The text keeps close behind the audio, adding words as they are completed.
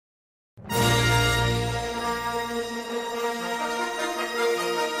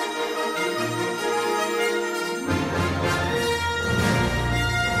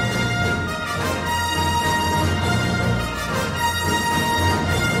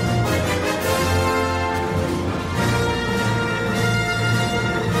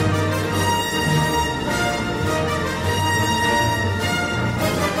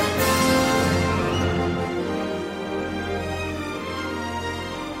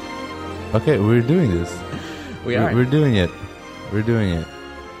Okay, we're doing this. We're doing it. We're doing it.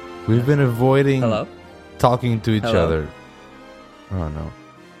 We've been avoiding talking to each other. Oh no.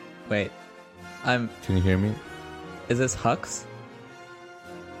 Wait. Can you hear me? Is this Hux?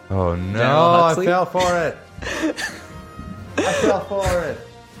 Oh no, I fell for it. I fell for it.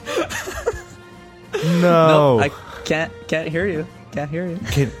 No. I can't hear you. Can't hear you.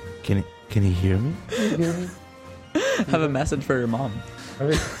 Can you hear me? Can you hear me? I have a message for your mom.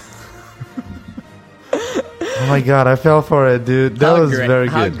 Oh my god, I fell for it, dude. That was very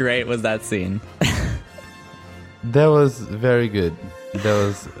good. How great was that scene? That was very good.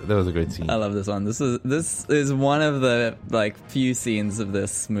 That was a great scene. I love this one. This is one of the few scenes of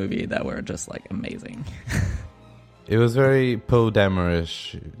this movie that were just amazing. It was very Poe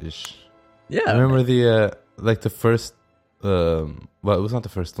Dameron-ish. Yeah. I remember the the first well, it was not the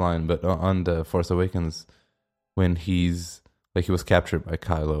first line, but on the Force Awakens when he was captured by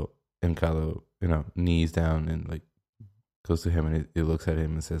Kylo, and Kylo, knees down and goes to him, and he looks at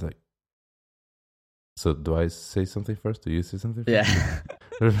him and says so do I say something first? Do you say something first?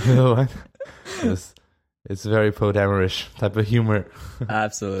 Yeah. It's very Poe Dameron-ish type of humor.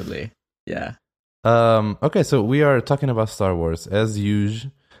 Absolutely. Yeah. Okay, so we are talking about Star Wars as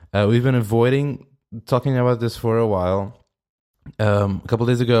usual. We've been avoiding talking about this for a while. A couple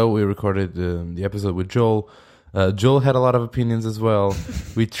days ago, we recorded the episode with Joel. Joel had a lot of opinions as well.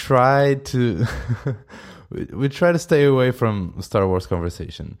 We tried to we try to stay away from Star Wars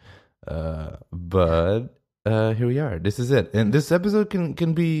conversation, but here we are. This is it, and this episode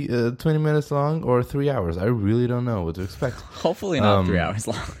can be 20 minutes long or 3 hours. I really don't know what to expect. Hopefully not 3 hours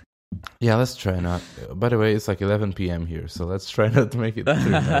long. Yeah, let's try not. By the way, it's 11 p.m. here, so let's try not to make it 3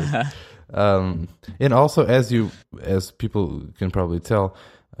 hours. And also, as people can probably tell,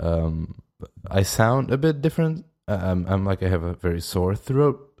 I sound a bit different. I'm I have a very sore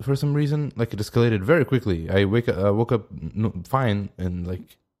throat for some reason. It escalated very quickly. I woke up fine, and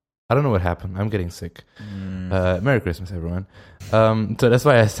I don't know what happened. I'm getting sick. Merry Christmas, everyone. So that's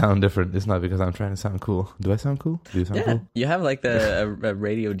why I sound different. It's not because I'm trying to sound cool. Do I sound cool? Do you sound cool? You have a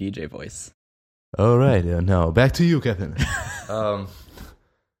radio DJ voice. All right. No, back to you, Captain.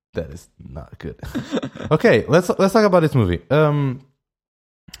 That is not good. Okay, let's talk about this movie.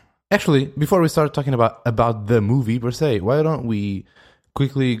 Actually, before we start talking about the movie per se, why don't we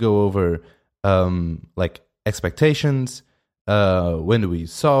quickly go over expectations? When we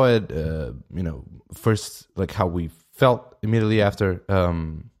saw it, first how we felt immediately after.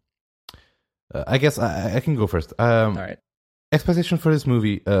 I guess I can go first. All right. Expectation for this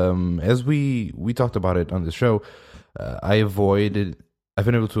movie, as we talked about it on the show, I've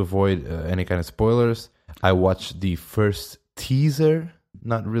been able to avoid any kind of spoilers. I watched the first teaser,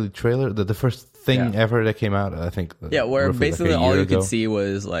 not really trailer, the first thing ever that came out, I think. Yeah, where basically all you could see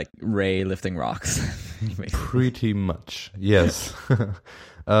was Rey lifting rocks. Pretty much, yes. So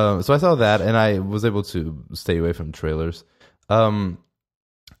I saw that, and I was able to stay away from trailers.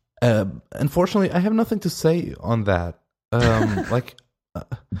 Unfortunately, I have nothing to say on that. I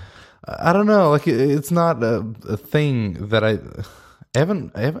don't know. It's not a thing that I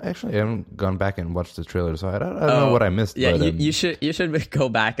haven't gone back and watched the trailer, so I don't know what I missed. Yeah, but, you should go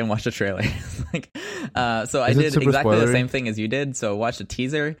back and watch the trailer. So I did exactly spoilery? the same thing as you did. So watch the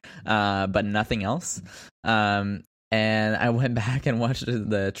teaser, but nothing else. And I went back and watched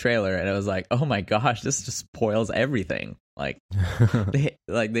the trailer, and I was like, oh my gosh, this just spoils everything.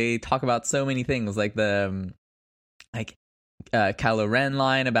 They talk about so many things, the Kylo Ren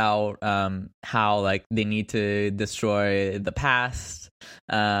line about how they need to destroy the past.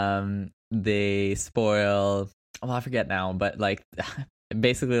 They spoil, I forget now, but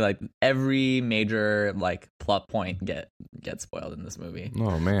basically every major plot point gets spoiled in this movie.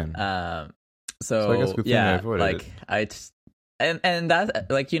 Oh man. So I guess good thing I avoided it. And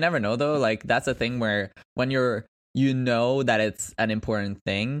that's you never know though. That's a thing where when you know that it's an important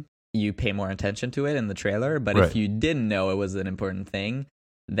thing, you pay more attention to it in the trailer. But if you didn't know it was an important thing,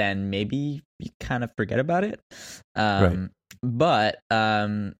 then maybe you kind of forget about it. But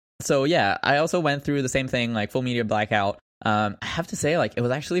so yeah, I also went through the same thing, full media blackout. I have to say, it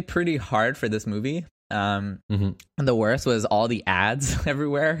was actually pretty hard for this movie. The worst was all the ads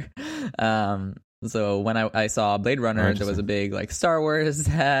everywhere. So when I saw Blade Runner, there was a big Star Wars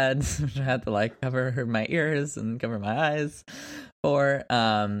ad, which I had to cover my ears and cover my eyes for.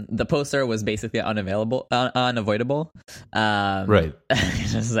 The poster was basically unavoidable.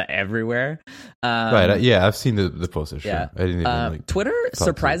 Just everywhere. Yeah, I've seen the poster. Sure. Yeah. I didn't even Twitter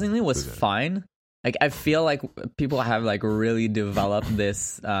surprisingly was fine. I feel people have really developed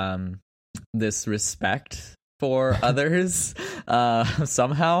this this respect for others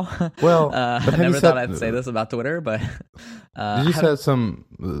somehow. Well, I never thought I'd say this about Twitter, but did you set some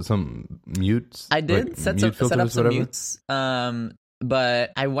mutes? I did like set up some mutes.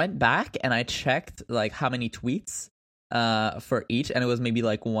 But I went back and I checked like how many tweets for each, and it was maybe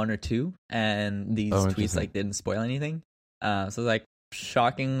like 1 or 2, and these tweets like didn't spoil anything. So like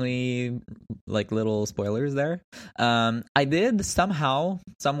shockingly like little spoilers there. I did somewhere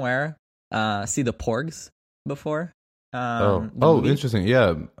see the Porgs before. Interesting.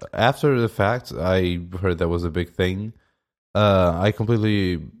 Yeah, after the fact, I heard that was a big thing. I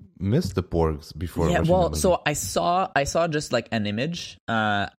completely missed the Porgs before. Yeah, well, so I saw just like an image.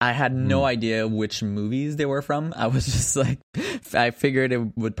 I had no idea which movies they were from. I was just like, I figured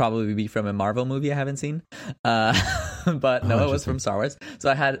it would probably be from a Marvel movie I haven't seen. But no, it was from Star Wars. So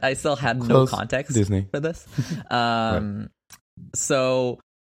I still had no context for this. Right. So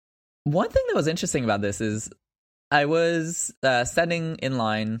one thing that was interesting about this is I was standing in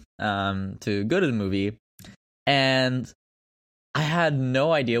line to go to the movie, and I had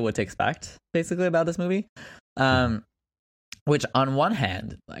no idea what to expect, basically, about this movie. Which, on one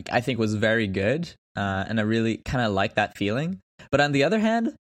hand, like I think was very good, and I really kind of like that feeling. But on the other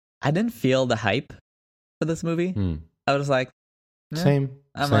hand, I didn't feel the hype for this movie. I was like, same.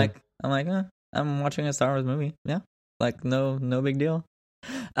 I'm watching a Star Wars movie. Yeah, like no big deal.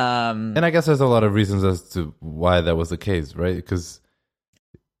 And I guess there's a lot of reasons as to why that was the case, right? Because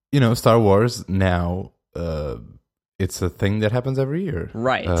Star Wars now. It's a thing that happens every year.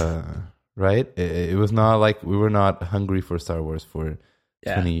 Right. Right? It was not like we were not hungry for Star Wars for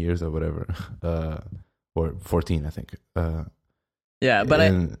 20 years or whatever. Or 14, I think. Yeah, but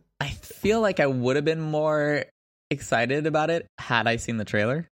I feel like I would have been more excited about it had I seen the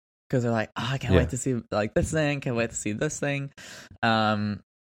trailer. Because they're like, I can't wait to see like this thing, can't wait to see this thing.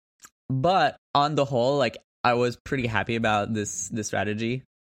 But on the whole, like I was pretty happy about this strategy.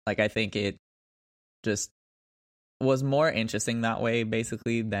 Like I think it just was more interesting that way,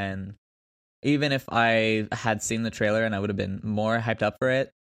 basically, than even if I had seen the trailer and I would have been more hyped up for it.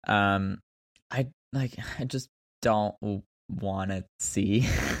 I just don't want to see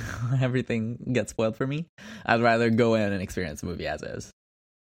everything get spoiled for me. I'd rather go in and experience the movie as is.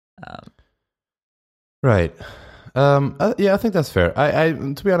 Right. Yeah, I think that's fair. I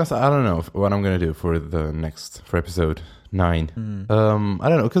to be honest, I don't know what I'm gonna do for episode 9. I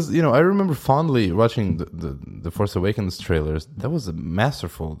don't know, because I remember fondly watching the Force Awakens trailers. That was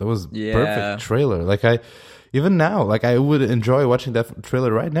masterful. That was perfect trailer. Like even now, like I would enjoy watching that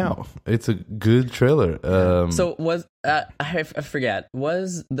trailer right now. It's a good trailer. So was I forget,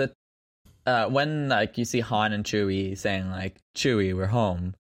 was the when like you see Han and Chewie saying like, Chewie, we're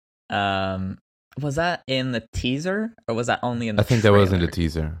home. Was that in the teaser or was that only in the trailer? I think that was in the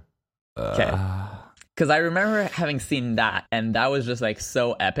teaser. Okay. Because I remember having seen that, and that was just like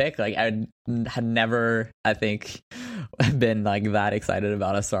so epic. Like I had never, I think, been like that excited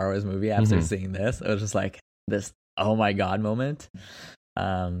about a Star Wars movie after seeing this. It was just like this oh my god moment.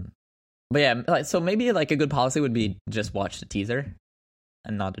 But yeah, like so maybe like a good policy would be just watch the teaser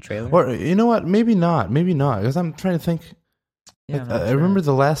and not the trailer. Or you know what? Maybe not. Because I'm trying to think. Yeah, like, I remember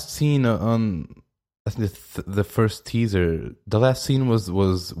the last scene on. I think the first teaser, the last scene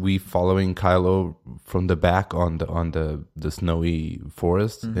was we following Kylo from the back on the snowy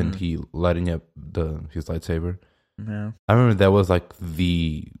forest, and he lighting up his lightsaber. Yeah, I remember that was like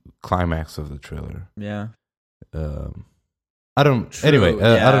the climax of the trailer. Yeah, I don't. True, anyway,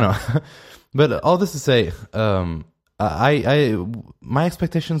 I don't know. But all this to say, I my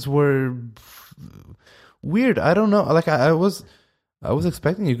expectations were weird. I don't know. Like I was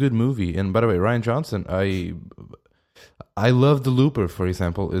expecting a good movie, and by the way, Rian Johnson, I love The Looper, for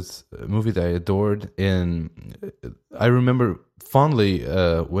example. It's a movie that I adored, and I remember fondly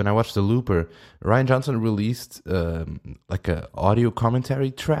when I watched The Looper, Rian Johnson released like a audio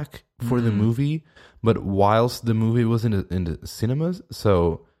commentary track for the movie, but whilst the movie was in the cinemas,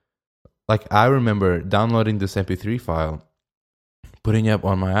 so like I remember downloading this MP3 file, putting it up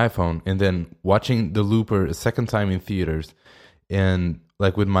on my iPhone, and then watching The Looper a second time in theaters. And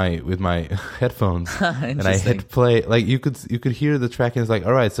like with my headphones, and I hit play. Like you could hear the track, and it's like,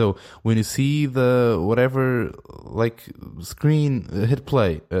 all right. So when you see the whatever like screen, hit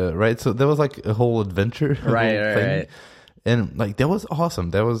play, right? So that was like a whole adventure, right. And like that was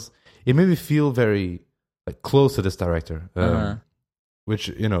awesome. It made me feel very like close to this director,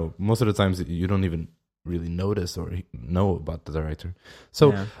 which most of the times you don't even really notice or know about the director.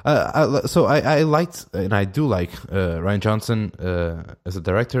 So I liked, and I do like Rian Johnson as a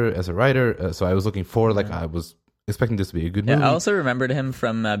director, as a writer. So I was looking forward, like I was expecting this to be a good movie. I also remembered him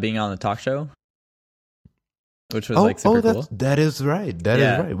from being on the talk show. which was like super cool. That is right. That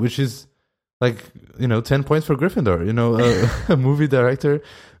is right. Which is like, 10 points for Gryffindor. A movie director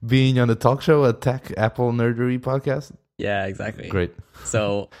being on the talk show, a Tech Apple Nerdery podcast. Yeah, exactly. Great.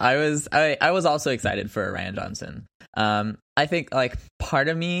 So I was also excited for Rian Johnson. I think like part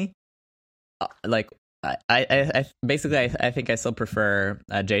of me, like I think I still prefer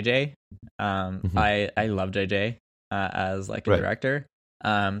JJ. I love JJ as like a director.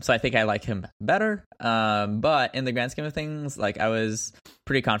 So I think I like him better. But in the grand scheme of things, like I was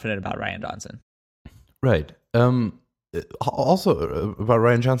pretty confident about Rian Johnson. Right. Also about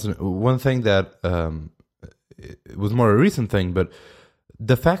Rian Johnson, one thing that it was more a recent thing, but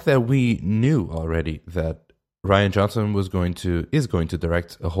the fact that we knew already that Rian Johnson is going to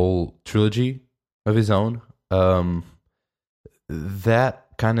direct a whole trilogy of his own, that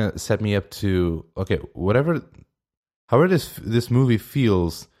kind of set me up to, okay, however this movie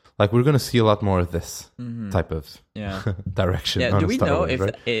feels, like we're going to see a lot more of this type of direction. Yeah, do we know if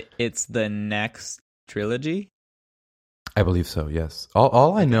it's the next trilogy? I believe so, yes.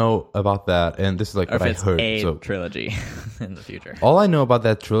 All I know about that, and this is like what I heard. A trilogy in the future. All I know about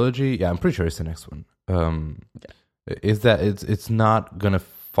that trilogy, I'm pretty sure it's the next one, is that it's not going to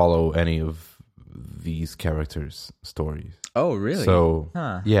follow any of these characters' stories. Oh, really? So,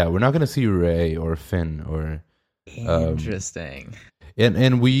 yeah, we're not going to see Rey or Finn or... Interesting.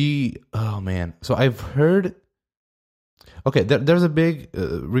 And we... Oh, man. So I've heard... Okay, there's a big...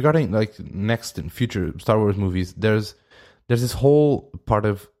 regarding like next and future Star Wars movies, there's this whole part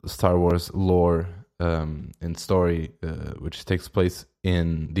of Star Wars lore and story which takes place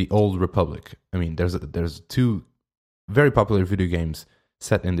in the Old Republic. I mean, there's two very popular video games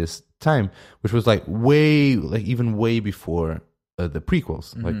set in this time, which was like even way before the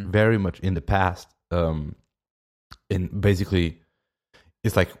prequels, like very much in the past. And basically,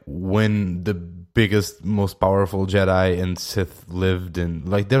 it's like when the biggest, most powerful Jedi and Sith lived, and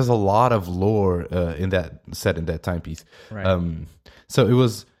like there's a lot of lore in that timepiece. Right. So it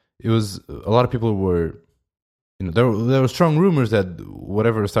was a lot of people were, there were strong rumors that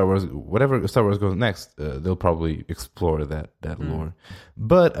whatever Star Wars goes next, they'll probably explore that lore.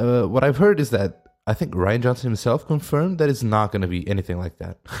 But what I've heard is that I think Rian Johnson himself confirmed that it's not going to be anything like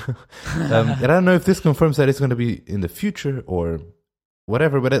that. And I don't know if this confirms that it's going to be in the future or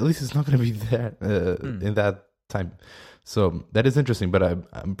whatever, but at least it's not going to be there in that time. So that is interesting, but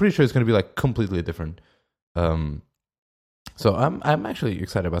I'm pretty sure it's going to be like completely different. So I'm actually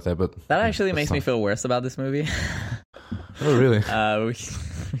excited about that. But that actually makes me feel worse about this movie. Oh, really?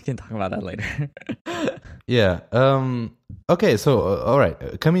 We can talk about that later. Yeah. Okay, so all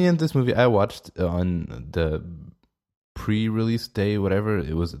right. Coming into this movie, I watched on the pre-release day, whatever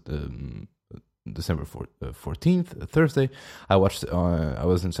it was, December 14th, Thursday. I watched. I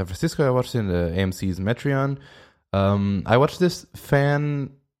was in San Francisco. I watched in the AMC's Metreon. I watched this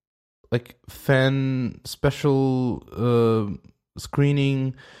fan special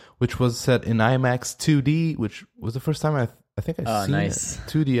screening, which was set in IMAX 2D, which was the first time I think I've seen a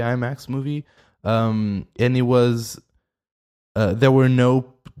 2D IMAX movie. And it was there were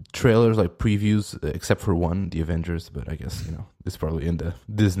no trailers, like previews, except for one, The Avengers, but I guess it's probably in the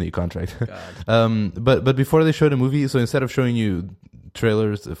Disney contract. But before they showed a movie, so instead of showing you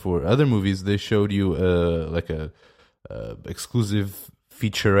trailers for other movies, they showed you like a exclusive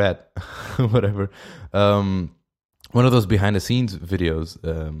featurette, whatever. One of those behind the scenes videos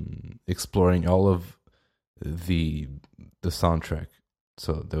exploring all of the soundtrack.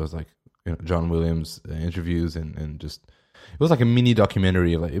 So there was like John Williams interviews and just it was like a mini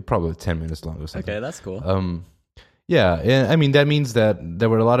documentary, like probably 10 minutes long or something. Okay, that's cool. Yeah, and I mean that means that there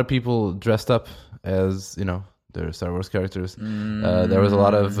were a lot of people dressed up as they're Star Wars characters. There was a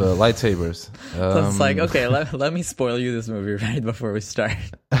lot of lightsabers. So it's like, okay, let me spoil you this movie right before we start.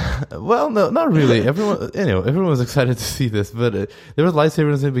 Well, no, not really. Everyone was excited to see this, but there was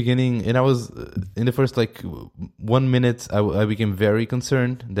lightsabers in the beginning, and I was in the first 1 minute. I became very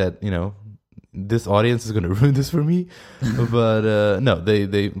concerned that this audience is going to ruin this for me. But no,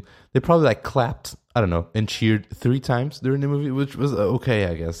 they probably clapped, I don't know, and cheered 3 times during the movie, which was okay,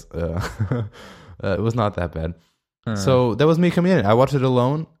 I guess. It was not that bad. So that was me coming in. I watched it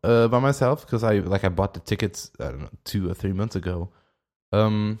alone by myself because I bought the tickets, I don't know, 2 or 3 months ago.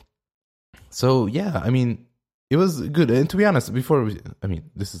 So yeah, I mean, it was good. And to be honest,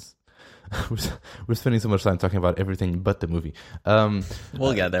 this is we're spending so much time talking about everything but the movie.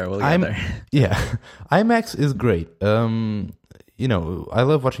 We'll get there. Yeah, IMAX is great. I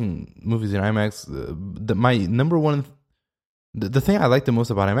love watching movies in IMAX. My number one, the thing I like the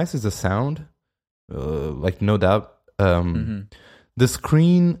most about IMAX is the sound. No doubt. The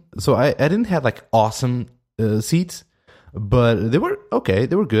screen. So I didn't have awesome seats, but they were okay.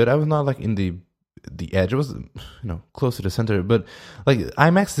 They were good. I was not like in the edge. It was close to the center, but like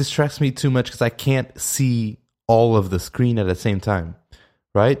IMAX distracts me too much because I can't see all of the screen at the same time,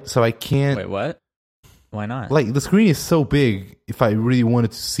 right? So I can't. Wait, what? Why not? Like the screen is so big. If I really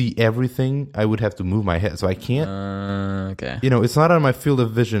wanted to see everything, I would have to move my head. So I can't. Okay. It's not on my field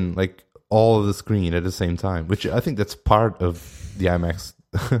of vision. Like all of the screen at the same time, which I think that's part of the IMAX.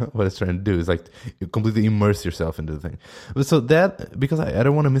 What it's trying to do is like you completely immerse yourself into the thing. But so that because I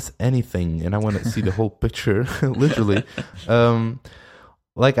don't want to miss anything and I want to see the whole picture, literally.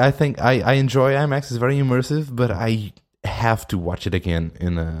 Like I think I enjoy IMAX. It's very immersive, but I have to watch it again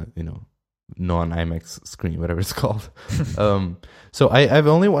in a non-IMAX screen, whatever it's called. So I've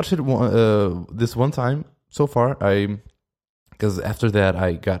only watched it this one time so far. Because after that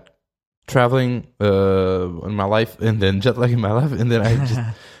I got traveling in my life and then jet lag in my life, and then I just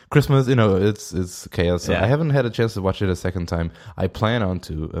Christmas, it's chaos. So I haven't had a chance to watch it a second time. I plan on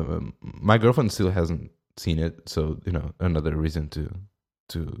to. My girlfriend still hasn't seen it, so another reason to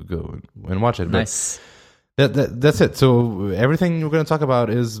go and watch it. Nice. But that's it. So everything we're going to talk about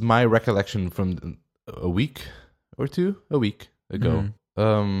is my recollection from a week ago.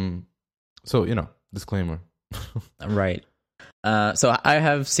 So disclaimer. Right. So I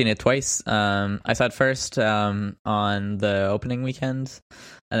have seen it twice. I saw it first on the opening weekend,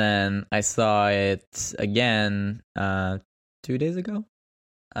 and then I saw it again 2 days ago.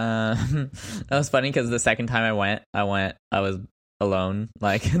 That was funny because the second time I was alone,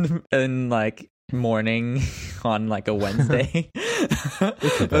 like in like morning on like a Wednesday.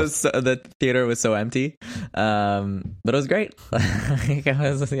 The theater was so empty, but it was great. Like,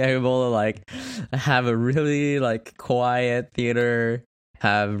 I was able to like have a really like quiet theater,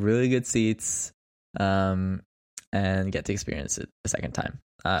 have really good seats, and get to experience it a second time.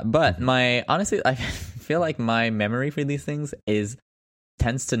 But honestly, I feel like my memory for these things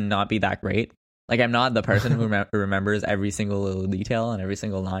tends to not be that great. Like I'm not the person who remembers every single little detail and every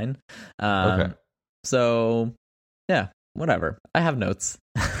single line. Okay. So yeah, whatever. I have notes.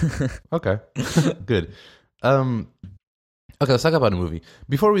 Okay. Good. Okay, let's talk about the movie.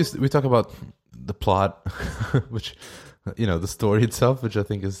 Before we talk about the plot, which the story itself, which I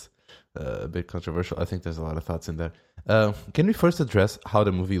think is a bit controversial. I think there's a lot of thoughts in there. Can we first address how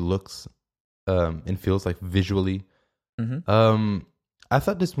the movie looks and feels like visually? Mm-hmm. I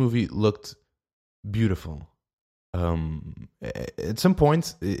thought this movie looked beautiful. At some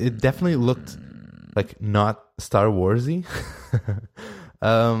points, it definitely looked like not Star Warsy.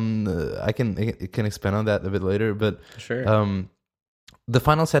 I can expand on that a bit later, but sure. The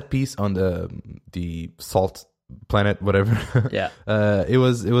final set piece on the salt planet, whatever. Yeah. It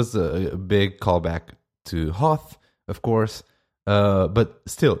was a big callback to Hoth, of course. But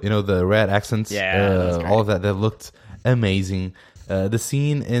still, the red accents, all of that looked amazing. The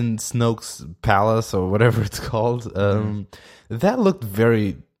scene in Snoke's palace or whatever it's called, that looked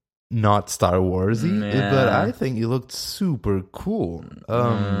very not Star Warsy, but I think it looked super cool.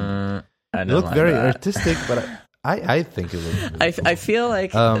 It looked very artistic, but I think it looked beautiful. I feel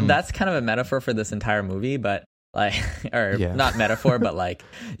like that's kind of a metaphor for this entire movie, but like, or not metaphor, but like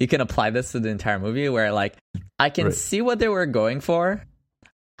you can apply this to the entire movie where like I can see what they were going for.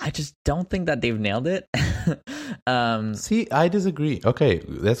 I just don't think that they've nailed it. See, I disagree. Okay,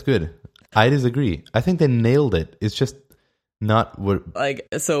 that's good. I disagree. I think they nailed it. It's just not what like.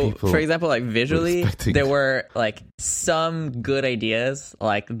 So, for example, like visually, there were like some good ideas,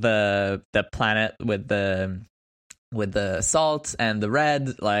 like the planet with the salt and the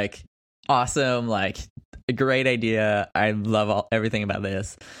red, like awesome, like a great idea. I love everything about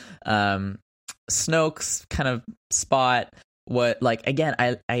this. Snoke's kind of spot. What like again,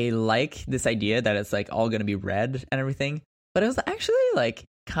 I like this idea that it's like all gonna be red and everything, but it was actually like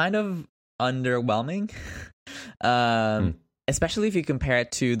kind of underwhelming. Especially if you compare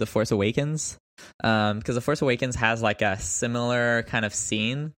it to The Force Awakens, because The Force Awakens has like a similar kind of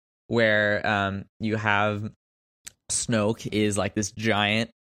scene where you have Snoke is like this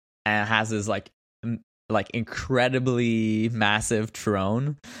giant and has this like incredibly massive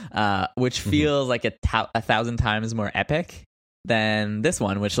throne, which feels like a 1,000 times more epic than this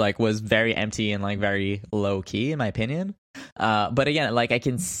one, which like was very empty and like very low key in my opinion. But again, like I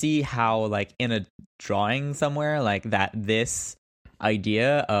can see how like in a drawing somewhere like that, this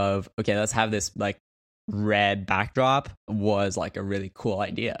idea of okay, let's have this like red backdrop was like a really cool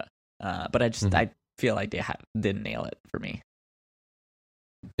idea. But I feel like they didn't nail it for me.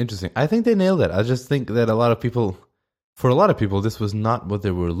 Interesting. I think they nailed it. I just think that for a lot of people, this was not what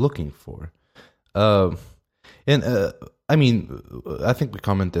they were looking for. And I mean, I think we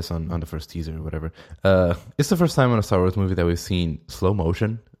comment this on the first teaser or whatever. It's the first time on a Star Wars movie that we've seen slow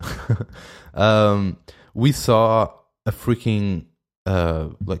motion. We saw a freaking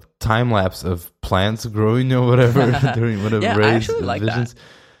like time lapse of plants growing or whatever during one of Rey's visions.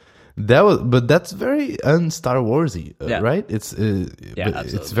 But that's very un-Star Warsy, right? It's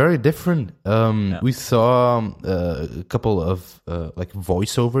it's very different. We saw a couple of like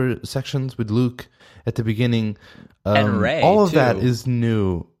voiceover sections with Luke at the beginning. And Rey, all of too. that is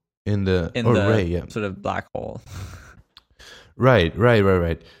new in the Rey, sort of black hole. Right.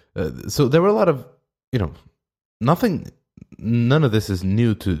 So there were a lot of, none of this is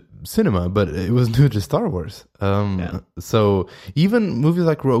new to cinema, but it was new to Star Wars. So even movies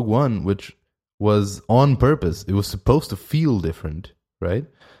like Rogue One, which was on purpose, it was supposed to feel different, right?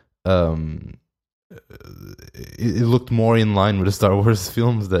 It looked more in line with the Star Wars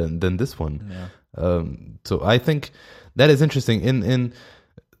films than this one. Yeah. So I think that is interesting.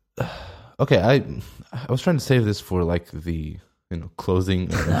 Okay, I was trying to save this for like the closing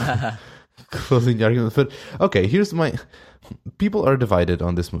closing argument, but okay, here's my. People are divided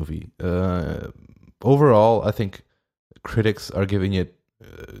on this movie. Overall, I think critics are giving it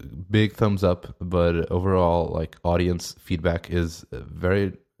big thumbs up, but overall, like audience feedback is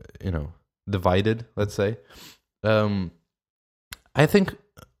very, divided. Let's say. I think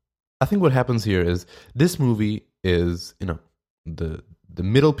what happens here is this movie is, the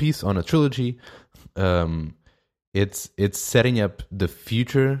middle piece on a trilogy. It's setting up the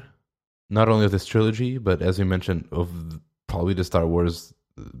future, not only of this trilogy, but as we mentioned, of probably the Star Wars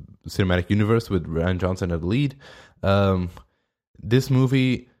cinematic universe with Rian Johnson at the lead. This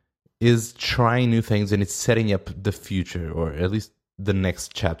movie is trying new things and it's setting up the future, or at least the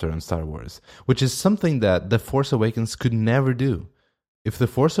next chapter on Star Wars, which is something that The Force Awakens could never do. If The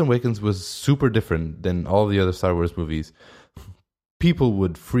Force Awakens was super different than all the other Star Wars movies, people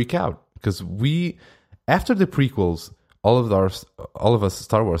would freak out, because after the prequels, all of us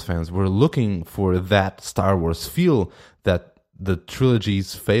Star Wars fans were looking for that Star Wars feel that the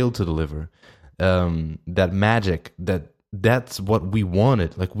trilogies failed to deliver. That magic, that's what we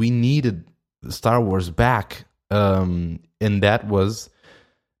wanted. Like, we needed Star Wars back, and that was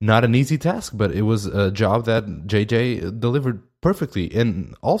not an easy task, but it was a job that JJ delivered perfectly.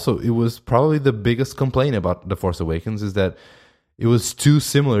 And also, it was probably the biggest complaint about The Force Awakens, is that it was too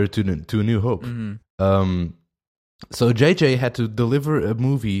similar to A New Hope. Mm-hmm. So JJ had to deliver a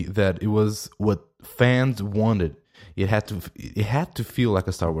movie that it was what fans wanted. It had to feel like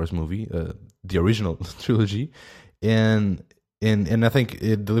a Star Wars movie, the original trilogy, and I think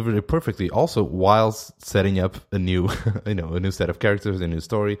it delivered it perfectly. Also, while setting up a new, a new set of characters, a new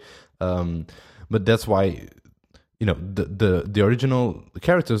story. But that's why, the original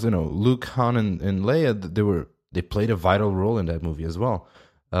characters, Luke, Han, and Leia, they played a vital role in that movie as well.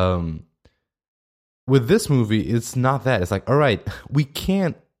 With this movie, it's not that. It's like, all right, we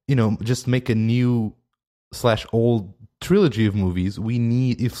can't, just make a new / old trilogy of movies. We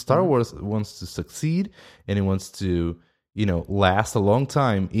need, if Star Wars wants to succeed and it wants to, last a long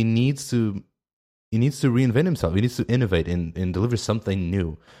time, it needs to reinvent himself. It needs to innovate and deliver something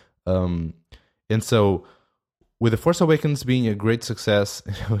new. And so, with The Force Awakens being a great success,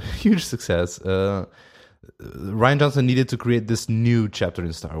 huge success, Rian Johnson needed to create this new chapter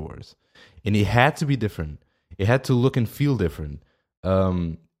in Star Wars. And it had to be different. It had to look and feel different.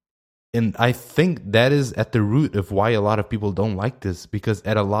 And I think that is at the root of why a lot of people don't like this, because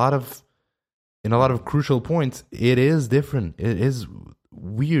in a lot of crucial points, it is different. It is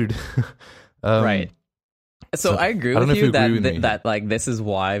weird. Right. So I agree with you that like this is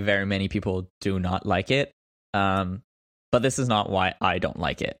why very many people do not like it. But this is not why I don't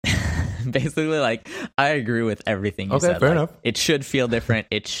like it. Basically, like, I agree with everything you said. Fair like, enough. It should feel different.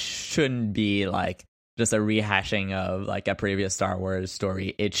 It shouldn't be like just a rehashing of like a previous Star Wars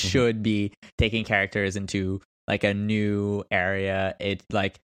story. It should be taking characters into like a new area. It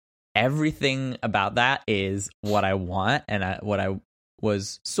like everything about that is what I want and what I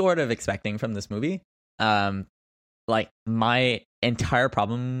was sort of expecting from this movie. Like, my entire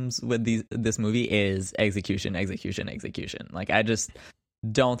problems with this movie is execution. Like, I just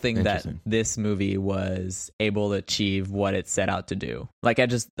don't think that this movie was able to achieve what it set out to do. Like,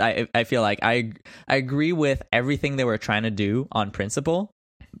 I feel like I agree with everything they were trying to do on principle,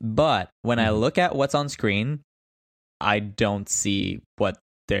 but when I look at what's on screen, I don't see what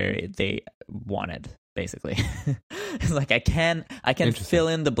they wanted, basically. It's like I can fill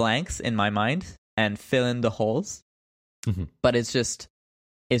in the blanks in my mind and fill in the holes, but it's just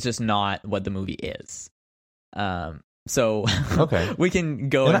not what the movie is. So Okay. we can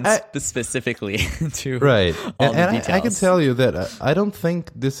go specifically to right. all the And details. I can tell you that I don't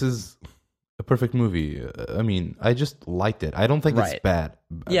think this is a perfect movie. I mean, I just liked it. I don't think it's bad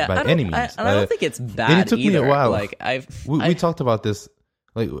by any means. I don't think it's bad. And it took me a while. Like we talked about this.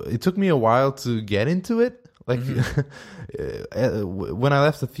 Like, it took me a while to get into it. Like, when I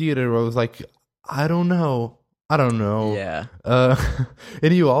left the theater, I was like, I don't know. Yeah.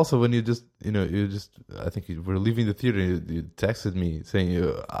 And you also, when I think you were leaving the theater, you texted me saying,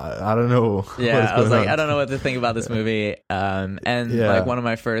 I don't know. Yeah, I was like, I don't know what to think about this movie. Like, one of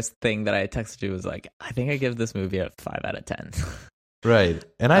my first thing that I texted you was like, I think I give this movie a 5 out of 10. Right.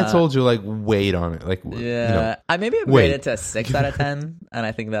 And I told you, like, wait on it. Like, I maybe upgrade it to a 6 out of 10, and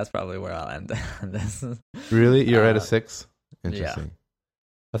I think that's probably where I'll end on this. Really? You're at a 6? Interesting. Yeah.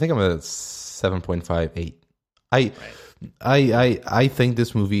 I think I'm at 7.58. I think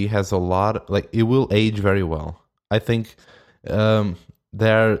this movie has a lot, like, it will age very well. I think there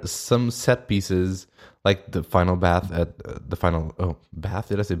are some set pieces, like the final bath at bath?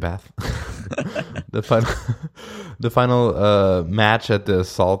 Did I say bath? the final match at the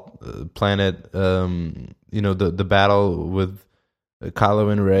Salt Planet. The battle with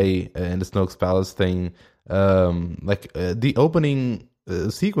Kylo and Rey and the Snoke's Palace thing. The opening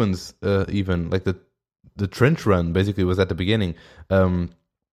sequence, even like the trench run, basically was at the beginning. There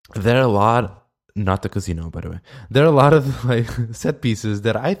are a lot. Not the casino, by the way. There are a lot of like set pieces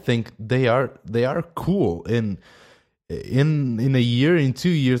that I think they are cool. In a year, in 2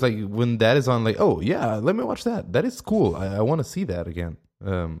 years, like when that is on, like, oh yeah, let me watch that. That is cool. I want to see that again.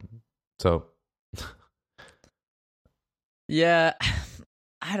 So yeah,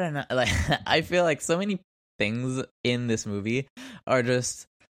 I don't know. Like, I feel like so many things in this movie are just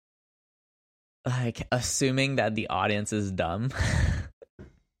like assuming that the audience is dumb.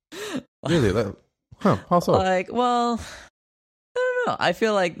 Really? How so? Like, well, I don't know. I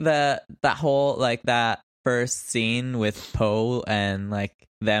feel like that whole, like, that first scene with Poe and like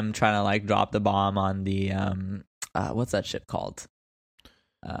them trying to like drop the bomb on the what's that ship called?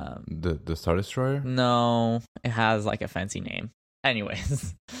 The Star Destroyer? No, it has like a fancy name.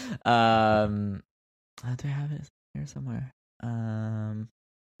 Anyways, do I have it here somewhere? No,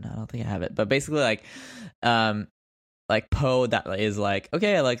 I don't think I have it. But basically, like Poe that is like,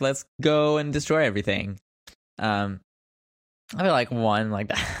 okay, like let's go and destroy everything. I feel like one, like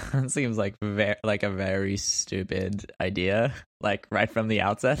that seems like a very stupid idea, like right from the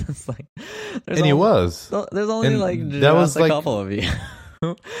outset. It's like, there's only like just a couple of you.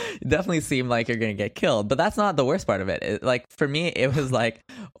 It definitely seemed like you're gonna get killed, but that's not the worst part of it. Like, for me, it was like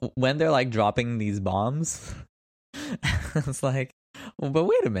when they're like dropping these bombs. It's like, well, but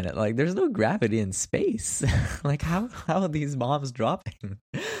wait a minute, like there's no gravity in space. Like how are these bombs dropping?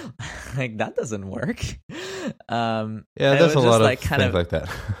 Like that doesn't work. Yeah, there's a lot of like, things like that.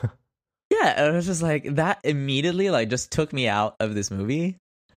 Yeah, it was just like that immediately like just took me out of this movie,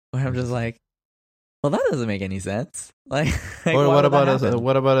 where I'm just like, well, that doesn't make any sense. Like or what about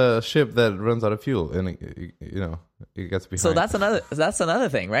a ship that runs out of fuel and it gets behind? So that's another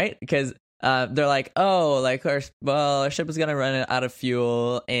thing, right? Because they're like, oh, like our ship is gonna run out of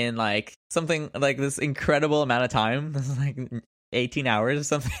fuel in like something like this incredible amount of time. This is like 18 hours or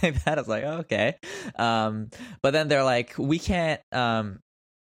something like that. I was like, oh, okay. But then they're like, we can't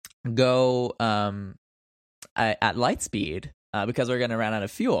go at light speed because we're gonna run out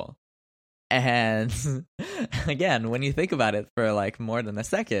of fuel. And again, when you think about it for like more than a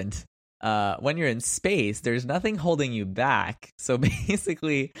second, when you're in space, there's nothing holding you back. So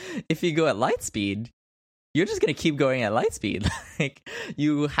basically, if you go at light speed, you're just going to keep going at light speed. Like,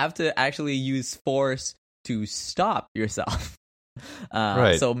 you have to actually use force to stop yourself.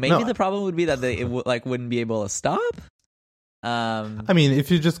 Right. So maybe the problem would be that they wouldn't be able to stop. I mean,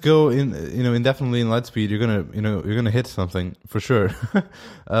 if you just go indefinitely in light speed, you're gonna hit something for sure.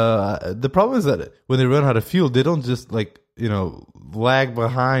 The problem is that when they run out of fuel, they don't just lag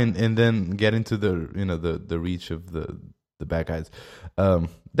behind and then get into the reach of the bad guys.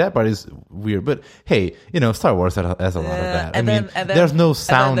 That part is weird, but hey, Star Wars has a lot of that. I mean, there's no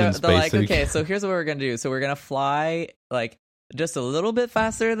sound in space. Like, okay, so here's what we're gonna do. So we're gonna fly like just a little bit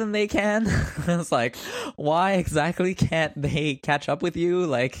faster than they can. It's like, why exactly can't they catch up with you?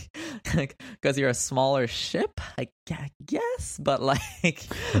 Like because you're a smaller ship, I guess. But like,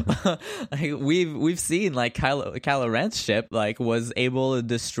 like we've seen like Kylo Ren's ship like was able to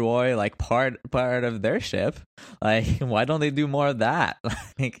destroy like part of their ship. Like, why don't they do more of that?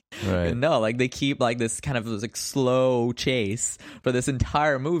 Like, right. No, like they keep like this kind of like slow chase for this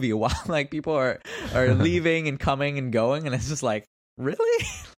entire movie while like people are leaving and coming and going, and it's just like, really?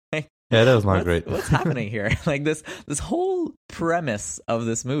 Like, yeah, that was not great. What's happening here? Like this whole premise of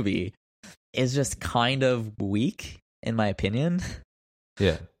this movie is just kind of weak, in my opinion.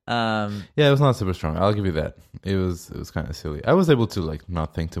 Yeah. Yeah, it was not super strong. I'll give you that. It was kind of silly. I was able to like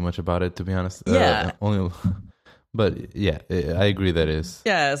not think too much about it, to be honest. Yeah. But yeah, I agree that is.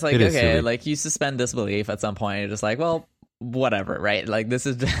 Yeah, it's like, okay, like you suspend disbelief at some point. You're just like, well, whatever, right? Like this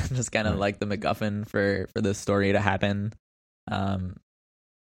is just kind of like the MacGuffin for this story to happen.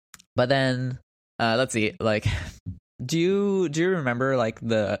 But then let's see, like, do you remember like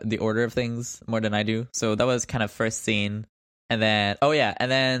the order of things more than I do? So that was kind of first scene, and then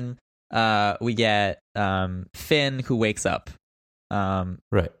we get Finn who wakes up.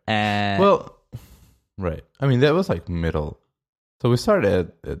 Right. And right. I mean, that was like middle. So we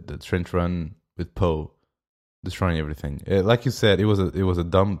started at the trench run with Poe destroying everything. Like you said, it was a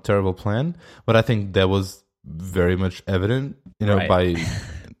dumb, terrible plan, but I think that was very much evident, right. by,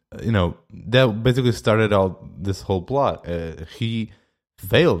 that basically started out this whole plot. He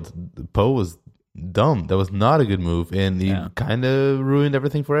failed. Poe was dumb. That was not a good move, and he kind of ruined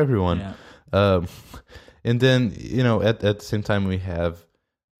everything for everyone. Yeah. And then, at the same time, we have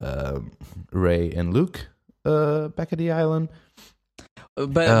Rey and Luke back at the island.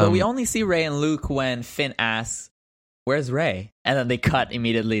 But we only see Rey and Luke when Finn asks, "Where's Rey?" And then they cut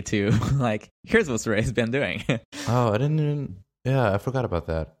immediately to like, "Here's what Rey's been doing." Oh, I didn't even. Yeah, I forgot about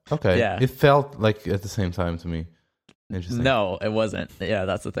that. Okay. Yeah. It felt like at the same time to me. Interesting. No, it wasn't. Yeah,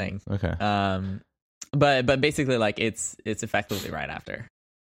 that's the thing. Okay. But basically, like it's effectively right after.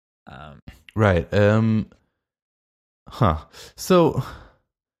 Right. So.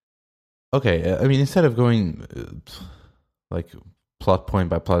 Okay. I mean, instead of going like plot point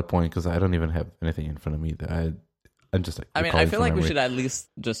by plot point, because I don't even have anything in front of me that I'm just like. I mean, I feel like we should at least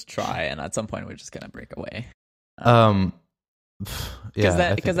just try, and at some point we're just gonna break away.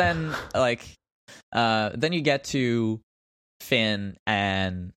 Because then like then you get to Finn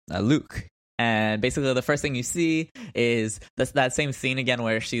and Luke, and basically the first thing you see is that same scene again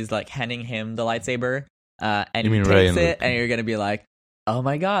where she's like handing him the lightsaber, and he takes it, and you're gonna be like, oh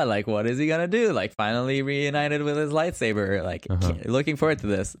my god, like what is he gonna do? Like finally reunited with his lightsaber, like looking forward to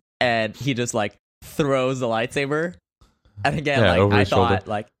this. And he just like throws the lightsaber, and again, like I thought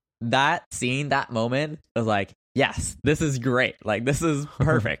like that scene, that moment was like, yes, this is great, like this is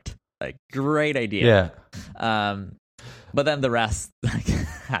perfect. Like great idea. Yeah. But then the rest like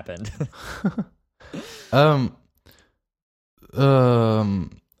happened.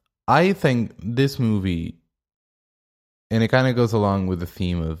 I think this movie, and it kind of goes along with the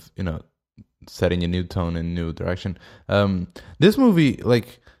theme of, setting a new tone and new direction. This movie,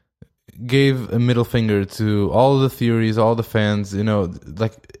 like, gave a middle finger to all the theories, all the fans,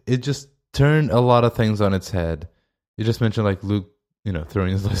 like, it just turned a lot of things on its head. You just mentioned, like, Luke,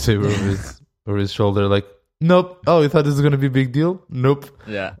 throwing his lightsaber over his shoulder, like, nope. Oh, you thought this was going to be a big deal? Nope.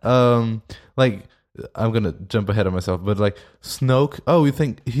 Yeah. Like, I'm gonna jump ahead of myself, but like Snoke, oh, you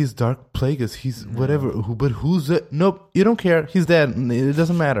think he's Darth Plagueis, he's whatever, but who's it? Nope, you don't care, he's dead, it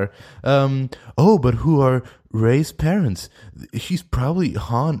doesn't matter. Oh, but who are Rey's parents? He's probably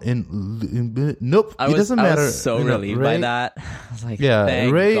Han and nope, it doesn't matter. I was so relieved by that. I was like, yeah,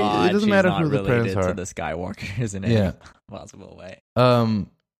 thank Rey, God it doesn't matter who the parents are. To the Skywalkers in any possible way.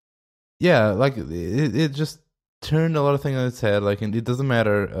 Yeah, like it just turned a lot of things on its head. Like, it doesn't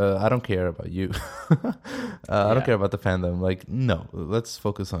matter. I don't care about you. I don't care about the fandom. Like, no, let's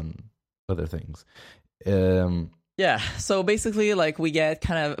focus on other things. Yeah. So basically, like, we get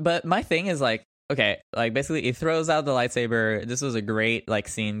kind of. But my thing is like, okay, like basically, he throws out the lightsaber. This was a great like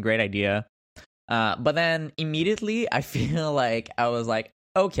scene, great idea. But then immediately, I feel like I was like,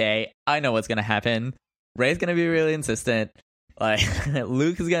 okay, I know what's gonna happen. Rey's gonna be really insistent. Like,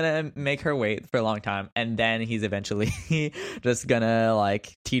 Luke is gonna make her wait for a long time, and then he's eventually just gonna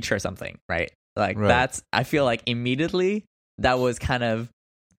like teach her something, right? Like that's, I feel like immediately that was kind of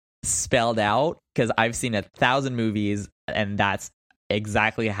spelled out, because I've seen 1,000 movies, and that's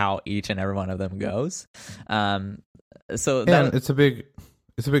exactly how each and every one of them goes. So it's a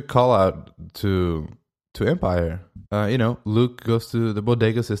big call out to Empire. Luke goes to the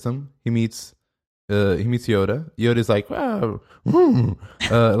bodega system. He meets Yoda. Yoda's like, wow,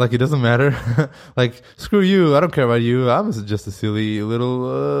 like it doesn't matter. Like, screw you, I don't care about you. I'm just a silly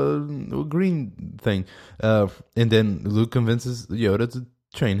little green thing. And then Luke convinces Yoda to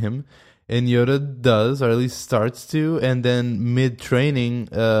train him, and Yoda does, or at least starts to. And then mid-training,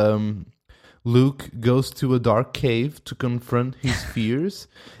 Luke goes to a dark cave to confront his fears.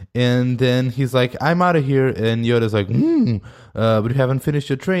 And then he's like, I'm out of here. And Yoda's like, but you haven't finished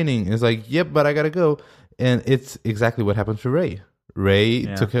your training. And it's like, yep, but I gotta go. And it's exactly what happens to Rey. Rey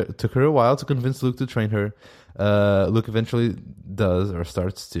took her a while to convince Luke to train her. Luke eventually does, or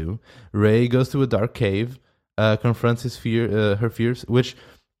starts to. Rey goes to a dark cave, confronts her fears, which...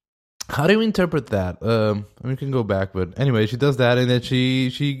 How do you interpret that? I mean, we can go back, but anyway, she does that, and then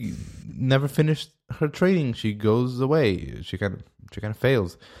she never finished her training. She goes away. She kind of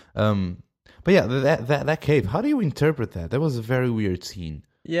fails. But yeah, that cave. How do you interpret that? That was a very weird scene.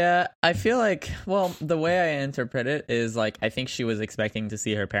 Yeah, I feel like, well, the way I interpret it is like I think she was expecting to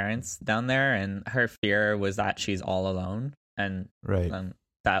see her parents down there, and her fear was that she's all alone, and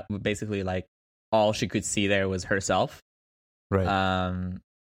that basically like all she could see there was herself. Right.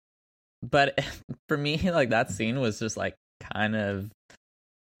 But for me, like that scene was just like kind of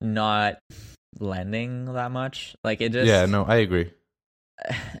not landing that much. Like it just... Yeah, no, I agree.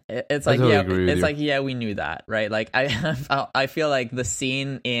 It's like, we knew that, right? Like I feel like the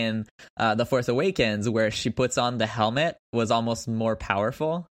scene in The Force Awakens where she puts on the helmet was almost more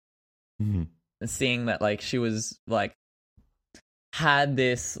powerful. Mm-hmm. Seeing that like she was like had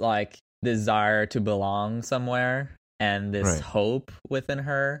this like desire to belong somewhere and this hope within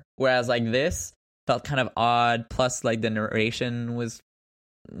her, whereas like this felt kind of odd, plus like the narration was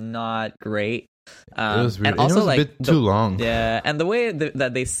not great. It was really, and also, it was like a bit too long. Yeah, and the way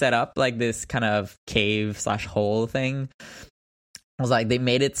that they set up like this kind of cave/hole thing was like they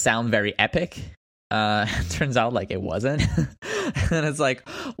made it sound very epic. Turns out like it wasn't. And it's like,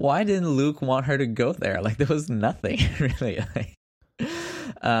 why didn't Luke want her to go there? Like there was nothing really.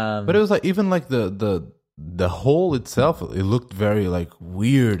 But it was like even like the hole itself, it looked very like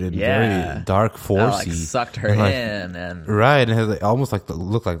weird and very dark, forcey. Like sucked her in, and right, and it has like, almost like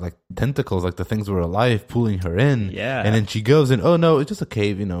looked like tentacles, like the things were alive pulling her in. Yeah, and then she goes in. Oh no, it's just a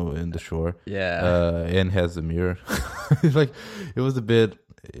cave, in the shore. Yeah, and has a mirror. Like it was a bit,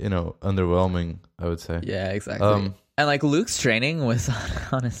 underwhelming, I would say. Yeah, exactly. And like Luke's training was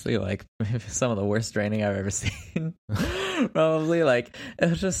honestly like some of the worst training I've ever seen. Probably like it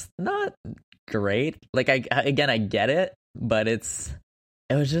was just not great. Like I get it, but it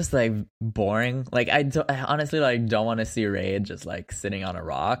was just like boring. Like I honestly like don't want to see Rey just like sitting on a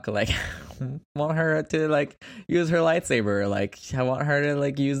rock. Like I want her to like use her lightsaber. Like I want her to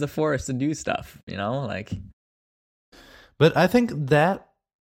like use the Force to do stuff, like. But I think that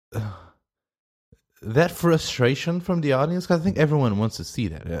frustration from the audience, because I think everyone wants to see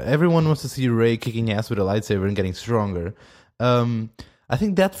that. Everyone wants to see Rey kicking ass with a lightsaber and getting stronger. I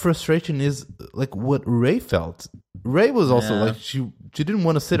think that frustration is like what Rey felt. Rey was also like she didn't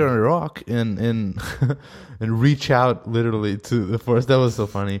want to sit on a rock and and reach out literally to the Force. That was so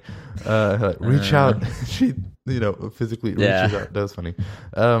funny. Reach out. She physically reaches out. That was funny.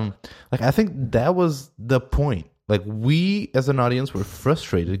 Like I think that was the point. Like we as an audience were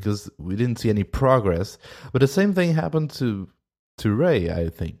frustrated because we didn't see any progress. But the same thing happened to Rey, I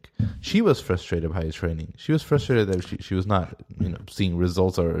think. She was frustrated by his training. She was frustrated that she was not, seeing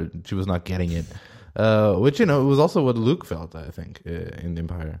results, or she was not getting it. Which, it was also what Luke felt, I think, in the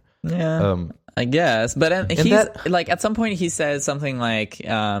Empire. Yeah, I guess. But he's like, at some point he says something like,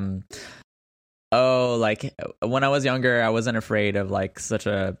 oh, like when I was younger, I wasn't afraid of like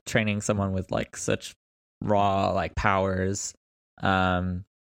training someone with like such raw like powers.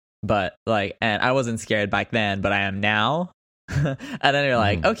 But like, and I wasn't scared back then, but I am now. And then you're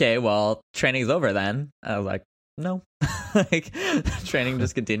like, okay, well, training's over then. I was like, no. Like training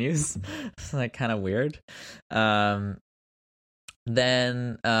just continues. It's like kind of weird. Well,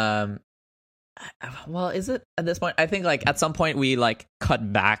 is it at this point? I think like at some point we like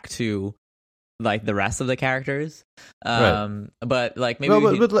cut back to like the rest of the characters. But like maybe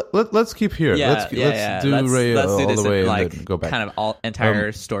let's keep here. Let's do Rey all the way like, and then go back. Kind of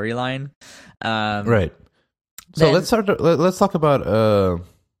entire storyline. Right. So let's talk about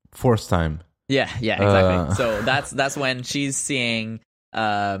Force time. Yeah, exactly. So that's when she's seeing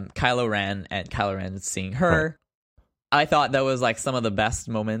Kylo Ren, and Kylo Ren is seeing her. Right. I thought that was like some of the best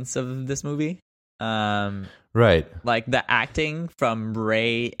moments of this movie. Right. Like the acting from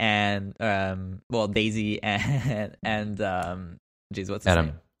Rey and Daisy and what's his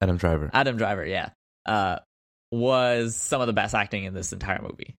name? Adam Driver. Adam Driver, yeah. Was some of the best acting in this entire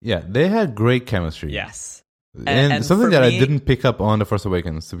movie. Yeah, they had great chemistry. Yes. And something that I didn't pick up on The Force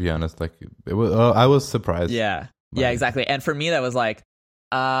Awakens, to be honest. Like it was, I was surprised. Yeah, exactly. And for me, that was like,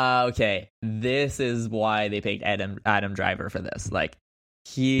 okay, this is why they picked Adam Driver for this. Like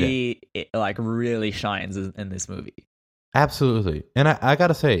he like really shines in this movie. Absolutely. And I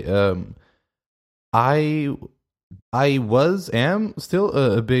gotta say, I am still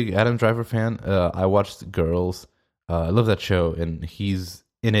a big Adam Driver fan. I watched Girls. I love that show, and he's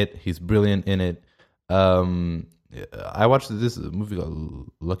in it. He's brilliant in it. I watched this movie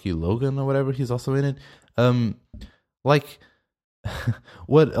called Lucky Logan or whatever. He's also in it. Like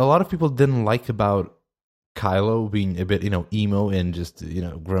what a lot of people didn't like about Kylo being a bit, emo and just,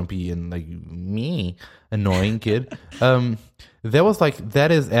 grumpy and like me, annoying kid. That was like,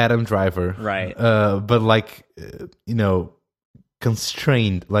 that is Adam Driver. Right. But like,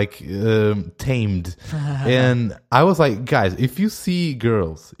 constrained, like tamed. And I was like, guys, if you see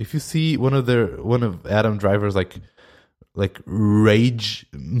one of Adam Driver's like rage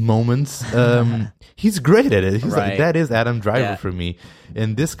moments, he's great at it. He's like, that is Adam Driver for me.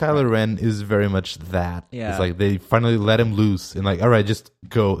 And this Kylo Ren is very much that. Yeah. It's like they finally let him loose and like, all right, just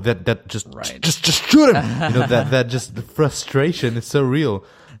go. Just shoot him. that just the frustration is so real.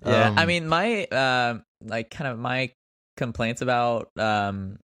 Yeah. I mean, my my complaints about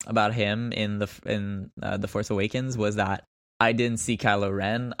him in the Force Awakens was that I didn't see Kylo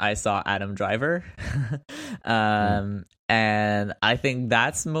Ren, I saw Adam Driver. And I think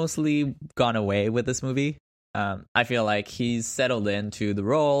that's mostly gone away with this movie. I feel like he's settled into the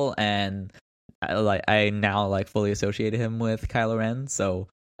role, and I now fully associate him with Kylo Ren. So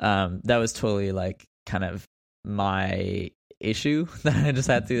that was totally kind of my issue that I just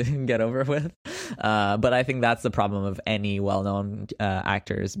had to get over with. But I think that's the problem of any well-known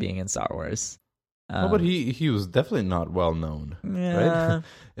actors being in Star Wars. But he was definitely not well known, right?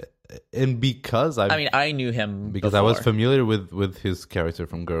 And because I knew him because before. I was familiar with his character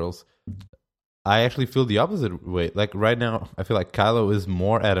from Girls. I actually feel the opposite way. Like right now, I feel like Kylo is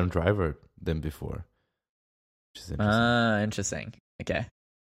more Adam Driver than before, which is interesting. Interesting. Okay.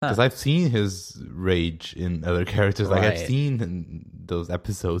 Because I've seen his rage in other characters. Like I've seen those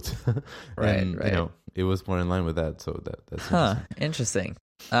episodes, and it was more in line with that. So that's interesting.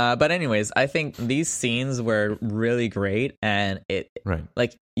 But anyways, I think these scenes were really great, and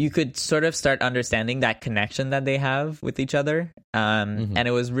you could sort of start understanding that connection that they have with each other. And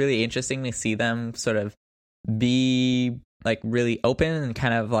it was really interesting to see them sort of be really open and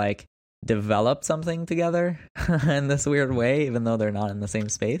kind of develop something together in this weird way, even though they're not in the same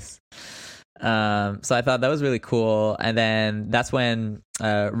space. So I thought that was really cool. And then that's when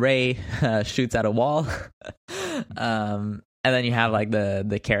Rey shoots at a wall. And then you have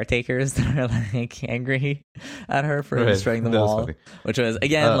the caretakers that are angry at her for destroying the wall, which was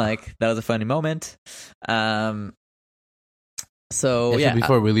again that was a funny moment. So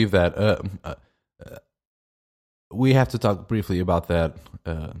before we leave that, we have to talk briefly about that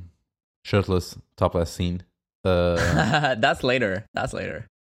shirtless topless scene. That's later.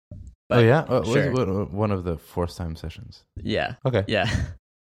 But, sure. Was one of the Force time sessions? Yeah. Okay. Yeah.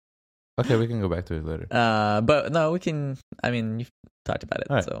 Okay, we can go back to it later. But no, we can. I mean, you've talked about it,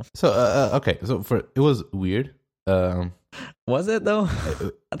 right. so okay. So it was weird. Was it though?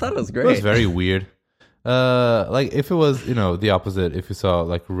 I thought it was great. It was very weird. If it was, the opposite, if you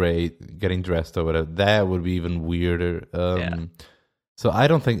saw Rey getting dressed or whatever, that would be even weirder. So I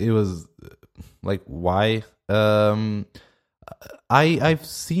don't think it was why. I've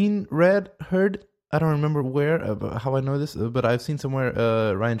seen heard. I don't remember where, how I know this, but I've seen somewhere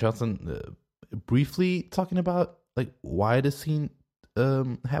Rian Johnson briefly talking about why the scene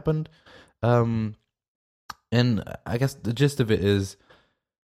happened. And I guess the gist of it is,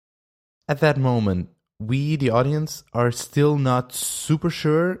 at that moment, we, the audience, are still not super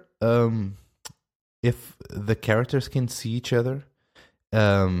sure if the characters can see each other.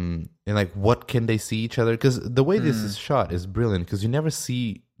 And what can they see each other? Because the way this is shot is brilliant, because you never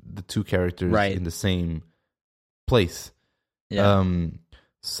see the two characters in the same place.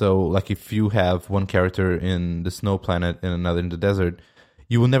 So if you have one character in the snow planet and another in the desert,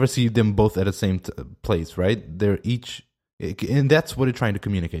 you will never see them both at the same place, right? They're each, and that's what they're trying to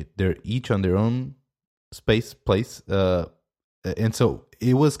communicate. They're each on their own place. And so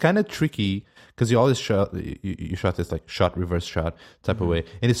it was kind of tricky, because you always shot this reverse shot type of way,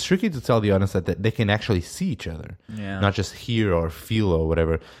 and it's tricky to tell the audience that they can actually see each other, not just hear or feel or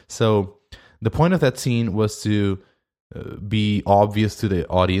whatever. So the point of that scene was to be obvious to the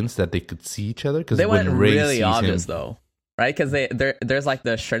audience that they could see each other, because they went really obvious though, right? Because there's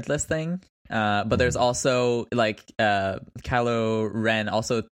the shirtless thing, but there's also Kylo Ren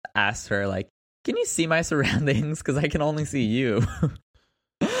also asked her can you see my surroundings? Because I can only see you.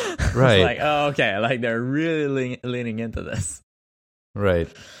 Right. Oh, okay. They're really leaning into this. Right.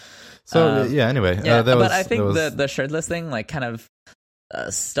 So, anyway. But I think the shirtless thing, kind of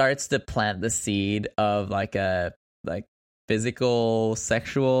starts to plant the seed of, a physical,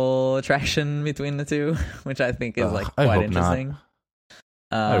 sexual attraction between the two, which I think is, quite interesting.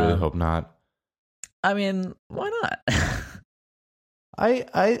 I really hope not. I mean, why not?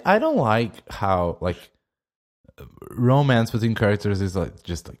 I don't like how romance between characters is like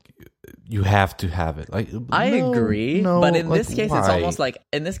just like you have to have it. Like I agree, but in like, this case, why? it's almost like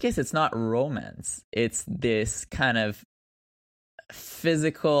in this case, it's not romance. It's this kind of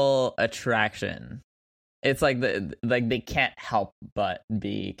physical attraction. It's like they can't help but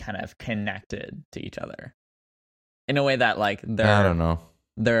be kind of connected to each other in a way that like I don't know.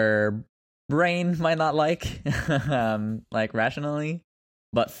 Their brain might not like rationally,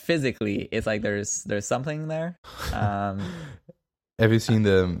 but physically it's like there's something there. Have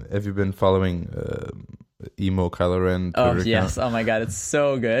you been following emo Kylo Ren Twitter account? Yes, oh my god, it's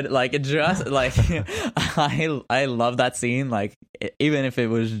so good. Like it just like I love that scene, like even if it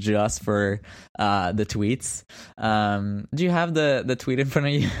was just for the tweets. Do you have the tweet in front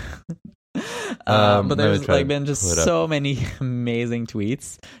of you? But there's like been just so many amazing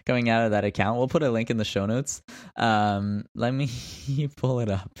tweets coming out of that account. We'll put a link in the show notes. Let me pull it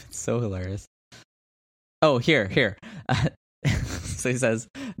up. It's so hilarious. Oh, here. So he says,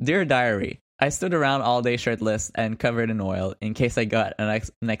 "Dear Diary, I stood around all day shirtless and covered in oil in case I got an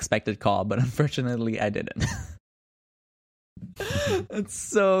unexpected call, but unfortunately I didn't." It's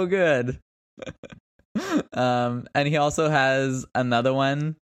so good. And he also has another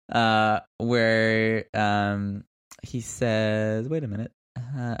one where he says, wait a minute.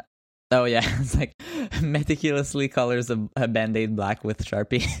 Oh yeah, it's like meticulously colors a Band-Aid black with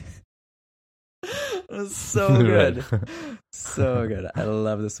Sharpie. It's so good. So good. I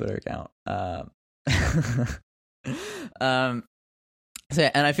love this Twitter account. So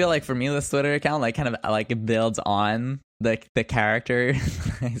yeah, and I feel like for me this Twitter account like kind of like it builds on the character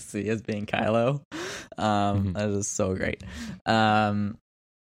I see as being Kylo. That is so great.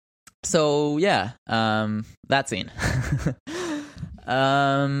 So yeah, that scene.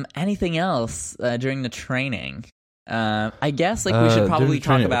 Anything else during the training? I guess like we should probably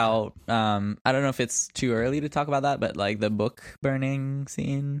talk about I don't know if it's too early to talk about that, but like the book burning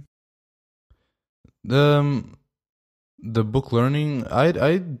scene. The book learning,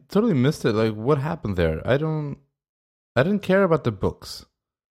 I totally missed it. Like what happened there? I didn't care about the books.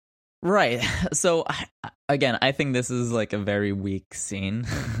 Right. So again, I think this is like a very weak scene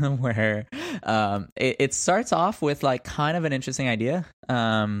where it starts off with like kind of an interesting idea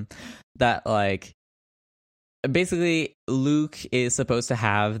that like basically Luke is supposed to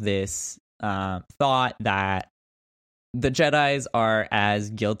have this thought that the Jedis are as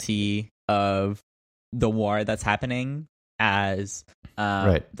guilty of the war that's happening as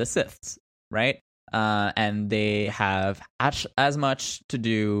the Siths, right? And they have as much to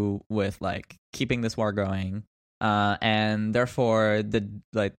do with like keeping this war going, and therefore the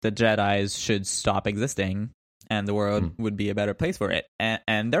Jedis should stop existing, and the world would be a better place for it.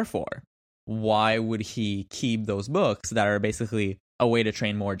 And therefore, why would he keep those books that are basically a way to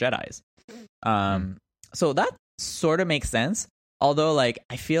train more Jedis? So that sort of makes sense. Although, like,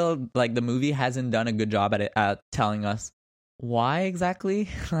 I feel like the movie hasn't done a good job at telling us why exactly.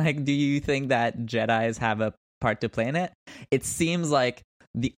 Like, do you think that Jedis have a part to play in it? It seems like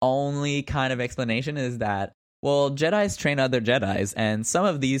the only kind of explanation is that, well, Jedis train other Jedis, and some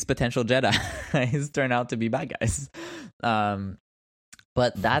of these potential Jedis turn out to be bad guys.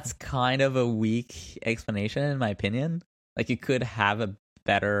 But that's kind of a weak explanation, in my opinion. Like, you could have a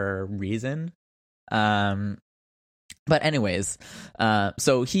better reason. But anyways,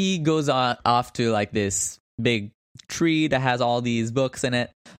 so he goes off to like this big tree that has all these books in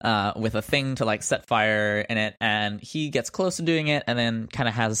it, with a thing to like set fire in it, and he gets close to doing it and then kind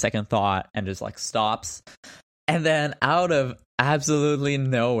of has a second thought and just like stops. And then out of absolutely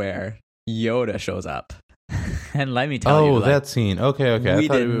nowhere, Yoda shows up. And let me tell you, like, that scene. Okay. We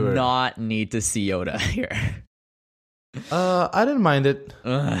did not need to see Yoda here. I didn't mind it.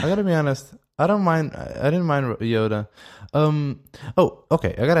 I gotta be honest. I didn't mind Yoda.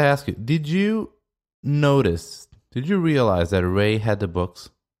 Okay. I gotta ask you. Did you realize that Rey had the books?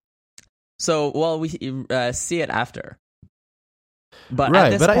 So, well, we see it after. But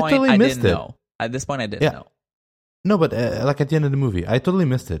right, at this point, I totally missed didn't know. At this point, I didn't know. No, but like at the end of the movie, I totally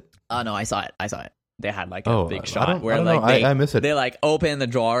missed it. Oh no, I saw it. They had like a big shot where I miss it. They like open the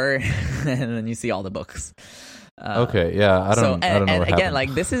drawer and then you see all the books. Okay, yeah, I don't know. And what again, happened.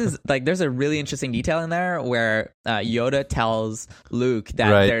 like this is like there's a really interesting detail in there where Yoda tells Luke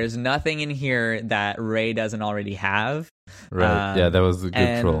that there's nothing in here that Rey doesn't already have. Right. Yeah, that was a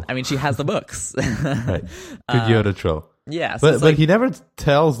good troll. I mean, she has the books. Right. Good Yoda troll. Yeah, so but he never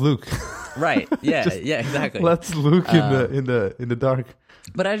tells Luke. Right. Yeah. Yeah. Exactly. Let's Luke in the dark.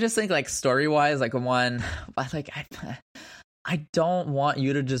 But I just think like story wise, like I don't want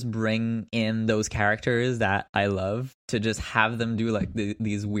you to just bring in those characters that I love to just have them do like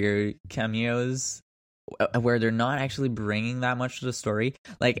these weird cameos where they're not actually bringing that much to the story.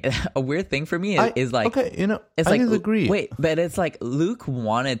 Like a weird thing for me is like, okay, it's I like, disagree. Wait, but it's like Luke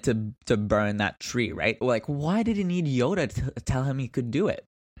wanted to burn that tree, right? Like, why did he need Yoda to tell him he could do it?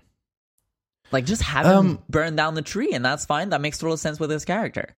 Like, just have him burn down the tree, and that's fine. That makes total sense with his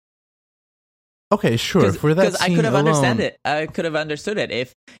character. Okay, sure. For that scene I could have alone, I could have understood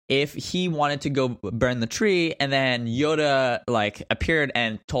it if he wanted to go burn the tree, and then Yoda like appeared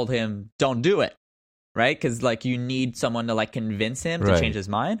and told him, "Don't do it." Right? Because like you need someone to like convince him to change his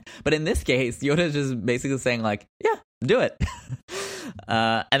mind. But in this case, Yoda's just basically saying like, "Yeah, do it."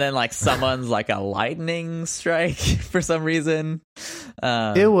 And then like someone's like a lightning strike for some reason.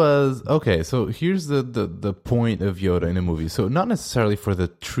 It was okay. So here's the point of Yoda in a movie. So not necessarily for the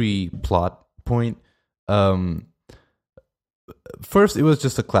tree plot point. First, it was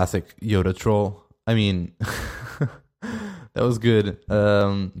just a classic Yoda troll. I mean, that was good.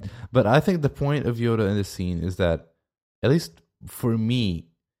 But I think the point of Yoda in this scene is that, at least for me,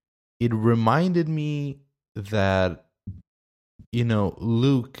 it reminded me that,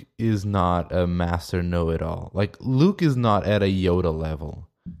 Luke is not a master know-it-all. Like, Luke is not at a Yoda level.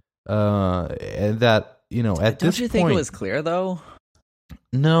 And that, at this point... Don't you think it was clear, though?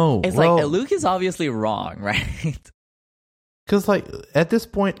 No. It's like, Luke is obviously wrong, right? Because, like, at this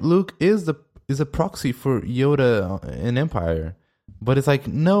point, Luke is a proxy for Yoda in Empire. But it's like,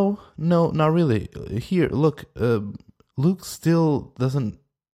 no, not really. Here, look, Luke still doesn't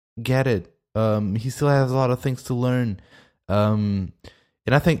get it. He still has a lot of things to learn. And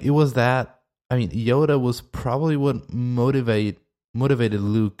I think it was that. I mean, Yoda was probably what motivated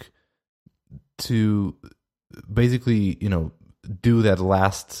Luke to basically, do that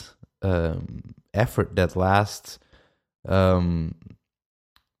last effort, that last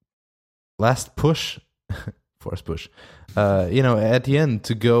push, force push. At the end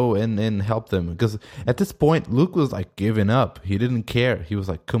to go and help them, because at this point Luke was like giving up. He didn't care. He was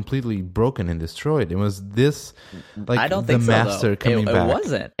like completely broken and destroyed. It was this like I don't the think master so, coming back.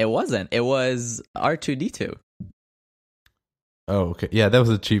 It wasn't. It was R2D2. Oh, okay. Yeah, that was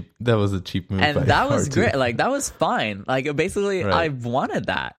a cheap move. And that was R2. great. Like that was fine. Like basically, Right. I wanted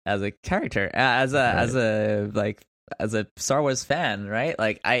that as a character, as a Star Wars fan, right?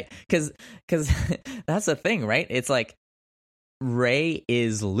 Like because that's the thing, right? It's like Rey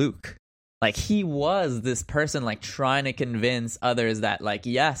is Luke. Like he was this person like trying to convince others that like,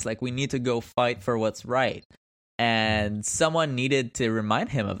 yes, like we need to go fight for what's right. And someone needed to remind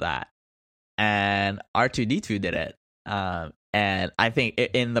him of that. And R2D2 did it. And I think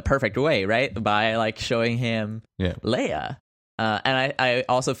in the perfect way, right? By like showing him Leia. And I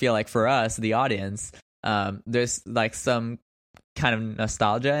also feel like for us, the audience, there's like some kind of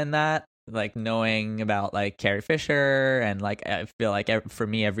nostalgia in that, like knowing about like Carrie Fisher, and like I feel like for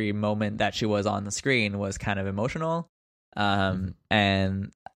me, every moment that she was on the screen was kind of emotional. And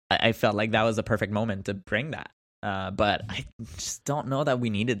I felt like that was a perfect moment to bring that. But I just don't know that we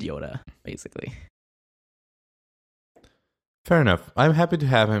needed Yoda, basically. Fair enough. I'm happy to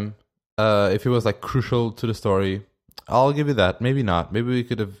have him. If it was like crucial to the story, I'll give you that. Maybe not. Maybe we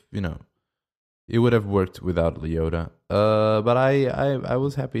could have, it would have worked without Yoda. But I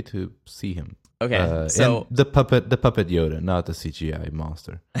was happy to see him. Okay, so and the puppet Yoda, not the CGI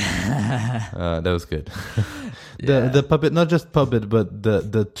monster. That was good. The puppet, not just puppet, but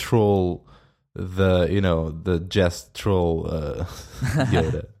the troll, the jest troll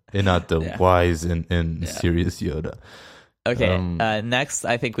Yoda, and not the wise and serious Yoda. Okay, next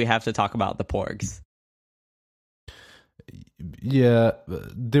I think we have to talk about the Porgs. Yeah,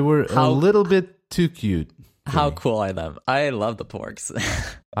 they were a little bit too cute. How cool are them? I love the Porgs.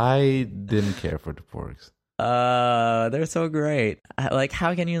 I didn't care for the Porgs. They're so great. Like,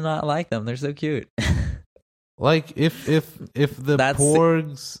 how can you not like them? They're so cute. Like, if the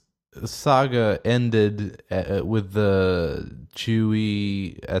Porgs saga ended with the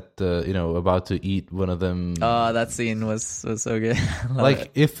Chewie at the about to eat one of them. Oh, that scene was so good.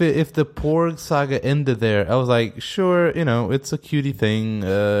 Like if the Porg saga ended there, I was like, sure, it's a cutie thing.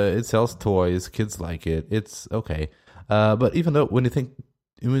 It sells toys, kids like it. It's okay. But even though when you think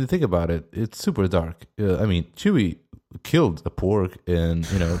about it, it's super dark. I mean, Chewie killed a Porg and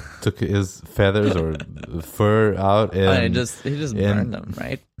took his feathers or fur out and he just burned them,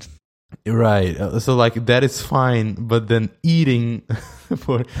 right? Right. So like that is fine, but then eating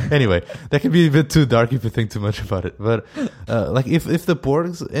anyway, that can be a bit too dark if you think too much about it. But like if the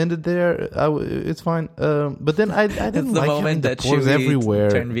Porgs ended there, it's fine. But then I didn't like having the Porgs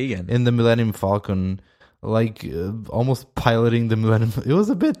everywhere in the Millennium Falcon, like almost piloting the Millennium. It was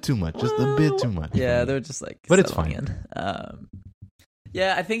a bit too much, just a bit too much. Yeah, they're just like, but it's fine.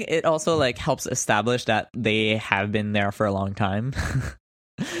 Yeah, I think it also like helps establish that they have been there for a long time.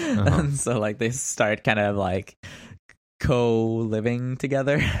 And so like they start kind of like co-living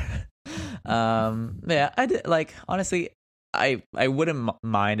together. Yeah, I did like honestly I wouldn't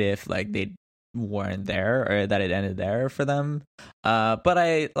mind if like they weren't there or that it ended there for them. But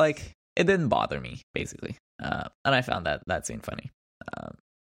I like it didn't bother me basically. And I found that scene funny.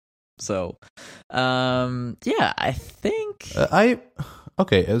 So yeah, I think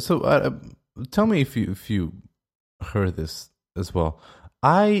okay. So tell me if you heard this as well.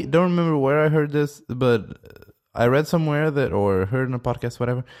 I don't remember where I heard this, but I read somewhere that, or heard in a podcast,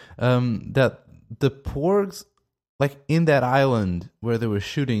 whatever, that the porgs, like in that island where they were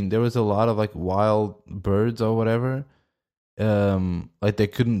shooting, there was a lot of like wild birds or whatever, like they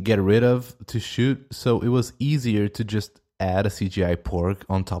couldn't get rid of to shoot, so it was easier to just add a CGI porg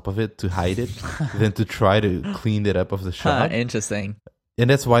on top of it to hide it than to try to clean it up of the shot. Interesting. And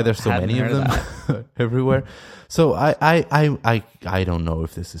that's why there's so many of them everywhere. So I don't know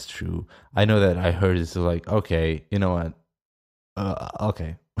if this is true. I know that I heard it's like, okay, you know what?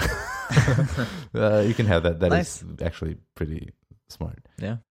 Okay. You can have that. That nice. Is actually pretty smart.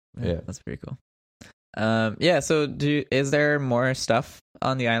 Yeah. That's pretty cool. Yeah, so is there more stuff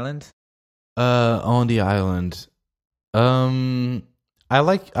on the island? On the island. I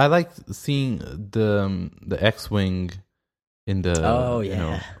like seeing the X-Wing in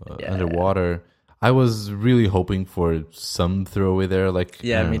the underwater. I was really hoping for some throwaway there, like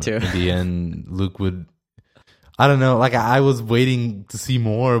me too. In the end, Luke would. I don't know, like I was waiting to see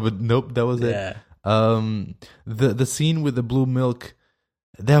more, but nope, that was it. The scene with the blue milk,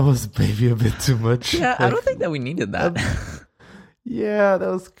 that was maybe a bit too much. Yeah, like, I don't think that we needed that. Yeah, that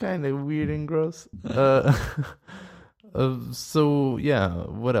was kind of weird and gross. So yeah,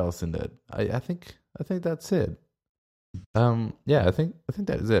 what else in that? I think that's it. Yeah, I think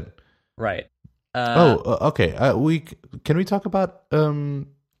that is it. Right. Okay. Can we talk about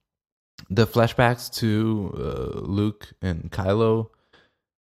the flashbacks to Luke and Kylo?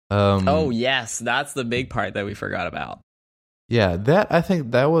 Oh yes, that's the big part that we forgot about. Yeah, I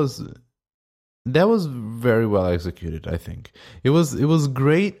think that was very well executed. I think it was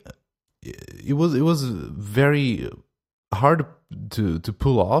great. It was very hard to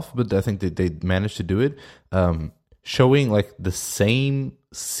pull off, but I think that they managed to do it. Showing like the same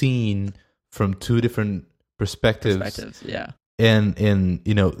scene from two different perspectives, yeah, and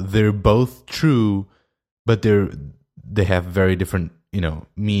you know they're both true, but they have very different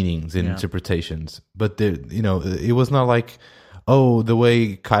meanings and interpretations. But it was not like, oh, the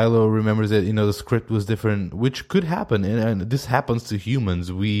way Kylo remembers it, the script was different, which could happen, and this happens to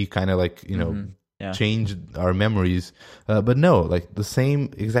humans. We kind of like change our memories, but no, like the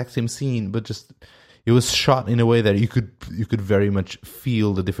exact same scene, but just it was shot in a way that you could very much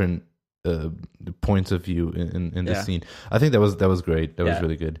feel the different points of view in the scene. I think that was great. That was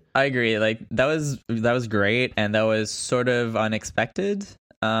really good. I agree. Like that was great, and that was sort of unexpected.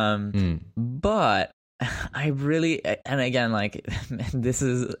 But I really, and again, like this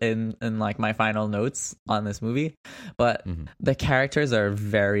is in like my final notes on this movie, but the characters are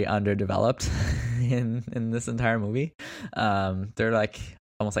very underdeveloped in this entire movie. They're like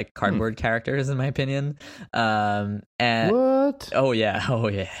almost like cardboard characters in my opinion. And what? Oh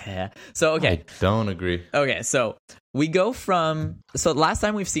yeah. So okay, I don't agree. Okay, so we go from last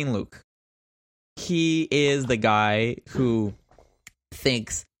time we've seen Luke, he is the guy who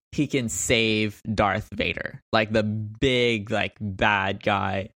thinks he can save Darth Vader, like the big like bad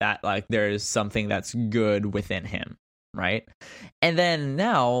guy that like there's something that's good within him, right? And then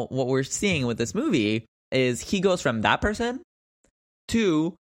now what we're seeing with this movie is he goes from that person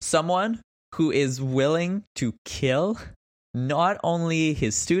to someone who is willing to kill not only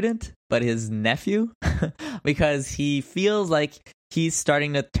his student but his nephew because he feels like he's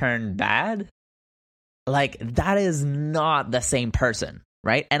starting to turn bad. Like that is not the same person,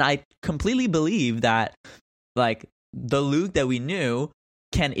 right? And I completely believe that like the Luke that we knew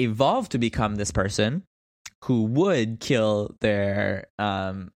can evolve to become this person who would kill their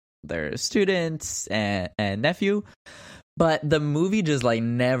students and nephew. But the movie just like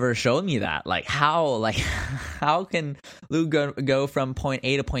never showed me that. Like how can Luke go from point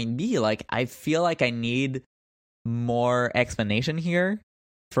A to point B? Like I feel like I need more explanation here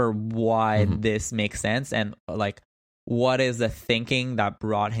for why this makes sense and like what is the thinking that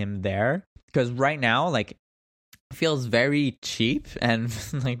brought him there. Because right now like it feels very cheap and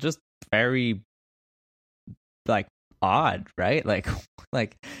like just very like odd, right? Like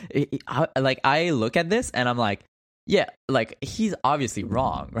I look at this and I'm like, yeah, like he's obviously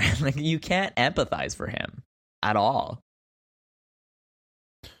wrong, right? Like you can't empathize for him at all.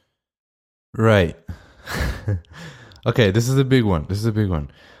 Right. Okay, this is a big one. This is a big one.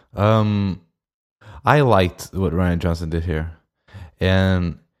 I liked what Rian Johnson did here.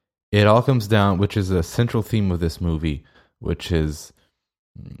 And it all comes down, which is a central theme of this movie, which is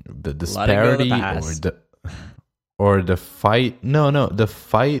the disparity or the fight. No, the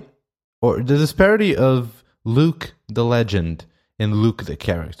fight or the disparity of Luke the legend and Luke the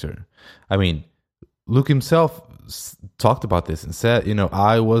character. I mean, Luke himself talked about this and said,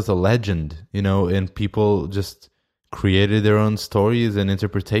 I was a legend, and people just created their own stories and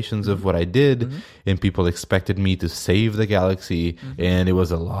interpretations of what I did, and people expected me to save the galaxy, and it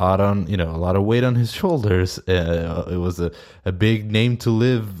was a lot of weight on his shoulders. It was a big name to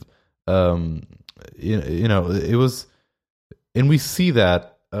live. It was, and we see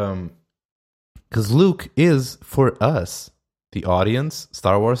that because Luke is, for us, the audience,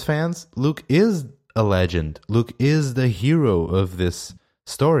 Star Wars fans, Luke is a legend. Luke is the hero of this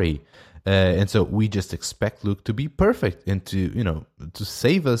story. And so we just expect Luke to be perfect and to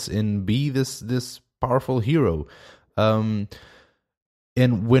save us and be this powerful hero. And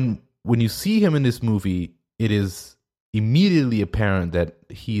when you see him in this movie, it is immediately apparent that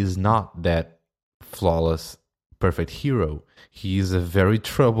he is not that flawless, perfect hero. He is a very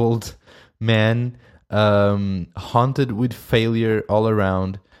troubled man, haunted with failure all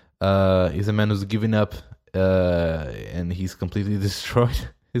around. He's a man who's given up, and he's completely destroyed.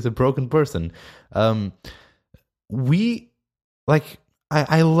 He's a broken person. I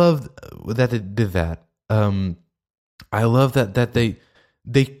loved that they did that. I love that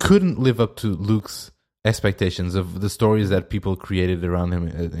they couldn't live up to Luke's expectations of the stories that people created around him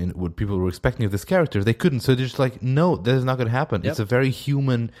and what people were expecting of this character. They couldn't, so they're just like, no, that is not going to happen. Yep. It's a very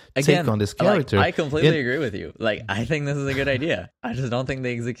human take on this character. I completely agree with you. I think this is a good idea. I just don't think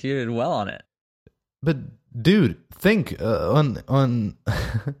they executed well on it. But dude, think on on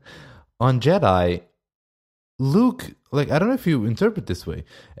Jedi, Luke. I don't know if you interpret this way.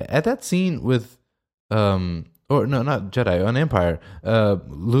 At that scene with, or no, not Jedi, on Empire,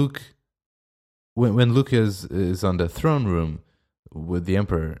 Luke. When Luke is on the throne room with the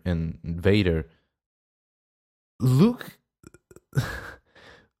Emperor and Vader, Luke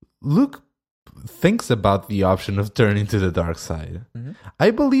thinks about the option of turning to the dark side. Mm-hmm.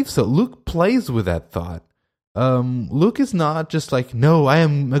 I believe so. Luke plays with that thought. Luke is not just like, no, I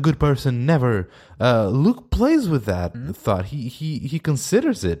am a good person, never. Luke plays with that thought. He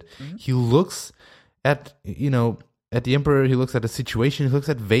considers it. Mm-hmm. He looks at at the Emperor, he looks at the situation, he looks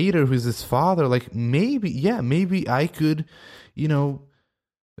at Vader, who's his father, maybe I could,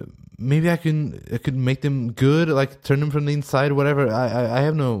 maybe I could make them good, turn them from the inside, whatever. I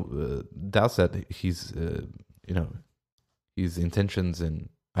have no doubts that he's, his intentions and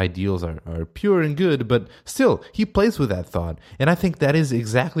ideals are pure and good, but still, he plays with that thought. And I think that is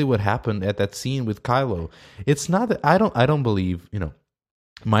exactly what happened at that scene with Kylo. It's not that, I don't believe,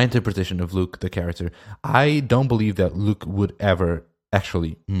 my interpretation of Luke, the character, I don't believe that Luke would ever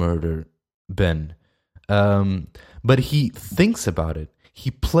actually murder Ben. But he thinks about it.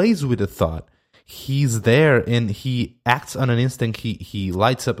 He plays with the thought. He's there and he acts on an instinct. He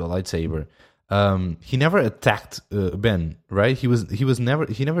lights up a lightsaber. He never attacked Ben, right? He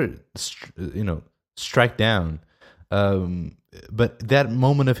never strike down. But that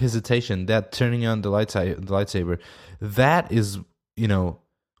moment of hesitation, that turning on the lightsaber, that is,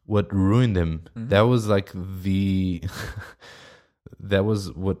 what ruined him. Mm-hmm. That was that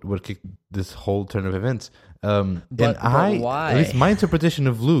was what kicked this whole turn of events. But why? At least my interpretation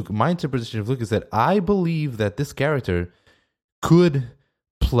of Luke is that I believe that this character could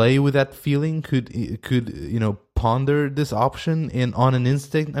play with that feeling, could ponder this option, and on an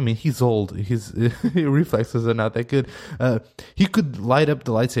instinct. I mean, he's old. His reflexes are not that good. He could light up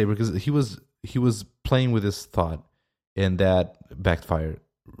the lightsaber because he was playing with his thought, and that backfired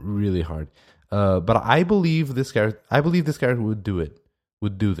really hard. But I believe this character would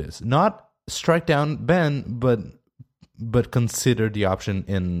do this. Not strike down Ben, but consider the option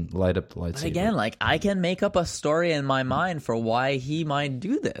and light up the lightsaber. But again, I can make up a story in my mind for why he might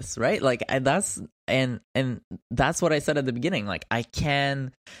do this, right? That's what I said at the beginning. I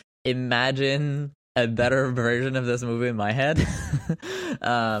can imagine a better version of this movie in my head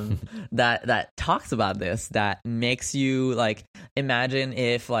that talks about this, that makes you imagine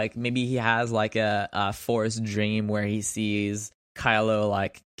if maybe he has a forced dream where he sees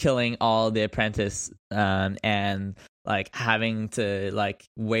Kylo killing all the apprentice and having to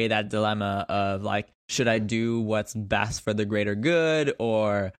weigh that dilemma of should I do what's best for the greater good,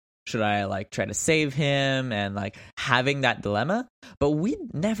 or should I try to save him, and having that dilemma. But we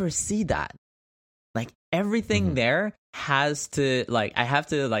never see that. Like everything there has to like I have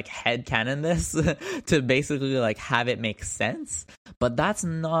to like headcanon this to basically like have it make sense. But that's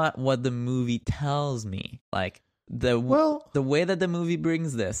not what the movie tells me. Like the way that the movie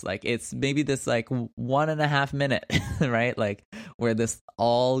brings this, like it's maybe this like 1.5 minute, right? Like where this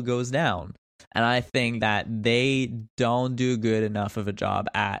all goes down. And I think that they don't do good enough of a job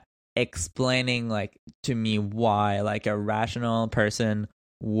at explaining like to me why like a rational person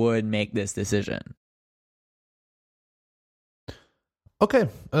would make this decision. Okay,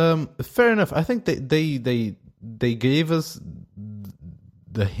 fair enough. I think they gave us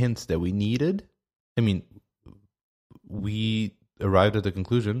the hints that we needed. I mean, we arrived at the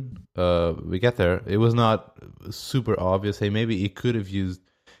conclusion. We get there. It was not super obvious. Hey, maybe it could have used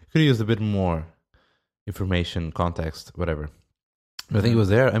a bit more information, context, whatever. But I think it was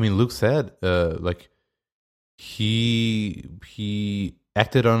there. I mean, Luke said, like he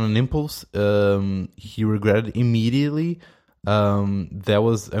acted on an impulse. He regretted immediately. That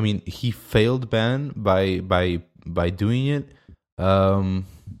was, I mean, he failed Ben by doing it. I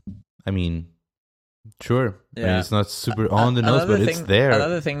mean, sure. Yeah. I mean, it's not super on the nose, but it's there.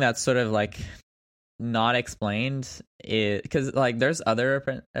 Another thing that's sort of like not explained is because like there's other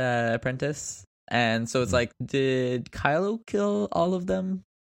apprentice, and so it's like, did Kylo kill all of them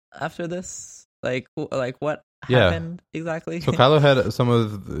after this? Like what happened exactly? So Kylo had some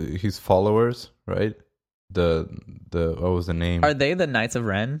of his followers, right? The what was the name? Are they the Knights of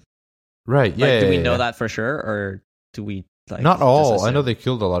Ren? Right. Yeah. Like, do we know that for sure, or do we like not all? I know they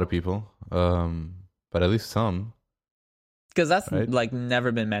killed a lot of people, but at least some. Because that's like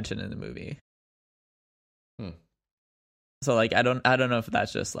never been mentioned in the movie. So like I don't know if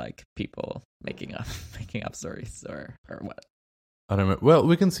that's just like people making up stories or what. I don't know. Well,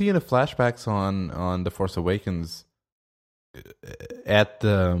 we can see in the flashbacks on The Force Awakens at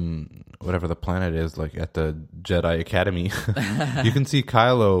the whatever the planet is, like at the Jedi Academy. You can see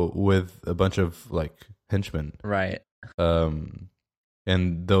Kylo with a bunch of like henchmen, right?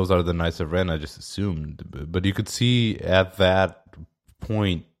 And those are the Knights of Ren. I just assumed, but you could see at that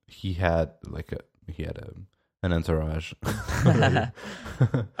point he had an entourage. All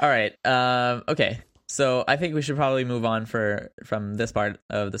right. Okay. So I think we should probably move on from this part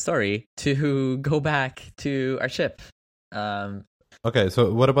of the story to go back to our ship. Okay.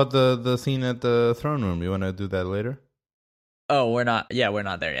 So what about the scene at the throne room? You want to do that later? Oh, we're not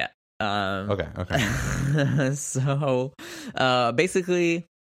there yet. Okay. So, basically,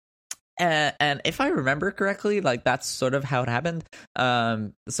 and if I remember correctly, like that's sort of how it happened.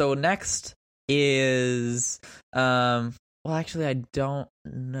 So next is, well, actually, I don't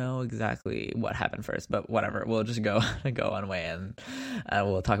know exactly what happened first, but whatever. We'll just go one way, and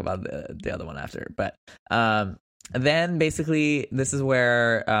we'll talk about the other one after. But then basically, this is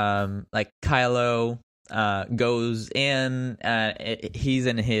where like Kylo goes in. He's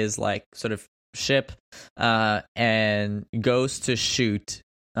in his like sort of ship, and goes to shoot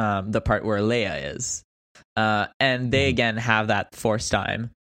the part where Leia is, and they again have that Force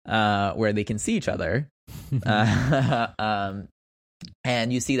time where they can see each other,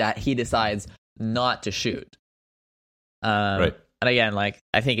 and you see that he decides not to shoot. Right. And again, like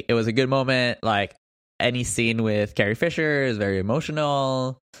I think it was a good moment. Like any scene with Carrie Fisher is very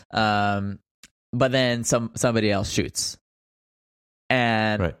emotional. But then somebody else shoots,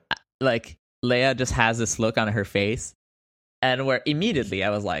 and like Leia just has this look on her face, and where immediately I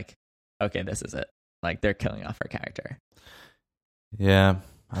was like, okay, this is it. Like they're killing off her character. Yeah,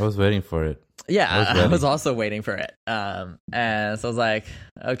 I was waiting for it. Yeah, I was also waiting for it. And so I was like,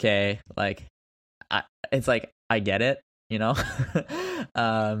 okay, like it's like I get it, you know.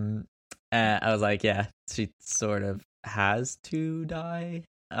 And I was like, yeah, she sort of has to die.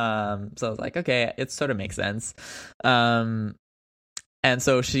 So I was like, okay, it sort of makes sense. And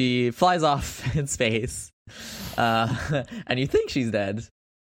so she flies off in space, and you think she's dead.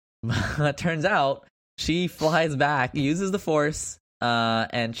 But turns out she flies back, uses the Force,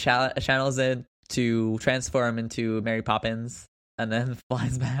 and channels it to transform into Mary Poppins, and then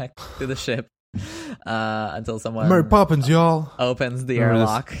flies back to the ship until someone Mary Poppins, y'all, opens the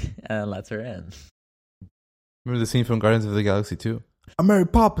airlock and lets her in. Remember the scene from Guardians of the Galaxy 2? I'm Mary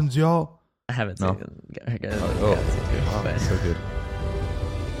Poppins, y'all. I haven't seen it. That's so good.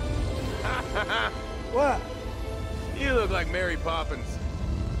 What? You look like Mary Poppins.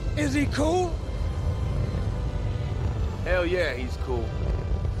 Is he cool? Hell yeah, he's cool.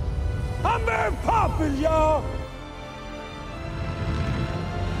 I'm Mary Poppins, y'all.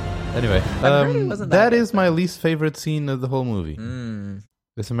 Anyway, that is my least favorite scene of the whole movie.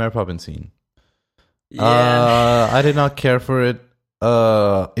 It's a Mary Poppins scene. Yeah. I did not care for it.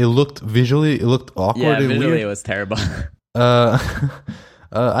 it looked awkward Yeah, and visually weird. it was terrible.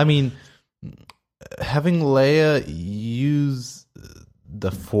 I mean, having Leia use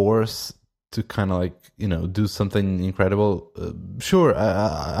the Force to kind of like, you know, do something incredible. Sure.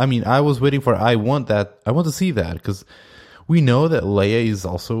 I mean, I was waiting for. I want to see that, because we know that Leia is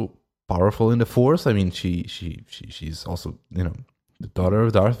also powerful in the Force. I mean, she's also, you know, the daughter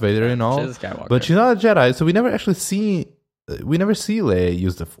of Darth Vader and all. She's a Skywalker. But she's not a Jedi, so we never see Leia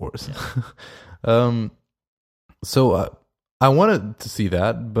use the Force. Yeah. So I wanted to see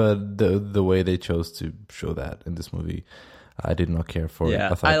that, but the way they chose to show that in this movie, I did not care for.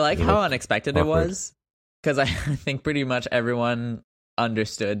 Yeah, it. I like how unexpected awkward. it was, because I think pretty much everyone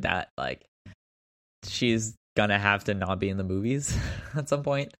understood that like she's gonna have to not be in the movies at some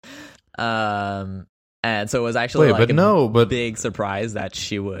point. And so it was actually big surprise that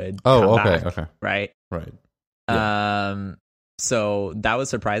she would. Oh, come okay, back, okay, right. Yeah. So that was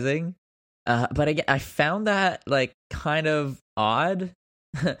surprising. But I found that like kind of odd,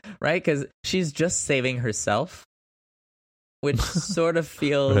 right? Because she's just saving herself, which sort of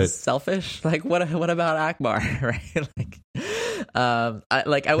feels selfish. Like what about Akbar, right? I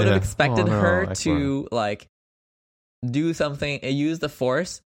would have expected her Akbar. to like do something, use the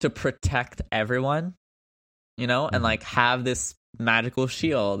Force to protect everyone, you know, and like have this magical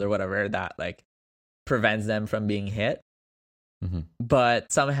shield or whatever that like prevents them from being hit. Mm-hmm.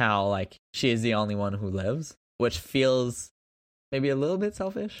 But somehow, like, she is the only one who lives, which feels maybe a little bit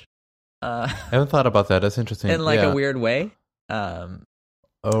selfish. I haven't thought about that. That's interesting. In like yeah. a weird way. So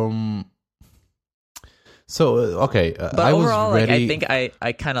okay, but I overall, was ready. like, I think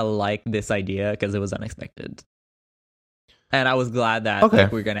I kind of like this idea because it was unexpected, and I was glad that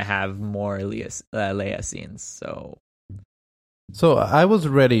like, we're gonna have more Leia scenes. So I was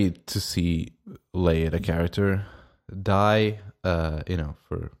ready to see Leia, the character, die. You know,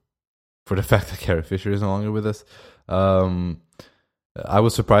 for the fact that Carrie Fisher is no longer with us. I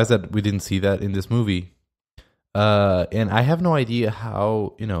was surprised that we didn't see that in this movie. And I have no idea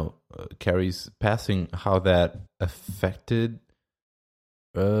how, you know, Carrie's passing, how that affected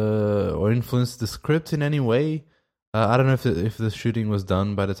or influenced the script in any way. I don't know if the shooting was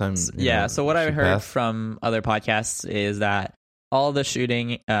done by the time. Yeah. So what I heard from other podcasts is that all the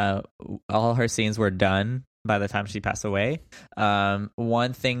shooting, all her scenes were done by the time she passed away.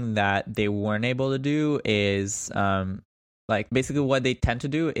 One thing that they weren't able to do is, like, basically what they tend to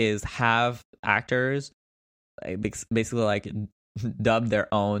do is have actors basically like dub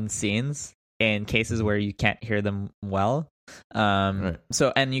their own scenes in cases where you can't hear them well. Right.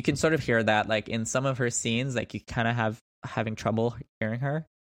 So, and you can sort of hear that like in some of her scenes, like you kind of having trouble hearing her.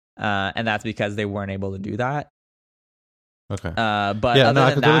 And that's because they weren't able to do that. Okay. But other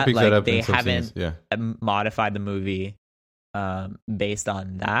than that, like they haven't scenes. modified the movie based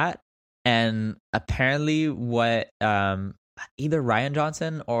on that. And apparently what either Rian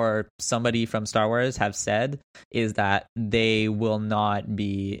Johnson or somebody from Star Wars have said is that they will not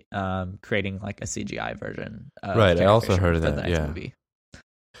be creating like a CGI version of right. Carrie I also Fisher heard for that. the next movie.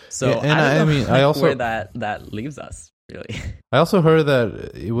 So yeah, and I mean, I also where that leaves us really. I also heard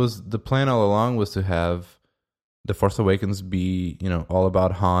that it was the plan all along was to have The Force Awakens be, you know, all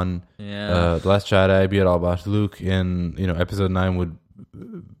about Han. Yeah. The Last Jedi be all about Luke, and you know, Episode 9 would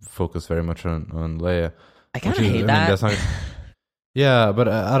focus very much on Leia. I kind of hate that. That's not, yeah, but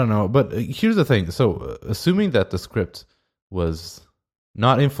I don't know. But here's the thing. So, assuming that the script was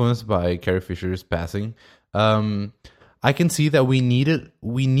not influenced by Carrie Fisher's passing, I can see that we needed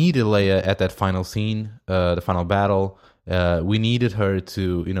Leia at that final scene, the final battle. We needed her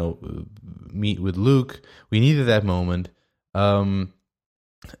to, you know, meet with Luke. We needed that moment.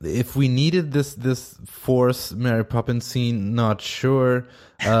 If we needed this Force Mary Poppins scene, not sure.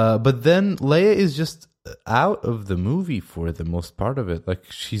 But then Leia is just out of the movie for the most part of it.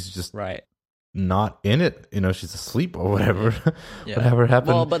 Like she's just not in it. You know, she's asleep or whatever. Yeah. Whatever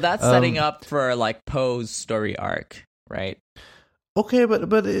happened. Well, but that's setting up for like Poe's story arc, right? Okay,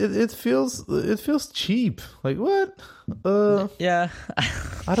 but it feels cheap. Like what? Yeah.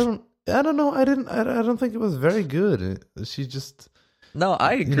 I don't know. I don't think it was very good. She just. No,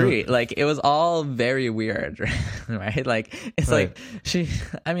 I agree. You know, like it was all very weird, right? Like it's like she.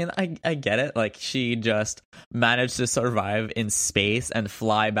 I mean, I get it. Like she just managed to survive in space and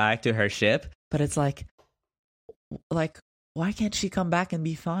fly back to her ship, but it's like why can't she come back and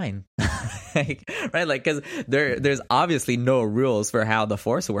be fine? Like, right? Like because there's obviously no rules for how the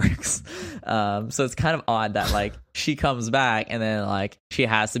Force works. So it's kind of odd that like she comes back and then like she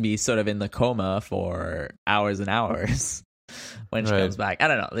has to be sort of in the coma for hours and hours. When she comes back. I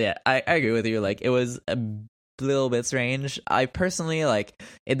don't know. Yeah, I agree with you. Like, it was little bit strange. I personally, like,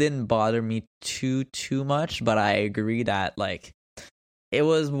 it didn't bother me too much, but I agree that, like, it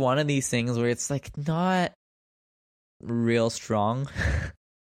was one of these things where it's, like, not real strong.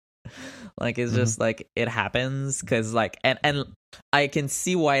 Like, it's just, like, it happens, because, like, and I can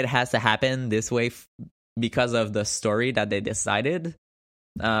see why it has to happen this way because of the story that they decided.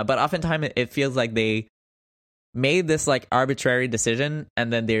 But oftentimes it feels like they made this like arbitrary decision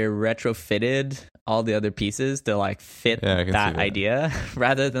and then they retrofitted all the other pieces to like fit that idea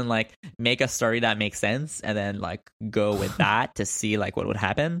rather than like make a story that makes sense and then like go with that to see like what would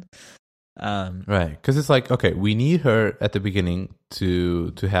happen. Right, because it's like, okay, we need her at the beginning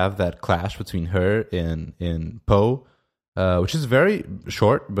to have that clash between her and Poe, which is very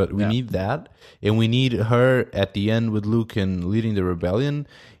short, but we need that, and we need her at the end with Luke and leading the rebellion,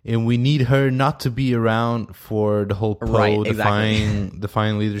 and we need her not to be around for the whole Poe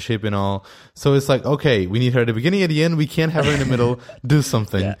defying leadership and all. So it's like, okay, we need her at the beginning, at the end. We can't have her in the middle. Do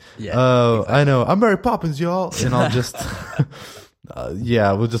something. Exactly. I know. I'm Mary Poppins, y'all, and I'll just.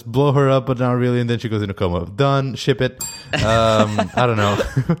 We'll just blow her up, but not really, and then she goes into coma. Done. Ship it. I don't know.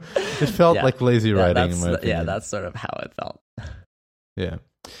 It felt like lazy writing in my opinion. Yeah, that's sort of how it felt. Yeah.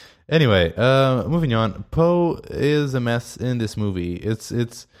 Anyway, moving on. Poe is a mess in this movie.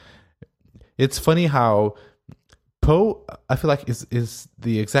 It's funny how Poe, I feel like, is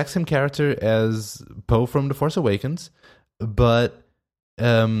the exact same character as Poe from The Force Awakens, but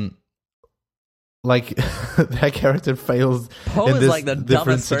like that character fails. Poe in is this like the different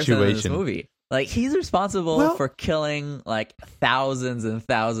dumbest person in this situation. movie. Like, he's responsible for killing like thousands and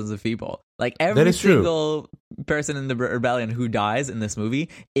thousands of people. Like, every single person in the rebellion who dies in this movie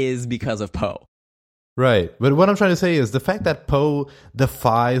is because of Poe. Right. But what I'm trying to say is the fact that Poe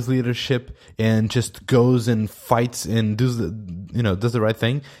defies leadership and just goes and fights and does the right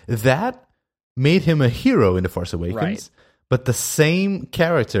thing, that made him a hero in The Force Awakens. Right. But the same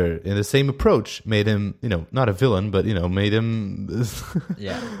character and the same approach made him, not a villain, but, made him a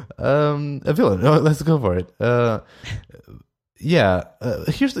villain. Oh, let's go for it.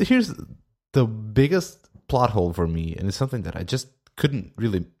 Here's the biggest plot hole for me, and it's something that I just couldn't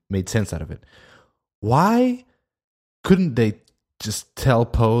really make sense out of it. Why couldn't they just tell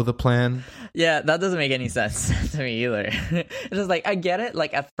Poe the plan? Yeah, that doesn't make any sense to me either. It's just like, I get it,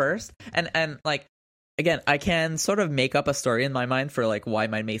 like, at first, and like, again, I can sort of make up a story in my mind for like why it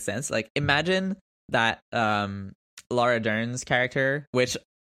might make sense. Like, imagine that Laura Dern's character, which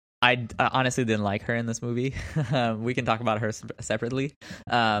I honestly didn't like her in this movie. We can talk about her separately.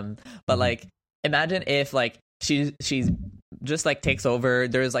 But like, imagine if like she's just like takes over.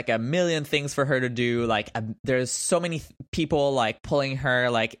 There's like a million things for her to do. Like, there's so many people like pulling her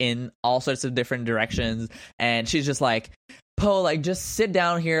like in all sorts of different directions, and she's just like, Poe, like, just sit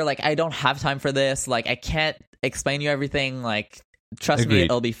down here. Like, I don't have time for this. Like, I can't explain you everything. Like, trust me,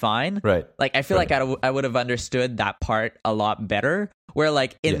 it'll be fine. Right. Like, I feel like I would have understood that part a lot better. Where,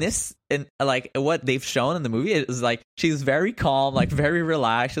 like, in like, what they've shown in the movie is, like, she's very calm, like, very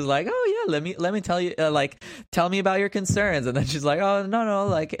relaxed. She's like, oh, yeah, let me tell you, like, tell me about your concerns. And then she's like, oh, no,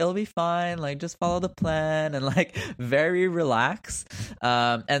 like, it'll be fine. Like, just follow the plan. And, like, very relaxed.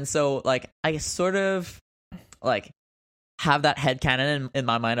 And so, like, I sort of, like, have that headcanon in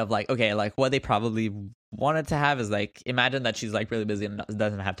my mind of like, okay, like what they probably wanted to have is like, imagine that she's like really busy and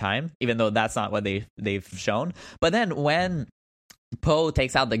doesn't have time, even though that's not what they've shown. But then when Poe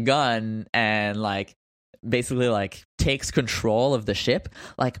takes out the gun and like basically like takes control of the ship,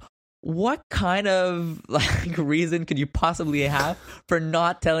 like, what kind of like reason could you possibly have for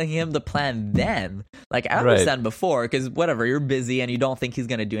not telling him the plan then? Like, I understand before, because whatever, you're busy and you don't think he's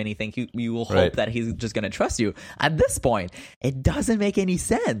going to do anything. You will hope that he's just going to trust you. At this point, it doesn't make any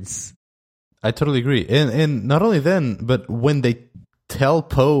sense. I totally agree. And not only then, but when they tell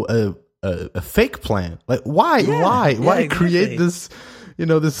Poe a fake plan, like, why create this,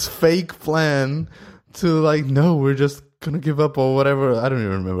 this fake plan to like, no, we're just gonna give up or whatever. I don't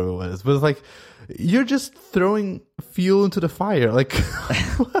even remember what it is, but it's like, you're just throwing fuel into the fire. Like,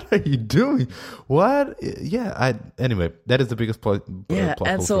 what are you doing? What? Yeah. Anyway, that is the biggest plot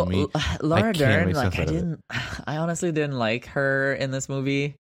hole for me. Laura Dern, like, I honestly didn't like her in this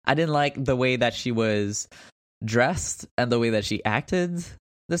movie. I didn't like the way that she was dressed and the way that she acted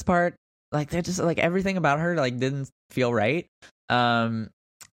this part. Like, they're just like, everything about her like didn't feel right. I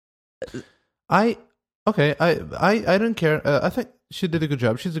don't care. I think she did a good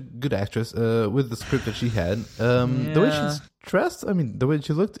job. She's a good actress with the script that she had. The way she's dressed, I mean, the way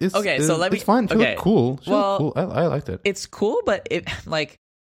she looked is okay. So it's fine. She looked cool. She looked cool. I liked it. It's cool, but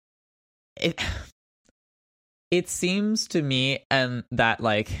it seems to me and that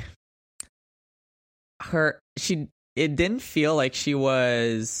like it didn't feel like she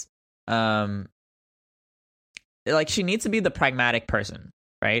was like she needs to be the pragmatic person,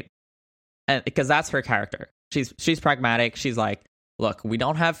 right? And because that's her character. She's pragmatic. She's like, look, we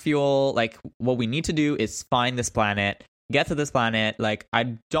don't have fuel. Like, what we need to do is find this planet, get to this planet. Like,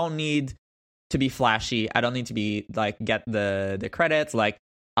 I don't need to be flashy. I don't need to be like get the credits. Like,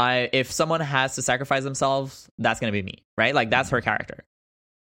 if someone has to sacrifice themselves, that's gonna be me, right? Like, that's her character.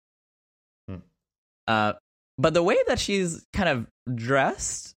 But the way that she's kind of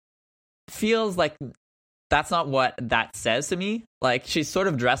dressed feels like that's not what that says to me. Like, she's sort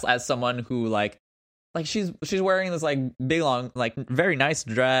of dressed as someone who like she's wearing this like big long like very nice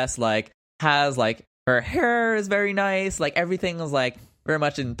dress, like has like her hair is very nice, like everything is like very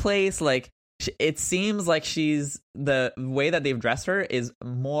much in place. Like it seems like she's the way that they've dressed her is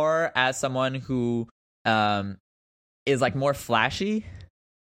more as someone who is like more flashy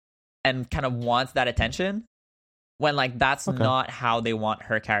and kind of wants that attention, when like that's not how they want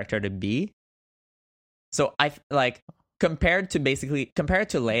her character to be. So I like compared to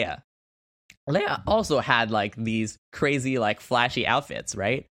Leia. Leia also had like these crazy like flashy outfits,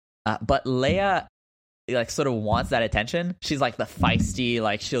 right? But Leia like sort of wants that attention. She's like the feisty,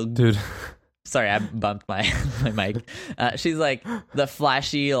 like she'll dude. Sorry, I bumped my mic. She's like the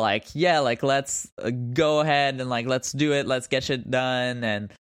flashy, like yeah, like let's go ahead and like let's do it, let's get shit done.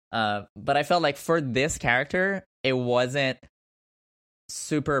 And but I felt like for this character, it wasn't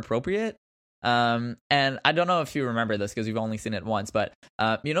super appropriate. And I don't know if you remember this because you've only seen it once, but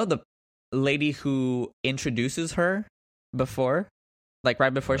you know the lady who introduces her before, like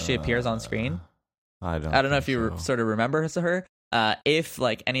right before she appears on screen. I don't know if you sort of remember her. If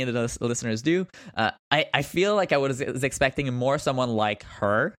like any of the listeners do, I feel like I was expecting more someone like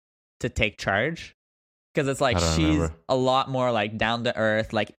her to take charge, because it's like she's a lot more like down to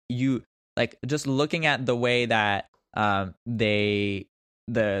earth. Like you like just looking at the way that her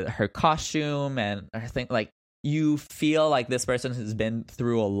costume and her thing, like you feel like this person has been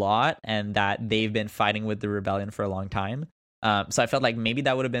through a lot and that they've been fighting with the rebellion for a long time. So I felt like maybe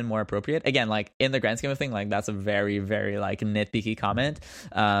that would have been more appropriate. Again, like in the grand scheme of things, like that's a very, very like nitpicky comment.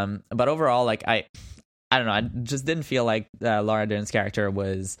 But overall, like I don't know, I just didn't feel like Laura Dern's character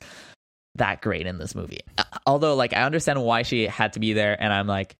was that great in this movie. Although like I understand why she had to be there, and I'm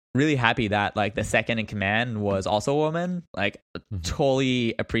like really happy that like the second in command was also a woman. Like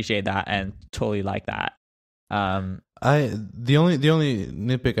totally appreciate that and totally like that. The only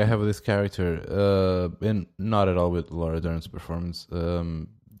nitpick I have with this character, and not at all with Laura Dern's performance,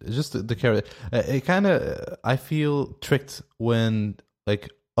 it's just the character. It kind of I feel tricked when like,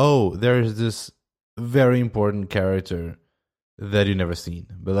 oh, there's this very important character that you never seen,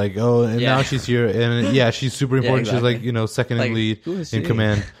 but like, oh, and now she's here, and yeah, she's super important. Yeah, exactly. She's like, you know, second in lead in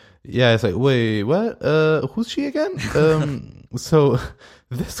command. Yeah, it's like, wait, what? Who's she again? So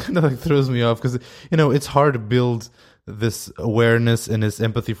this kind of like throws me off, because you know it's hard to build this awareness and this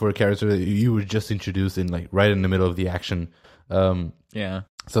empathy for a character that you were just introduced in, like right in the middle of the action. Yeah.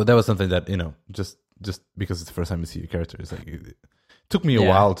 So that was something that, you know, just because it's the first time you see a character, it's like it took me a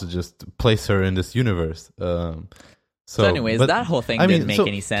while to just place her in this universe. So anyways, that whole thing didn't make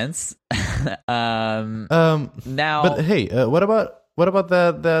any sense. Now, but hey, what about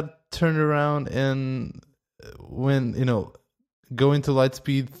that turnaround and when, you know, going to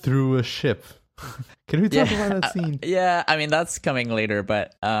Lightspeed through a ship? Can we talk about that scene? Yeah, I mean that's coming later,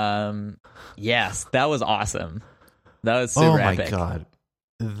 but yes, that was awesome. That was super epic. Oh my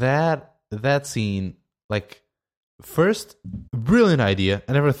god, that scene, like, first, brilliant idea.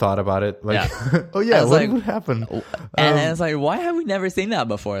 I never thought about it. Like, oh yeah, what would happen? And it's like, why have we never seen that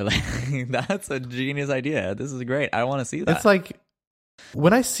before? Like, that's a genius idea. This is great. I want to see that. It's like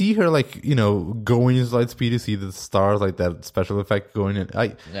when I see her, like, you know, going into Lightspeed to see the stars, like that special effect going in.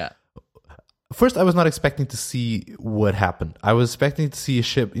 First, I was not expecting to see what happened. I was expecting to see a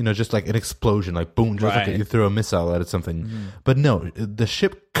ship, you know, just like an explosion, like boom, just like you throw a missile at something. Mm-hmm. But no, the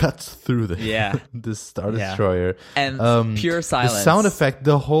ship cuts through the Star Destroyer. And pure silence. The sound effect,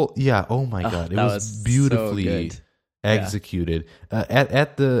 the whole, oh my God. It was beautifully executed.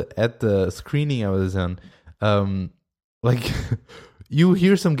 At the screening I was on, like... You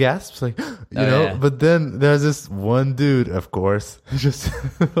hear some gasps, like, you know, but then there's this one dude, of course, just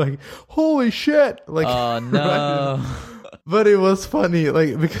like, holy shit. Like, oh, no. But it was funny,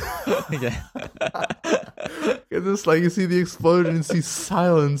 like, because it's like you see the explosion and see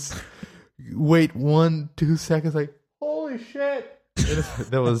silence. Wait 1-2 seconds, like, holy shit.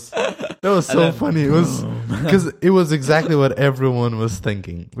 That was so funny. It was because it was exactly what everyone was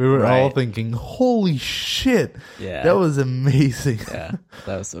thinking. We were all thinking, "Holy shit, that was amazing." Yeah,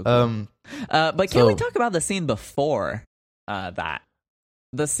 that was so cool. But can we talk about the scene before that?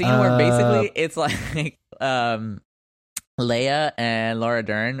 The scene where basically it's like Leia and Laura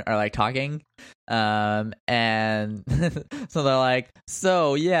Dern are like talking, and so they're like,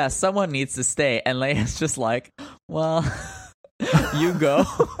 "So yeah, someone needs to stay," and Leia's just like, "Well." You go,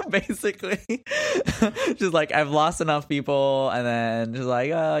 basically. Just like, I've lost enough people, and then just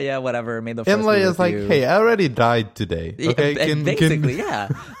like, oh yeah, whatever. Made the first. And Leia's like, hey, I already died today. Okay, basically, yeah.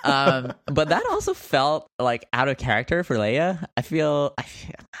 But that also felt like out of character for Leia.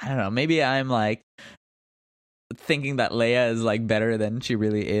 I don't know. Maybe I'm like thinking that Leia is like better than she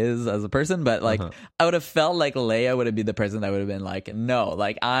really is as a person, but like I would have felt like Leia would have been the person that would have been like, no,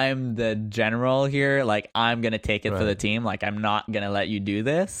 like I'm the general here, like I'm gonna take it for the team, like I'm not gonna let you do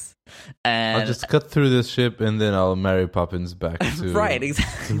this, and I'll just cut through this ship and then I'll marry Poppins back to right,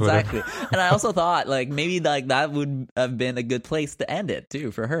 exactly. And I also thought like maybe like that would have been a good place to end it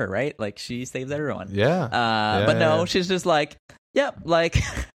too for her, right? Like she saves everyone. But no, she's just like, yep, like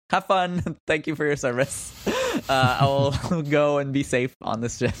have fun, thank you for your service. I'll go and be safe on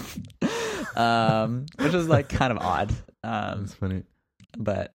this ship, which is like kind of odd. It's funny,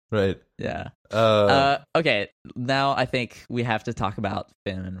 but yeah. Okay, now I think we have to talk about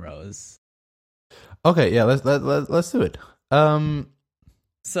Finn and Rose. Okay, yeah, let's do it.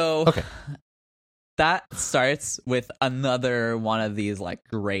 So okay, that starts with another one of these like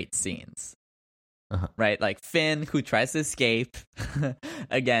great scenes. Right, like Finn who tries to escape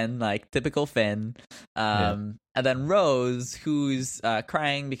again, like typical Finn, and then Rose who's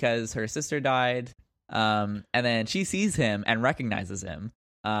crying because her sister died, and then she sees him and recognizes him,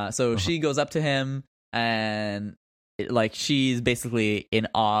 so she goes up to him and like she's basically in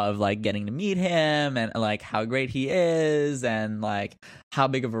awe of like getting to meet him and like how great he is and like how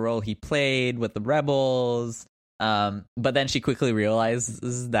big of a role he played with the rebels, but then she quickly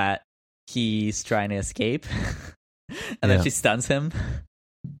realizes that he's trying to escape, and then she stuns him.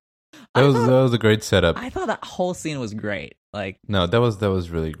 That was a great setup. I thought that whole scene was great. Like, no, that was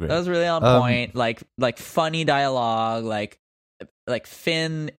really great. That was really on point. Like funny dialogue. Like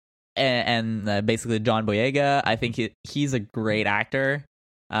Finn and basically John Boyega. I think he's a great actor.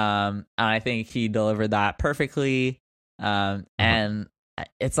 And I think he delivered that perfectly. And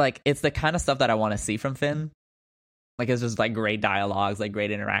it's like it's the kind of stuff that I want to see from Finn. Like it's just like great dialogues, like great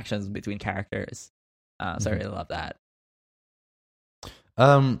interactions between characters. So I really love that.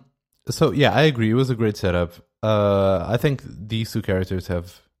 So yeah, I agree. It was a great setup. I think these two actors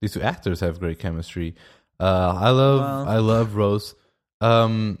have great chemistry. I love Rose.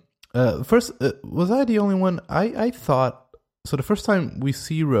 First, was I the only one? I thought so. The first time we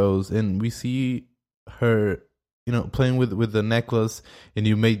see Rose and we see her, playing with the necklace, and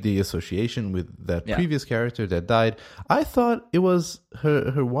you made the association with that previous character that died. I thought it was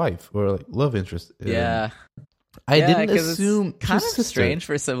her wife or like love interest. I didn't assume. It's kind of strange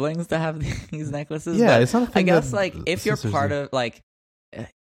for siblings to have these necklaces. Yeah, but it's not. I guess like if you're part of like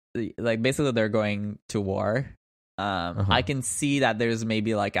basically they're going to war. I can see that there's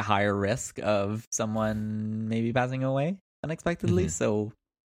maybe like a higher risk of someone maybe passing away unexpectedly. So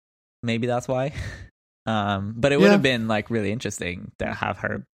maybe that's why. But it would have been like really interesting to have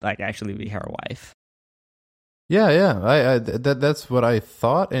her like actually be her wife. Yeah. That's what I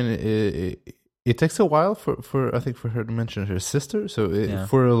thought, and it takes a while for I think for her to mention her sister. So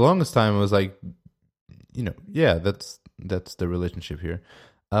for the longest time, it was like, that's the relationship here.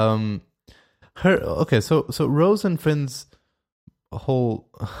 So Rose and Finn's whole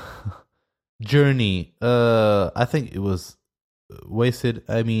journey, I think it was wasted.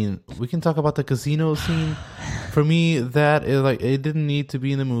 I mean, we can talk about the casino scene. For me, that is like it didn't need to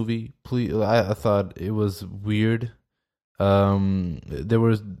be in the movie. Please, I thought it was weird. There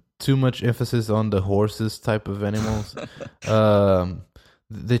was too much emphasis on the horses type of animals.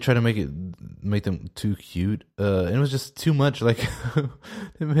 They try to make them too cute, and it was just too much. Like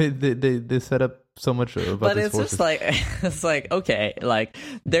they set up so much about. But these it's horses. just like okay, like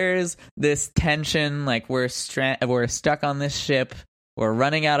there's this tension. Like we're stuck on this ship. We're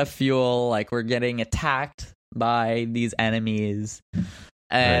running out of fuel. Like we're getting attacked by these enemies,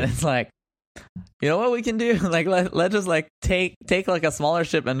 and it's like, you know what we can do? Like let's just like take like a smaller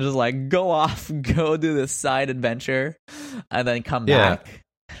ship and just like go do this side adventure, and then come back.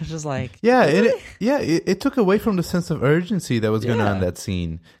 It's just like, Yeah, really? it took away from the sense of urgency that was going on in that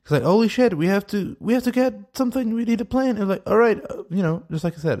scene. It's like, holy shit, we have to get something. We need a plan. And like, all right, just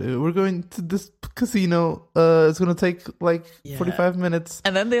like I said, we're going to this casino. It's going to take like 45 minutes.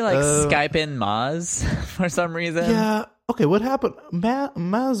 And then they Skype in Maz for some reason. Yeah. Okay, what happened?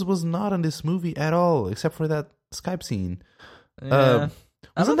 Maz was not in this movie at all, except for that Skype scene. Yeah.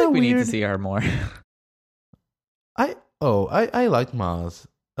 I don't think we need to weird? see her more. I like Maz.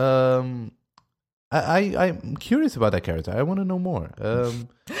 I'm curious about that character. I want to know more.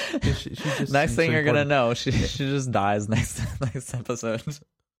 She just Next thing so you're gonna important. know, she just dies next episode.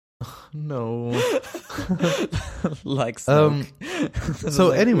 No. Like Snoke. So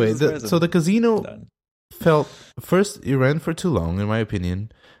Like, anyway, who's this the person? casino Done. felt first it ran for too long, in my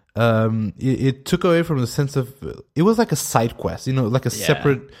opinion. It took away from the sense of it was like a side quest, like a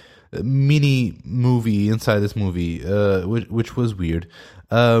separate mini movie inside this movie, which was weird.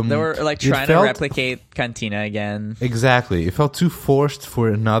 They were trying to felt- replicate Cantina again. Exactly. It felt too forced for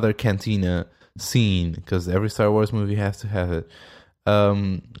another cantina scene because every Star Wars movie has to have it.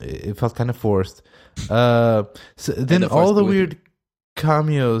 It felt kind of forced. So then the all Force the Ghost. weird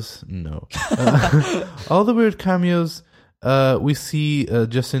cameos. No, all the weird cameos. We see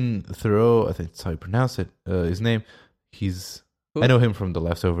Justin Theroux. I think that's how you pronounce it. His name. Who? I know him from The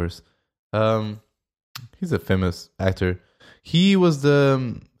Leftovers. He's a famous actor. He was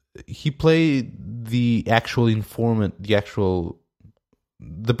he played the actual informant, the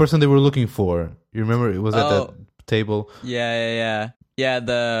person they were looking for. You remember it was at that table, Yeah.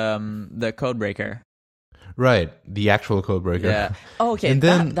 The code breaker. right? The actual code breaker. Yeah. Oh, okay. And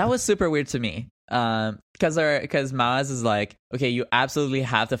then- that was super weird to me. Because Maz is like, okay, you absolutely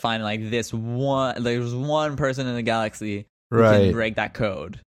have to find like this one. There's one person in the galaxy who Right. can break that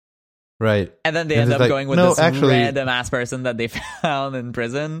code. Right. And then they And end it's up like, going with no, this actually- random ass person that they found in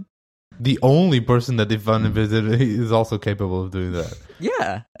prison. The only person that they found in visit is also capable of doing that.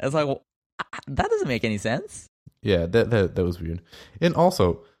 Yeah, it's like, well, that doesn't make any sense. Yeah, that was weird. And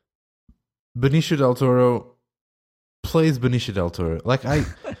also, Benicio del Toro plays Benicio del Toro. Like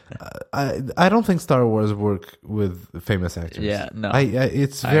I don't think Star Wars work with famous actors. Yeah, no.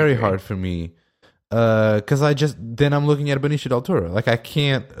 It's I very agree. hard for me. Because then I'm looking at Benicio del Toro. Like I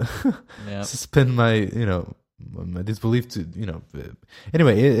can't Yeah. suspend my my disbelief to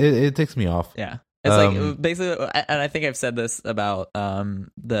Anyway, it takes me off. Yeah. It's like basically, and I think I've said this about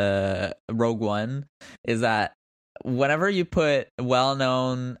the Rogue One, is that whenever you put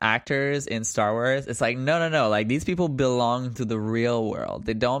well-known actors in Star Wars, it's like no, like these people belong to the real world.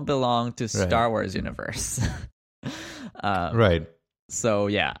 They don't belong to Star Wars universe. Right. So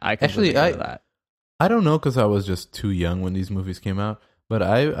yeah, I Actually, completely agree with that. I don't know because I was just too young when these movies came out, but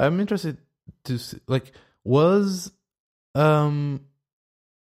I'm interested to see, like, was Ewan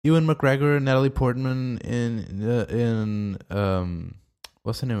McGregor, Natalie Portman in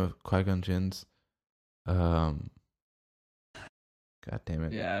what's the name of Qui-Gon Jinn's? God damn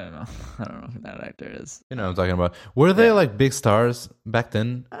it! Yeah, I don't know who that actor is. You know what I'm talking about. Were they like big stars back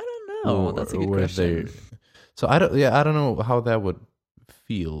then? I don't know. Or That's a good were question. So I don't know how that would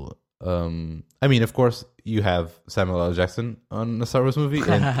feel. I mean, of course, you have Samuel L. Jackson on a Star Wars movie,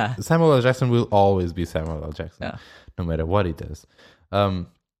 and Samuel L. Jackson will always be Samuel L. Jackson, no matter what he does. So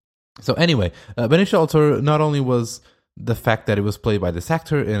anyway, Benicio del Toro, not only was the fact that it was played by this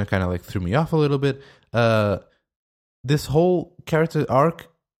actor, and it kind of like threw me off a little bit. This whole character arc,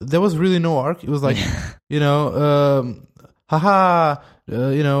 there was really no arc. It was like, haha,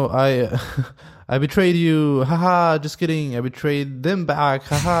 I betrayed you, haha, just kidding, I betrayed them back,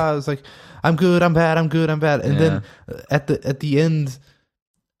 haha. It's like, I'm good, I'm bad, I'm good, I'm bad. And then at the end,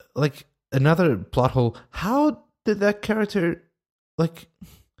 like another plot hole. How did that character, like,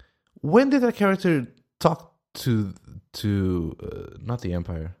 when did that character talk to not the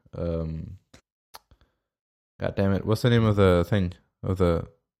Empire? God damn it! What's the name of the thing of the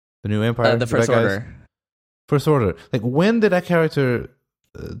new Empire? The First bad guys? Order. First Order. Like, when did that character?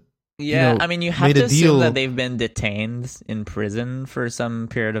 Yeah, I mean, you have made to a assume deal- that they've been detained in prison for some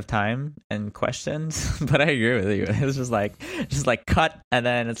period of time and questioned. But I agree with you. It's just like cut, and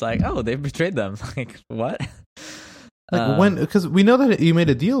then it's like, oh, they've betrayed them. Like, what? Like when? Because we know that you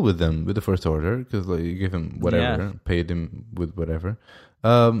made a deal with them with the First Order, because like, you gave him whatever, paid him with whatever.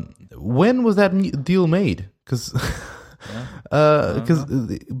 When was that deal made? Because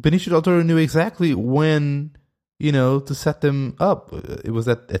Benicio del Toro knew exactly when, to set them up. It was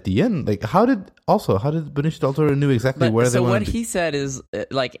at the end. Like, how did Benicio del Toro knew exactly where they so wanted what to? he said is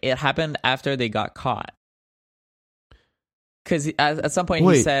like it happened after they got caught. Because at some point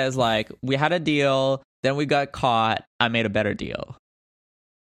he says like, we had a deal, then we got caught, I made a better deal.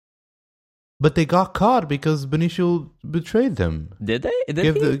 But they got caught because Benicio betrayed them. Did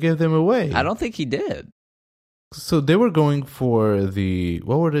they? Gave them away. I don't think he did. So they were going for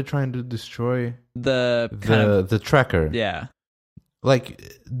what were they trying to destroy? The tracker. Yeah. Like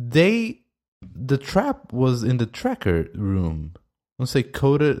the trap was in the tracker room. Once they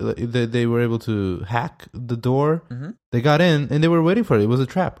coded, they were able to hack the door. Mm-hmm. They got in and they were waiting for it. It was a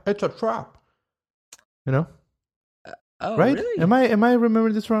trap. It's a trap. You know? Oh, right? Really? Am I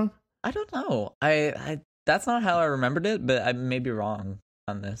remembering this wrong? I don't know. I that's not how I remembered it, but I may be wrong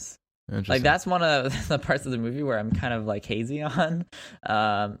on this. Like that's one of the parts of the movie where I'm kind of like hazy on.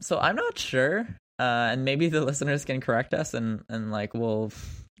 So I'm not sure. And maybe the listeners can correct us and like we'll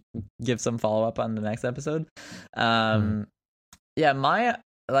give some follow up on the next episode. Yeah, my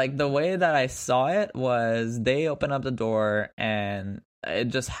like the way that I saw it was they opened up the door and it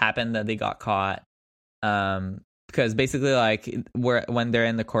just happened that they got caught. Because basically, like, when they're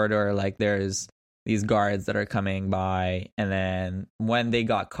in the corridor, like, there's these guards that are coming by, and then when they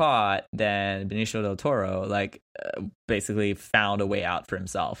got caught, then Benicio del Toro, like, basically found a way out for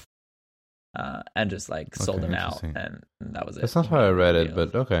himself, and just, like, sold them out, and that was it. That's not how I read it,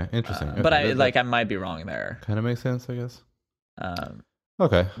 but okay, interesting. Okay, but I might be wrong there. Kind of makes sense, I guess.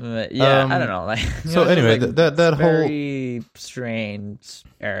 Okay. Yeah, I don't know. Like, so anyway, like that very whole strange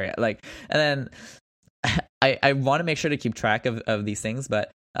area, like, and then. I want to make sure to keep track of these things, but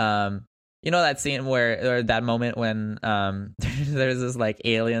you know that scene or that moment when there's this like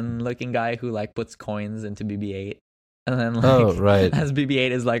alien looking guy who like puts coins into BB-8, and then like as BB-8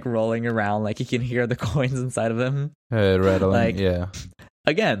 is like rolling around, like you can hear the coins inside of him rattling. Like, yeah,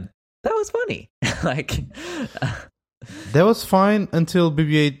 again, that was funny. Like that was fine until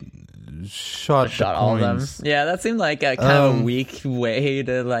BB-8 shot all of them. Yeah, that seemed like a kind of weak way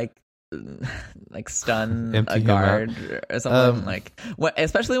to like stun a guard or something. Like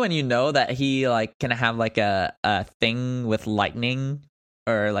especially when you know that he like can have like a thing with lightning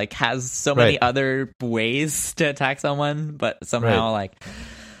or like has so many other ways to attack someone, but somehow like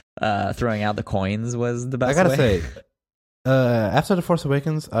throwing out the coins was the best. I gotta way. say, after The Force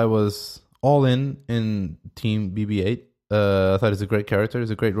Awakens, I was all in Team BB-8. I thought he's a great character. He's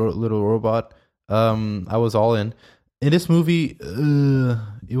a great little robot. I was all in. In this movie,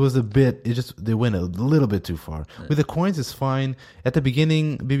 it was they went a little bit too far. With the coins, it's fine. At the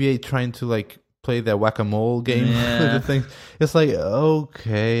beginning, BB-8 trying to like play that whack-a-mole game with the things. It's like,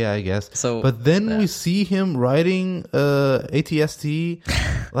 okay, I guess. But then we see him riding AT-ST.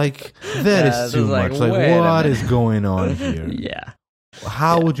 Like, that is too much. Like, what is going on here? Yeah.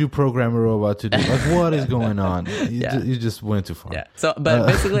 How would you program a robot to do? Like, what is going on? You just went too far. Yeah. So, but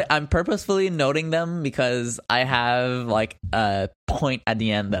basically, I'm purposefully noting them because I have like a point at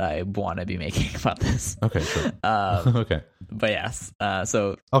the end that I want to be making about this. Okay, sure. Okay. But yes.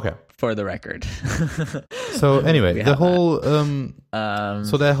 So okay. For the record. So anyway, the whole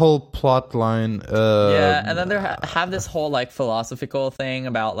so that whole plot line. And then they have this whole like philosophical thing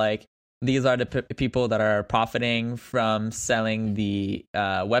about like. These are the people that are profiting from selling the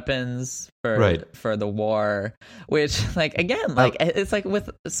weapons for the war, which, like, again, like, it's like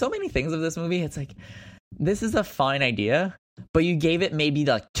with so many things of this movie, it's like, this is a fine idea, but you gave it maybe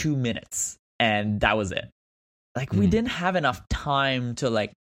like 2 minutes, and that was it. Like, we didn't have enough time to,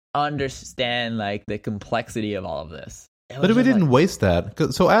 like, understand, like, the complexity of all of this. But we didn't waste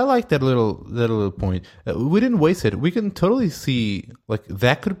that. So I like that little point. We didn't waste it. We can totally see like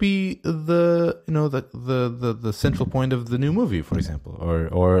that could be the central point of the new movie, for example,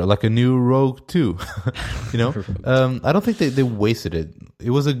 or like a new Rogue 2. You know, I don't think they wasted it. It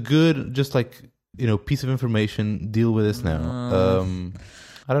was a good just like piece of information. Deal with this now.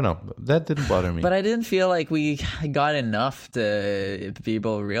 I don't know. That didn't bother me. But I didn't feel like we got enough to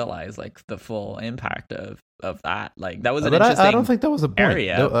people realize like the full impact of that. Like that was an interesting. I don't think that was the point.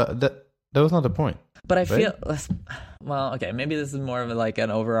 Area. That was not the point. But I feel well. Okay, maybe this is more of like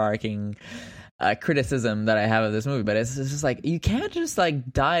an overarching criticism that I have of this movie. But it's just like you can't just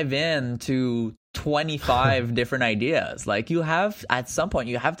like dive into 25 different ideas. Like you have at some point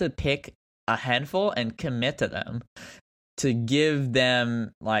you have to pick a handful and commit to them. To give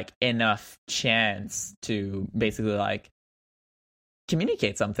them like enough chance to basically like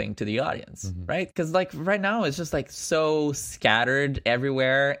communicate something to the audience, right? Because like right now it's just like so scattered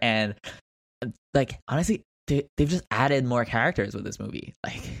everywhere, and like honestly, they've just added more characters with this movie.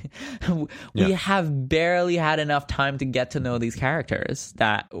 Like we have barely had enough time to get to know these characters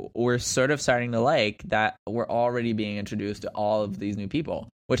that we're sort of starting to like. That we're already being introduced to all of these new people,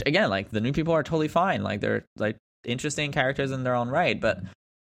 which again, like the new people are totally fine. Like they're like. Interesting characters in their own right, but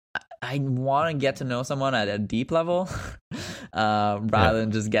I want to get to know someone at a deep level rather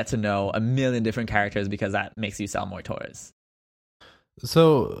than just get to know a million different characters, because that makes you sell more toys.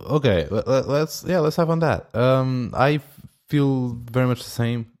 So okay, let's have on that. I feel very much the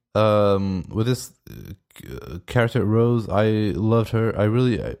same. With this character Rose, I loved her. I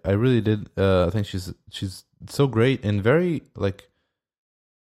really did. I think she's so great and very like.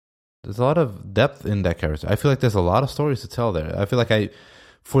 There's a lot of depth in that character. I feel like there's a lot of stories to tell there. I feel like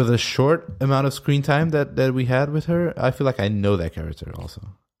for the short amount of screen time that we had with her, I feel like I know that character also.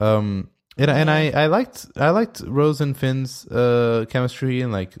 And I liked Rose and Finn's chemistry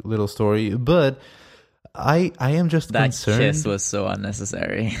and like little story, but I am just that concerned. kiss was so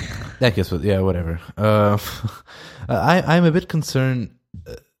unnecessary. That kiss was whatever. I'm a bit concerned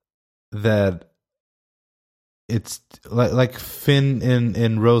that it's like Finn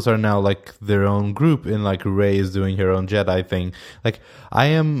and Rose are now like their own group, and like Rey is doing her own Jedi thing. Like I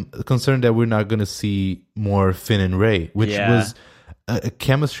am concerned that we're not going to see more Finn and Rey, which was a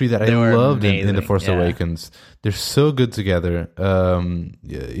chemistry that I loved in The Force Awakens. They're so good together.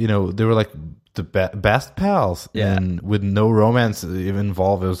 You know, they were like the best pals, and with no romance even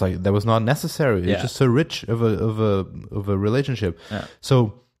involved. It was like that was not necessary. It's just so rich of a relationship. Yeah.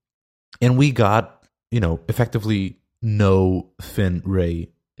 So, and we got, you know, effectively no Finn Rey,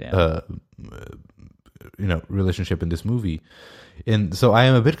 you know, relationship in this movie, and so I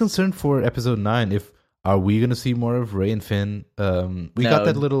am a bit concerned for Episode 9. Are we going to see more of Rey and Finn? We got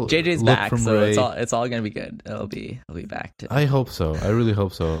that little JJ's look back, from so Rey. it's all going to be good. It'll be back. I hope so. I really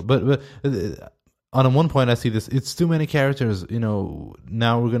hope so. But on one point, I see this. It's too many characters. You know,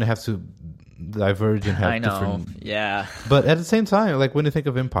 now we're going to have to diverge and have different. Yeah. But at the same time, like when you think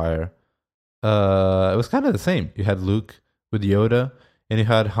of Empire, it was kind of the same. You had Luke with Yoda, and you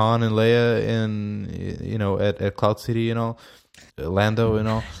had Han and Leia in, you know, at Cloud City and all. Lando and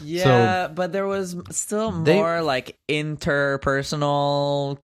all. Yeah, so but there was still more like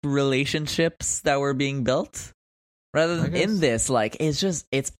interpersonal relationships that were being built rather than in this. Like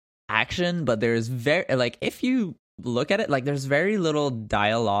it's action, but there's very, like, if you look at it, like there's very little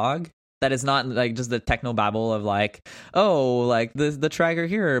dialogue that is not like just the technobabble of like, oh, like the tracker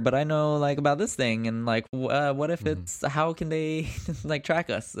here, but I know like about this thing, and like what if it's, how can they like track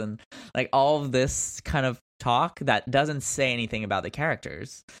us, and like all of this kind of talk that doesn't say anything about the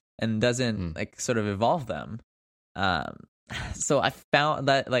characters and doesn't like sort of evolve them. So I found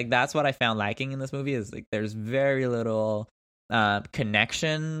that like that's what I found lacking in this movie, is like there's very little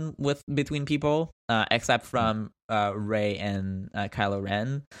connection between people, except from Rey and Kylo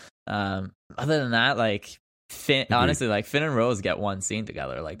Ren. Other than that, like Finn, honestly, like Finn and Rose get one scene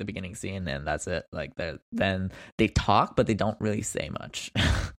together, like the beginning scene, and that's it. Like then they talk, but they don't really say much.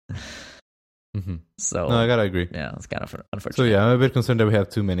 So no, I gotta agree. Yeah, it's kind of unfortunate. So yeah, I'm a bit concerned that we have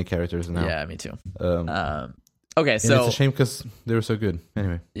too many characters now. Yeah, me too. Okay, so it's a shame because they were so good.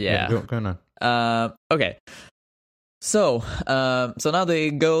 Anyway, yeah, go on. Okay. So now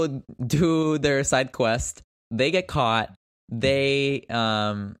they go do their side quest. They get caught. They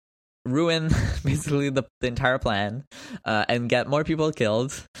ruin basically the entire plan, and get more people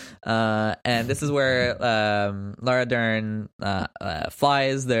killed. And this is where Laura Dern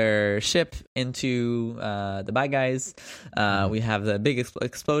flies their ship into the bad guys. We have the big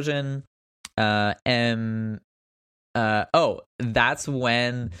explosion. And that's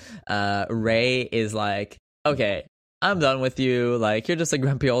when Rey is like, okay, I'm done with you. Like, you're just a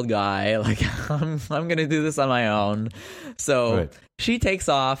grumpy old guy. Like, I'm gonna do this on my own. So she takes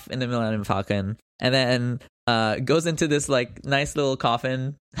off in the Millennium Falcon, and then goes into this like nice little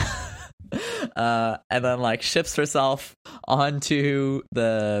coffin, and then like ships herself onto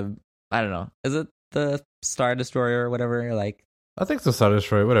the, I don't know, is it the Star Destroyer or whatever? Like, I think it's the Star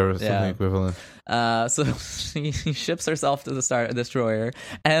Destroyer, whatever, something equivalent. So she ships herself to the Star Destroyer,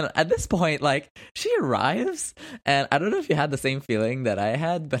 and at this point, like, she arrives, and I don't know if you had the same feeling that I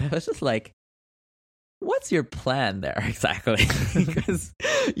had, but I was just like, what's your plan there exactly? Because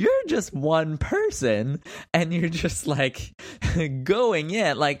you're just one person, and you're just like going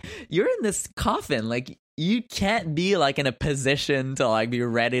in, like, you're in this coffin, like, you can't be like in a position to like be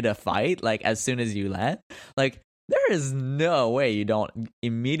ready to fight like as soon as you land. Like, there is no way you don't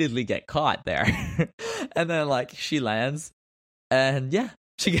immediately get caught there. And then like she lands, and yeah,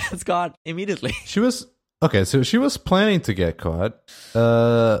 she gets caught immediately. She was planning to get caught,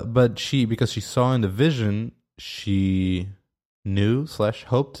 but because she saw in the vision, she knew /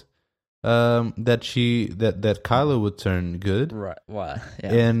 hoped that Kylo would turn good. Right. What?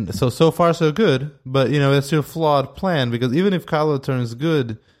 Yeah. And so far so good, but you know, it's still a flawed plan, because even if Kylo turns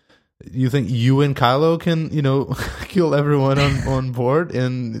good, You think you and Kylo can, kill everyone on board,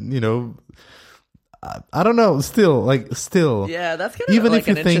 and I don't know. Still. Yeah, that's kind of even like if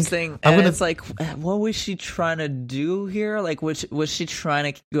you an think, interesting. And it's like, what was she trying to do here? Like, was she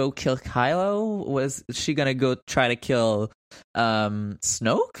trying to go kill Kylo? Was she gonna go try to kill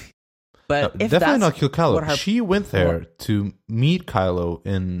Snoke? But if definitely that's not kill Kylo. what She went there to meet Kylo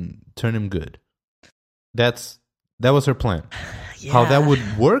and turn him good. That was her plan. Yeah. How that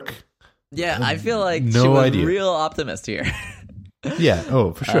would work? Yeah, I feel like no she was idea. a real optimist here. Yeah,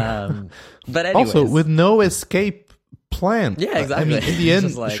 for sure. But anyways, also, with no escape plan. Yeah, exactly. I mean, in the end,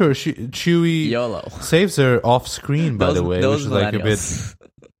 Just like, sure, Chewie YOLO. saves her off screen, by the way, which those is like a bit millennials.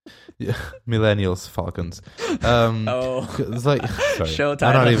 yeah, millennials, Falcons. It's like sorry, Show I'm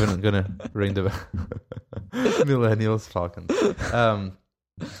title. not even gonna ring the millennials, Falcons.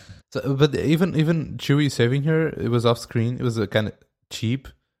 But even Chewie saving her, it was off screen. It was a kind of cheap,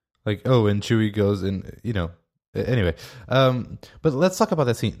 like and Chewie goes and Anyway, but let's talk about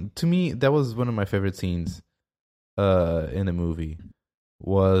that scene. To me, that was one of my favorite scenes in the movie.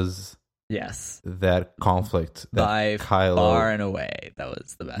 Was Yes, that conflict that by Kylo, far and away, that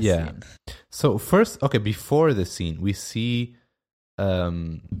was the best scene. So first, before the scene, we see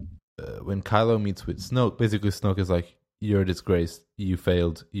when Kylo meets with Snoke. Basically, Snoke is like, "You're a disgrace. You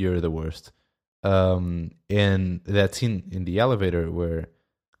failed. You're the worst." And that scene in the elevator where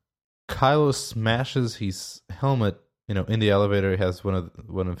Kylo smashes his helmet, in the elevator. He has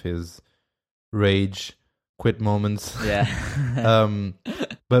one of his rage quit moments. Yeah.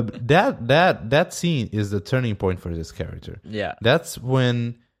 But that scene is the turning point for this character. Yeah. That's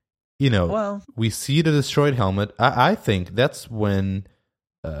when we see the destroyed helmet. I think that's when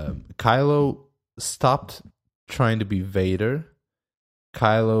Kylo stopped trying to be Vader.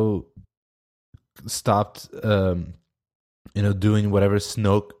 Kylo stopped doing whatever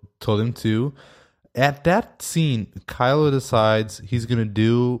Snoke told him to. At that scene, Kylo decides he's gonna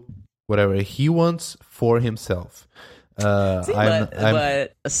do whatever he wants for himself.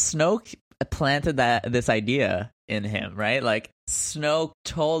 But Snoke planted this idea in him, right? Like Snoke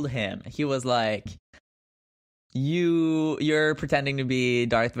told him, he was like, "You're pretending to be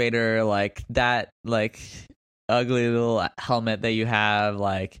Darth Vader, like that, like ugly little helmet that you have,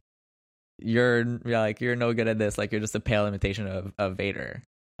 like you're no good at this, like you're just a pale imitation of Vader."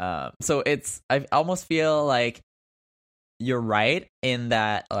 So I almost feel like you're right in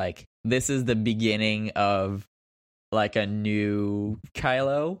that, like, this is the beginning of like a new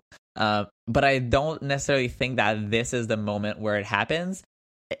Kylo. But I don't necessarily think that this is the moment where it happens.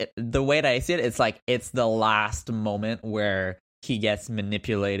 The way that I see it, it's like it's the last moment where he gets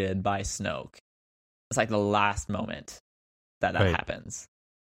manipulated by Snoke. It's like the last moment that Right. happens.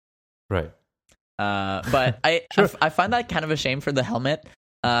 Right. But Sure. I find that kind of a shame for the helmet.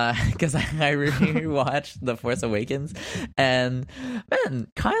 Because I really watched The Force Awakens, and man,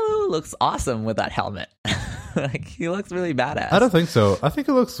 Kylo looks awesome with that helmet. Like, he looks really badass. I don't think so. I think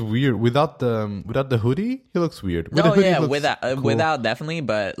it looks weird without the hoodie. He looks weird. With the hoodie, he looks cool. without definitely,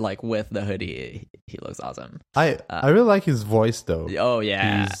 but like with the hoodie, he looks awesome. I really like his voice though. Oh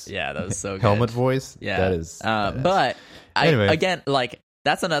yeah, His yeah, that was so good. helmet voice. Yeah, that is. badass. But Anyway. again, like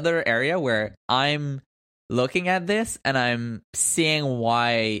that's another area where I'm looking at this and I'm seeing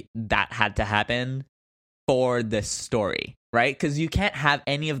why that had to happen for this story, right? Because you can't have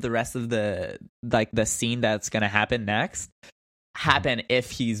any of the rest of the scene that's gonna happen next happen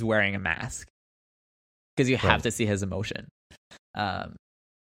if he's wearing a mask, because you have Right. to see his emotion.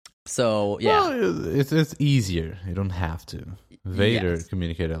 So yeah. Well, it's easier. You don't have to. Vader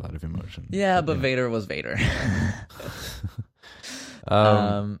communicated a lot of emotion. Yeah, but Vader was Vader.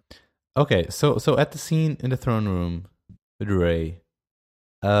 Okay, so at the scene in the throne room with Rey,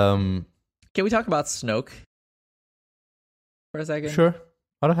 Can we talk about Snoke for a second? sure.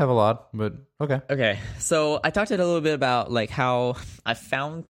 I don't have a lot, but okay. Okay, so I talked a little bit about like how I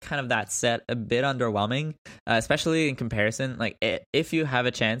found kind of that set a bit underwhelming, especially in comparison. Like, if you have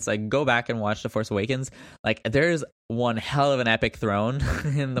a chance, like go back and watch The Force Awakens. Like, there's one hell of an epic throne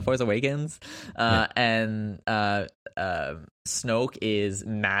in The Force Awakens, and Snoke is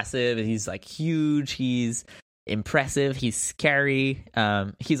massive. He's like huge. He's impressive. He's scary.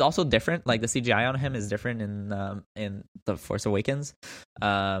 He's also different. Like, the CGI on him is different in The Force Awakens.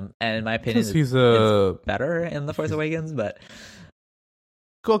 And in my opinion, He's it's better in The Force Awakens, but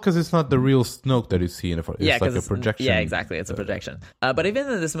cool because it's not the real Snoke that you see in the. It's like a projection. Yeah, exactly. It's a projection. But even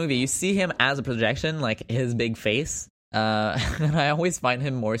in this movie, you see him as a projection, like his big face. And I always find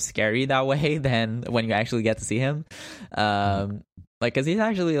him more scary that way than when you actually get to see him. Like, cause he's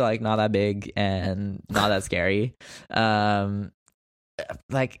actually like not that big and not that scary. Like,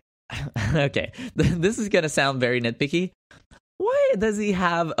 Okay, this is gonna sound very nitpicky. Why does he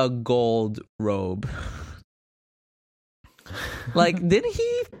have a gold robe? Like, didn't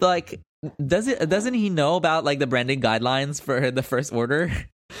he like? Doesn't he know about like the branding guidelines for the First Order?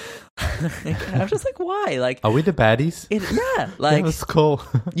 I'm just like, why? Like, are we the baddies? Like, that's cool.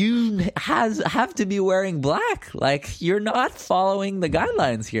 You have to be wearing black. Like, you're not following the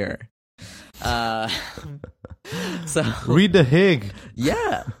guidelines here. So read the Hig.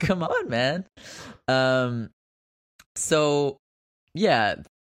 Yeah, come on, man. So yeah,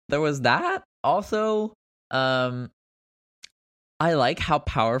 there was that. Also, I like how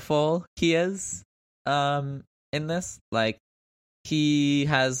powerful he is. In this, like, he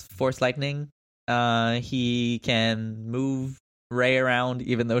has Force Lightning. He can move Rey around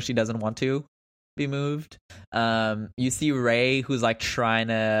even though she doesn't want to be moved. You see Rey, who's like trying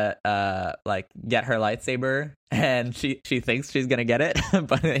to like get her lightsaber, and she thinks she's gonna get it,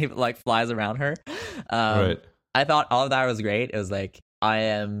 but it like flies around her. Right. I thought all of that was great. It was like, I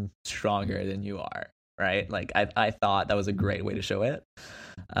am stronger than you are, right? Like, I thought that was a great way to show it.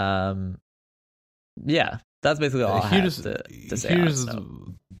 Yeah, that's basically all I have to say on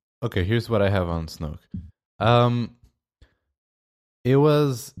Snoke. Okay, here's what I have on Snoke. It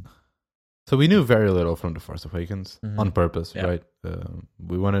was... So we knew very little from The Force Awakens, on purpose, right?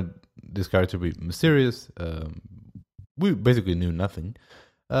 We wanted this character to be mysterious. We basically knew nothing.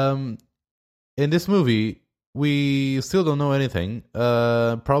 In this movie, we still don't know anything.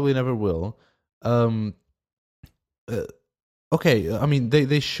 Probably never will. Okay, I mean,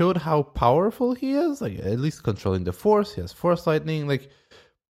 they showed how powerful he is. Like, at least controlling the Force. He has Force Lightning. Like,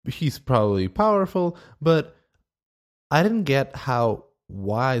 he's probably powerful. But I didn't get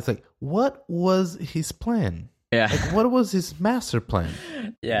why. It's like, what was his plan? Yeah. Like, what was his master plan?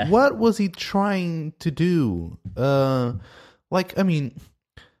 Yeah. What was he trying to do? Like, I mean,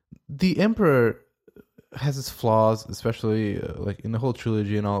 the Emperor has his flaws, especially like in the whole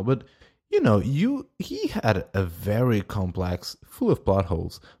trilogy and all. But you know, he had a very complex, full of plot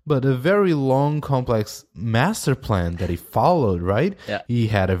holes, but a very long, complex master plan that he followed, right? Yeah. He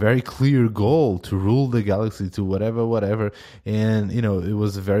had a very clear goal to rule the galaxy to whatever. And, you know, it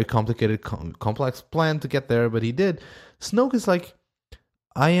was a very complicated, complex plan to get there, but he did. Snoke is like,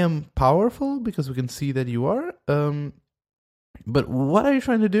 I am powerful because we can see that you are. But what are you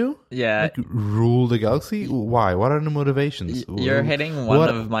trying to do? Yeah. Like, rule the galaxy? Why? What are the motivations? You're hitting one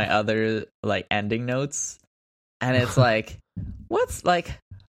of my other like ending notes, and it's like, what's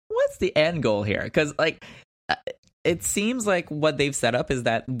the end goal here? Because like, it seems like what they've set up is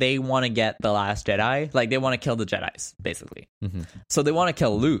that they want to get the Last Jedi. Like, they want to kill the Jedis, basically. Mm-hmm. So they want to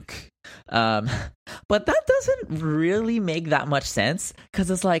kill Luke. But that doesn't really make that much sense,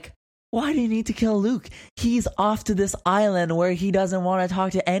 because it's like, why do you need to kill Luke? He's off to this island where he doesn't want to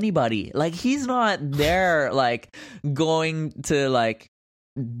talk to anybody. Like, he's not there, like, going to, like,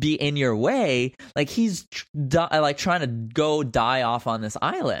 be in your way. Like, he's like trying to go die off on this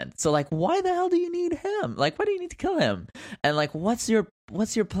island. So, like, why the hell do you need him? Like, why do you need to kill him? And, like, what's your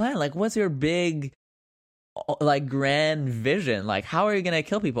plan? Like, what's your big, like, grand vision? Like, how are you gonna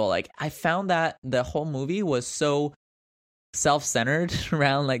kill people? Like, I found that the whole movie was so self-centered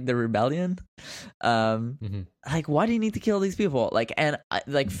around like the rebellion. Like, why do you need to kill these people? Like, and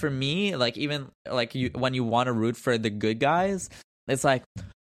like, for me, like, even like, when you want to root for the good guys, it's like,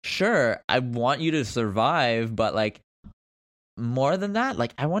 sure, I want you to survive, but like, more than that,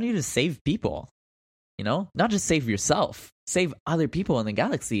 like, I want you to save people, you know, not just save yourself, save other people in the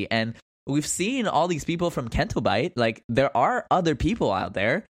galaxy. And we've seen all these people from Canto Bight. Like, there are other people out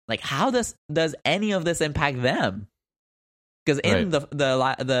there. Like, how does any of this impact them? Because in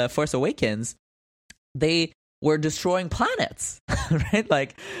the Force Awakens, they were destroying planets, right?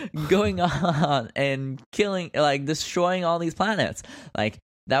 Like, going on and killing, like, destroying all these planets. Like,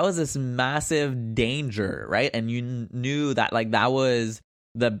 that was this massive danger, right? And you knew that, like, that was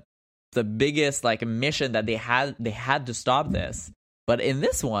the biggest, like, mission that they had to stop this. But in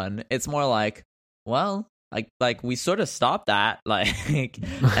this one, it's more like, well, like we sort of stopped that, like,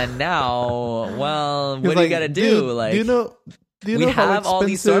 and now, well, what do you gotta do? Dude, like, do you know we have all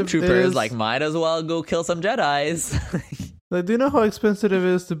these stormtroopers, like, might as well go kill some Jedis. Like, do you know how expensive it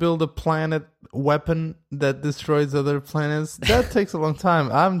is to build a planet weapon that destroys other planets? That takes a long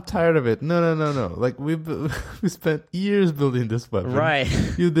time. I'm tired of it. No. Like, we spent years building this weapon. Right.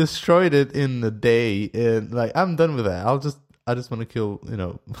 You destroyed it in a day, and like, I'm done with that. I just want to kill, you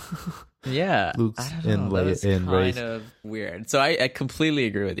know. Yeah, Luke's and Leia and Rey. Kind of weird. So I completely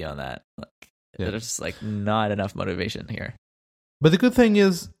agree with you on that. Like, there's just like not enough motivation here. But the good thing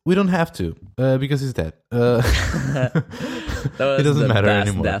is we don't have to because he's dead. That was it doesn't the matter best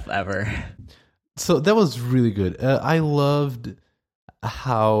anymore. death ever. So that was really good. I loved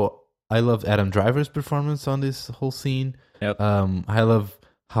Adam Driver's performance on this whole scene. Yep. I love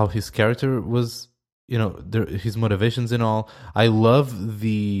how his character was, his motivations and all. I love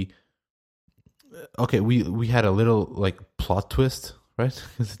the. Okay, we had a little like plot twist, right?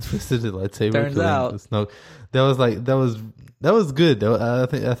 Because it twisted the lightsaber. Turns out, Snoke. That was good. I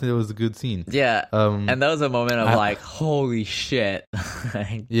think it was a good scene. Yeah, and that was a moment of like, holy shit.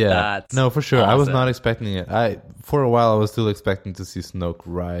 Like, yeah, no, for sure. awesome. I was not expecting it. For a while, I was still expecting to see Snoke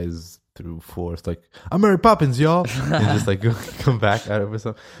rise through Force, like I'm Mary Poppins, y'all, and just like come back out of it.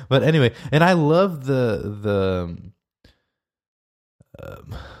 So, but anyway, and I love the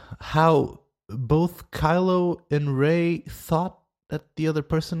how both Kylo and Rey thought that the other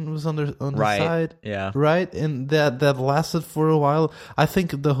person was on the side, right, and that lasted for a while. I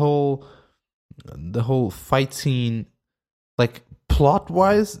think the whole fight scene, like plot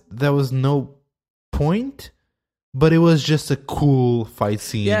wise, there was no point, but it was just a cool fight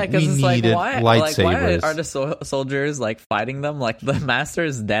scene. Yeah, because it's needed like, lightsabers. why are the soldiers like fighting them? Like the master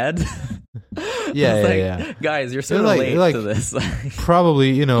is dead. Yeah. Guys, you're so late to this.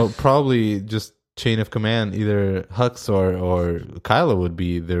 Probably just chain of command. Either Hux or Kylo would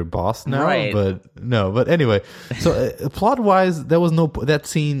be their boss now. Right. But anyway. So plot wise, that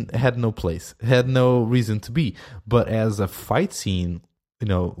scene had no place, had no reason to be. But as a fight scene,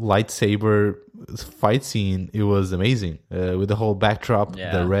 lightsaber fight scene, it was amazing with the whole backdrop,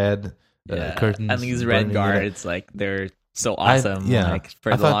 the red curtains, and these red guards, like they're so awesome. Like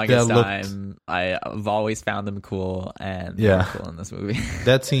for the longest time, I've always found them cool, and they're cool in this movie.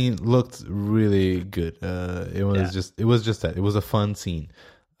 That scene looked really good. It was just that. It was a fun scene.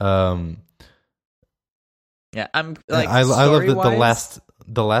 I'm like, I love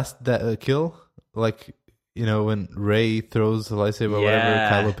the last kill, like when Rey throws the lightsaber or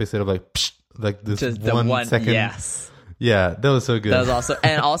whatever, Kylo picks it up like this just 1 second. Yes. Yeah, that was so good. That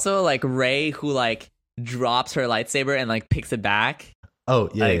was also like Rey who like drops her lightsaber and like picks it back. Oh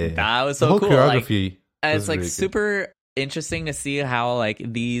yeah, that was so the whole cool. Choreography and it's like really super interesting to see how like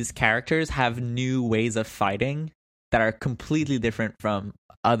these characters have new ways of fighting that are completely different from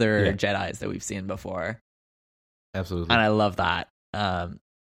other Jedis that we've seen before. Absolutely, and I love that.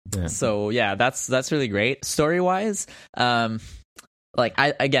 So that's really great. Story wise, like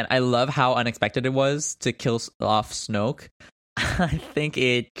I love how unexpected it was to kill off Snoke. I think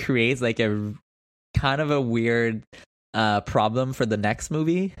it creates like a kind of a weird problem for the next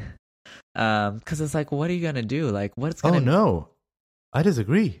movie, because it's like, what are you gonna do? Like, what's gonna? Oh no, I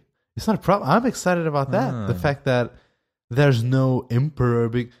disagree. It's not a problem. I'm excited about that. The fact that there's no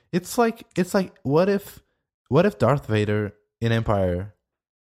Emperor. It's like what if Darth Vader in Empire,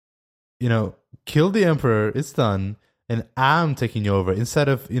 kill the Emperor? It's done. And I'm taking over instead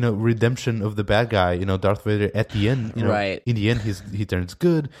of redemption of the bad guy. Darth Vader at the end. Right. In the end, he turns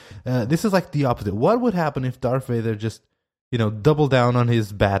good. This is like the opposite. What would happen if Darth Vader just double down on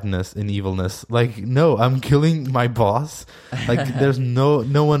his badness and evilness? Like, no, I'm killing my boss. Like, there's no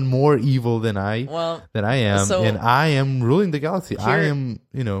one more evil than I am, and I am ruling the galaxy.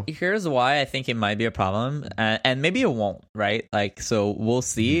 Here's why I think it might be a problem, and maybe it won't. Right. Like, so we'll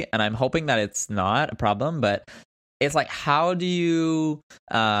see, and I'm hoping that it's not a problem, but. It's like, how do you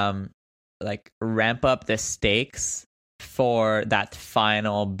like ramp up the stakes for that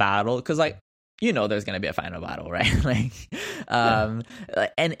final battle? Because like there's gonna be a final battle, right? Like, and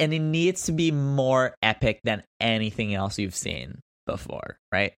it needs to be more epic than anything else you've seen before,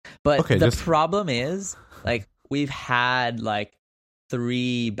 right? But the problem is, like, we've had like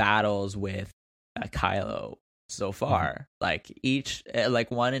 3 battles with Kylo so far, like each like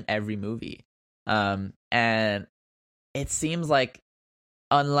one in every movie, and it seems like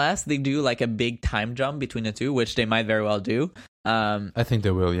unless they do like a big time jump between the two, which they might very well do. I think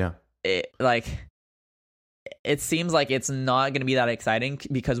they will, yeah. It seems like it's not going to be that exciting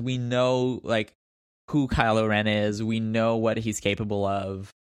because we know like who Kylo Ren is, we know what he's capable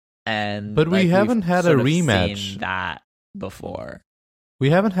of, but we haven't had a rematch seen that before. We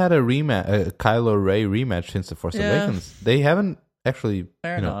haven't had a Kylo Rey rematch since The Force Awakens. They haven't actually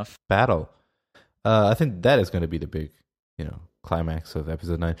battle. I think that is going to be the big, climax of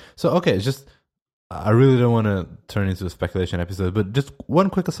episode 9. So, okay, I really don't want to turn into a speculation episode, but just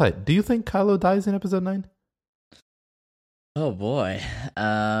one quick aside. Do you think Kylo dies in episode 9? Oh, boy.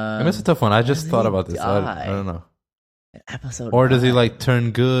 It's a tough one. I just thought about this. I don't know. Episode or does 9. he, like,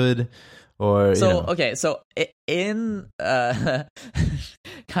 turn good? Or, okay, so in kind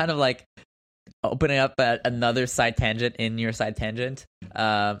of like opening up another side tangent in your side tangent.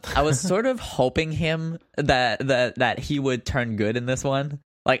 I was sort of hoping him that he would turn good in this one.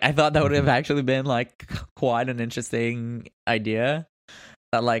 Like, I thought that would have actually been like quite an interesting idea.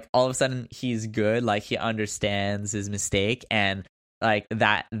 That like all of a sudden he's good, like he understands his mistake, and like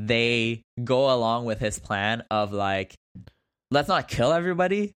that they go along with his plan of like, let's not kill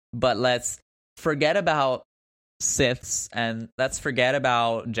everybody, but let's forget about Siths and let's forget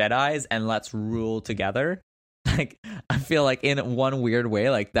about Jedis and let's rule together. Like, I feel like in one weird way,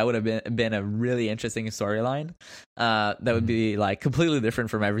 like that would have been a really interesting storyline. That would be like completely different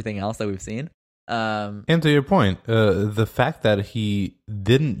from everything else that we've seen. And to your point, the fact that he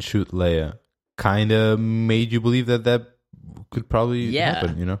didn't shoot Leia kind of made you believe that could probably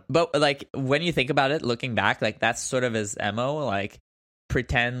happen, you know? But like when you think about it, looking back, like that's sort of his MO, like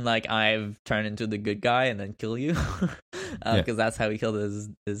pretend like I've turned into the good guy and then kill you, because that's how he killed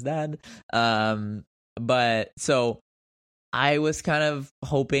his dad. But so I was kind of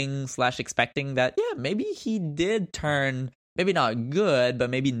hoping / expecting that maybe he did turn. Maybe not good, but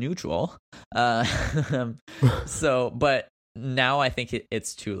maybe neutral. So, but now I think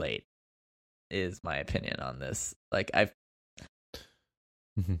it's too late, is my opinion on this. Like,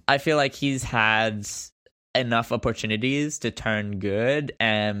 I feel like he's had enough opportunities to turn good,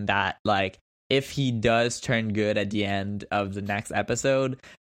 and that, like, if he does turn good at the end of the next episode,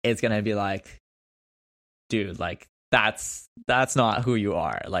 it's gonna be like, dude, like, that's not who you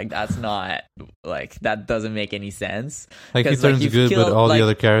are. Like, that's not, like, that doesn't make any sense. Like, he turns good, killed, but all the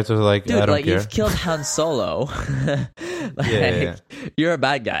other characters are like, dude, I don't care. You've killed Han Solo. You're a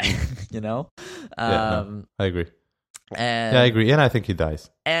bad guy, you know? No, I agree. And I agree. And I think he dies.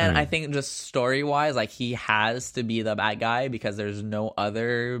 And I think just story-wise, like, he has to be the bad guy because there's no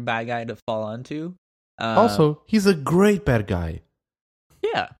other bad guy to fall onto. Also, he's a great bad guy.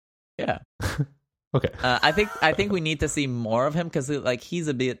 Yeah. Okay. I think we need to see more of him because like he's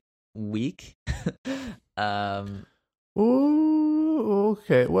a bit weak. Ooh,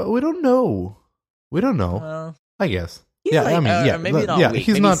 okay. Well, we don't know. Well, I guess. Yeah, like, I mean, maybe not weak.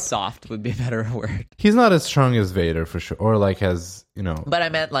 He's maybe not soft would be a better word. He's not as strong as Vader for sure, or like has, you know. But I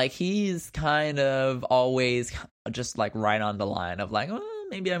meant like he's kind of always just like right on the line of like,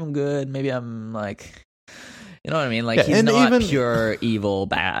 maybe I'm good, maybe I'm like, you know what I mean? Like he's not even pure evil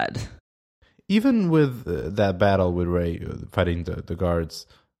bad. Even with that battle with Rey fighting the guards,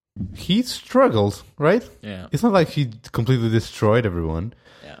 he struggled, right? Yeah. It's not like he completely destroyed everyone.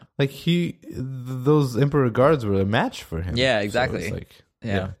 Yeah. Like those Emperor guards were a match for him. Yeah, exactly. So it's like,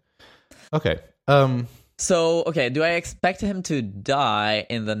 yeah. Okay. So, okay, do I expect him to die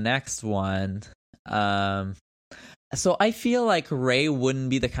in the next one? So I feel like Rey wouldn't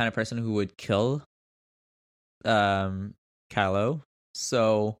be the kind of person who would kill Kylo.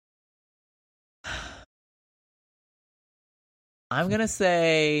 So I'm gonna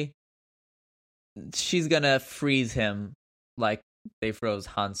say she's gonna freeze him like they froze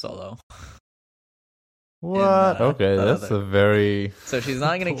Han Solo. What? Okay, that's a very... So she's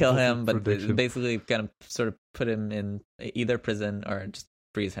not gonna kill him, but basically gonna sort of put him in either prison or just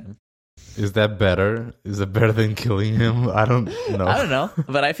freeze him. Is that better? Is it better than killing him? I don't know. I don't know,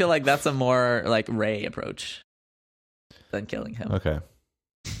 but I feel like that's a more like Rey approach than killing him. Okay.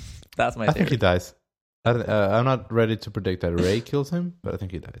 That's my theory. I think he dies. I'm not ready to predict that Rey kills him, but I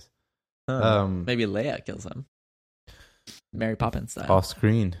think he dies. Maybe Leia kills him. Mary Poppins style. Off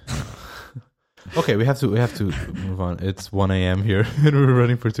screen. Okay, we have to move on. It's 1 a.m. here, and we're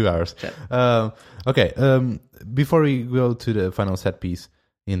running for 2 hours. Okay. Before we go to the final set piece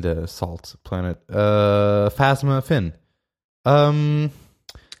in the Salt Planet, Phasma Finn.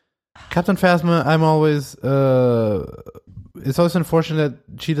 Captain Phasma, I'm always... it's always unfortunate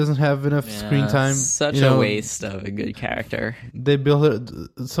that she doesn't have enough screen time. Such a waste of a good character. They built her...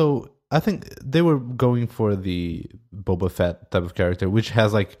 So, I think they were going for the Boba Fett type of character, which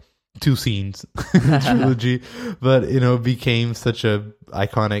has like 2 scenes in the trilogy, but, you know, became such a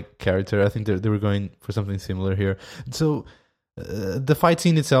iconic character. I think they were going for something similar here. So... the fight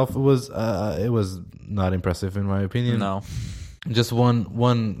scene itself was not impressive in my opinion. No. Just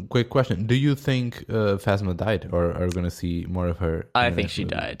one quick question: do you think Phasma died, or are we going to see more of her? I think she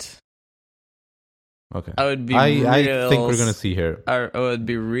died. Okay, I would be. I think we're going to see her. I would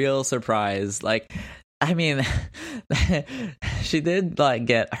be real surprised. Like, I mean, she did like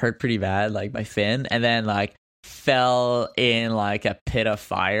get hurt pretty bad, like by Finn, and then like fell in like a pit of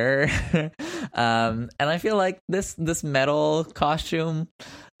fire. And I feel like this metal costume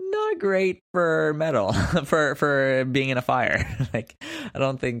not great for metal for being in a fire. Like, I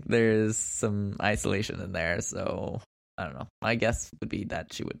don't think there's some isolation in there, so I don't know. My guess would be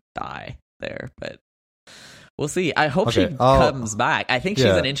that she would die. there, but we'll see. I hope Okay, she comes back. I think she's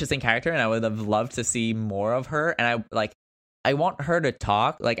Yeah. an interesting character, and I would have loved to see more of her. And I want her to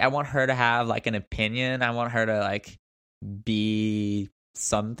talk. Like, I want her to have like an opinion. I want her to like be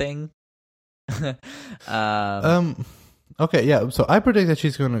something. Okay, yeah. So I predict that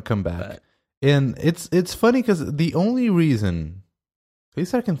she's going to come back, But- and it's funny because the only reason, at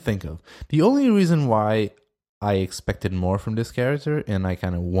least I can think of, the only reason why I expected more from this character and I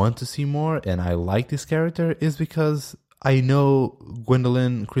kind of want to see more and I like this character is because I know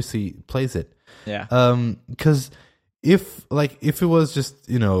Gwendolyn Christie plays it. Yeah. Because if it was just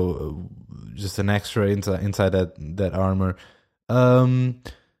just an extra inside that armor,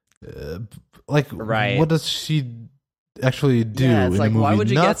 Right. what does she actually do Yeah, in it's the like, movie? why would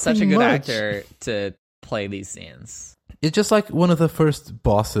you get such a Nothing good much. actor to play these scenes? It's just like one of the first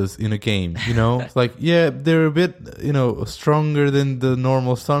bosses in a game, It's like, yeah, they're a bit, stronger than the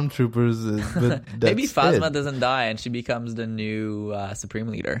normal stormtroopers, but that's Maybe Phasma it. doesn't die and she becomes the new Supreme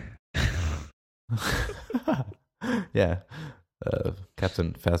Leader. Yeah,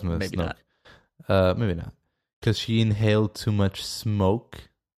 Captain Phasma Maybe Snoke. Maybe not, because she inhaled too much smoke.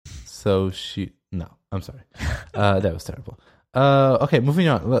 So no, I'm sorry, that was terrible. Okay, moving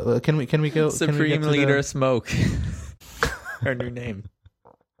on. Can we go? Supreme Leader Smoke. Her new name.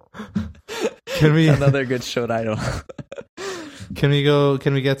 Can we? Another good show title. Can we go?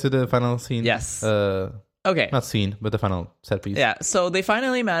 Can we get to the final scene? Yes. Okay. Not scene, but the final set piece. Yeah. So they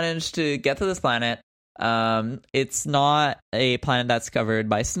finally managed to get to this planet. It's not a planet that's covered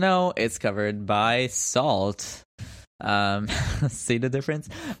by snow. It's covered by salt. See the difference?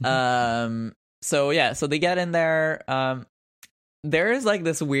 So they get in there. There is like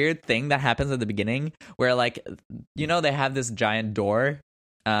this weird thing that happens at the beginning where like, they have this giant door,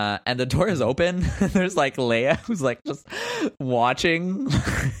 and the door is open. There's like Leia who's like just watching,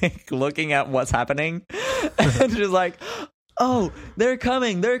 like, looking at what's happening, and she's like, "Oh, they're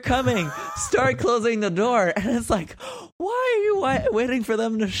coming! Start closing the door." And it's like, why are you waiting for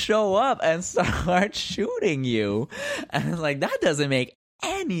them to show up and start shooting you? And it's like, that doesn't make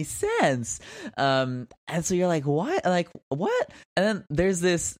any sense. And so you're like, what? Like, what? And then there's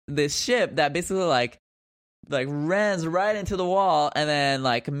this ship that basically like runs right into the wall and then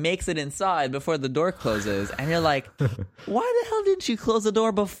like makes it inside before the door closes. And you're like, why the hell didn't you close the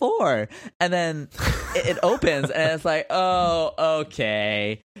door before? And then it opens and it's like, oh,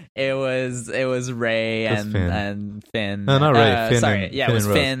 okay. It was Rey and Finn. No, not Rey. Finn. Sorry, and, yeah, Finn it was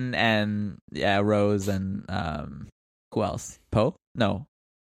and Rose. Finn and Rose and who else? Poe? No.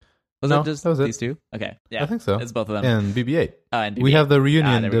 Was No, it just that was it. these two? Okay, yeah, I think so. It's both of them. And BB-8. And We BB-8. have the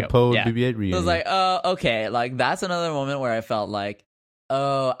reunion, there we the go. Poe Yeah. BB-8 reunion. So it was like, oh, okay. Like, that's another moment where I felt like,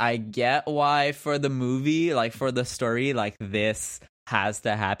 oh, I get why for the movie, like, for the story, like, this has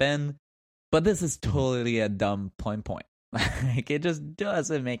to happen. But this is totally a dumb point. Like, it just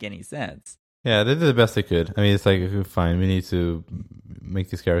doesn't make any sense. Yeah, they did the best they could. I mean, it's like, fine, we need to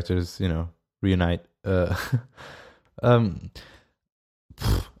make these characters, reunite.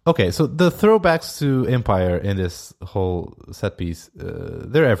 Okay, so the throwbacks to Empire in this whole set piece,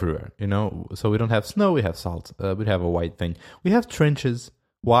 they're everywhere, So we don't have snow, we have salt. We have a white thing. We have trenches.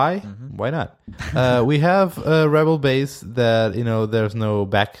 Why? Mm-hmm. Why not? We have a rebel base that, there's no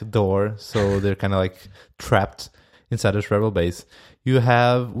back door, so they're kind of like trapped inside this rebel base. We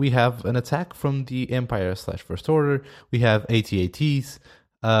have an attack from the Empire / First Order. We have AT-ATs.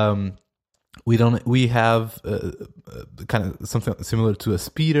 We have kind of something similar to a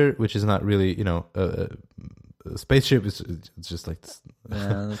speeder, which is not really, a spaceship. It's just like this,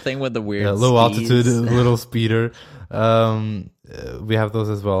 The thing with the weird low skis. altitude little speeder. We have those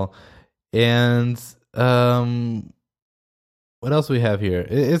as well. And what else we have here?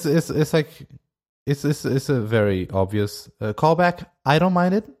 It's like it's a very obvious callback. I don't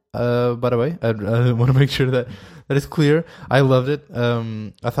mind it. By the way, I want to make sure that is clear. I loved it.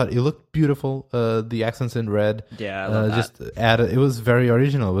 I thought it looked beautiful. The accents in red. Yeah, I love that. Just added. It was very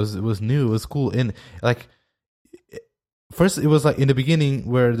original. It was new. It was cool. And like, first it was like in the beginning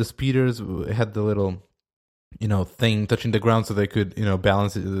where the speeders had the little, thing touching the ground so they could,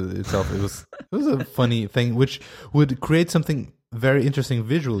 balance itself. It was a funny thing which would create something very interesting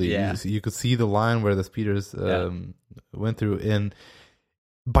visually. Yeah. You could see the line where the speeders went through, and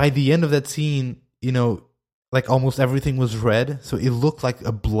by the end of that scene, like almost everything was red, so it looked like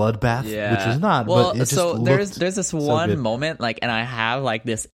a bloodbath, which is not. Well, but it just so there's looked this so one good. moment, like, and I have like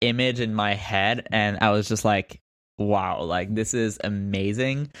this image in my head, and I was just like, wow, like this is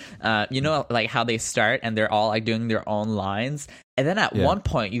amazing. Like how they start and they're all like doing their own lines, and then at one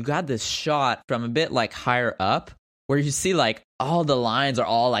point you got this shot from a bit like higher up where you see like all the lines are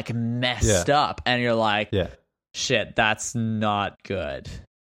all like messed up, and you're like, shit, that's not good,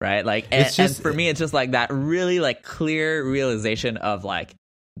 right? Like, and for me, it's just like that really like clear realization of like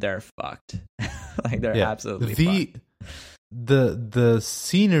they're fucked, like they're absolutely fucked. The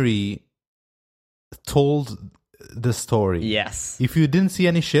scenery told the story. Yes. If you didn't see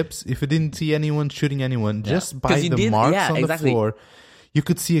any ships, if you didn't see anyone shooting anyone, just by the marks on the floor, you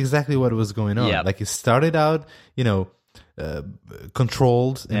could see exactly what was going on. Like it started out,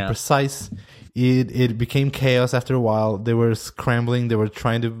 controlled and precise. It became chaos after a while. They were scrambling. They were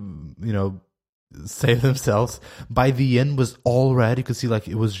trying to, save themselves. By the end was all red. You could see like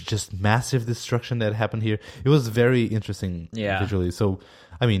it was just massive destruction that happened here. It was very interesting visually. So,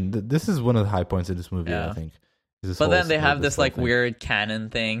 I mean, this is one of the high points of this movie, I think. But then they have this like weird cannon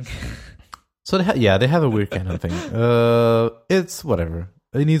thing. So they have a weird cannon thing. It's whatever.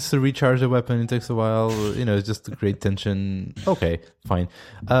 It needs to recharge the weapon. It takes a while. It's just a great tension. Okay, fine.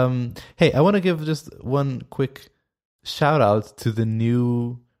 Hey, I want to give just one quick shout out to the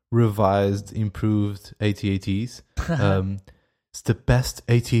new, revised, improved AT-ATs. It's the best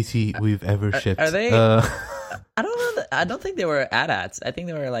AT-AT we've ever shipped. Are they? I don't know. I don't think they were AT-ATs. I think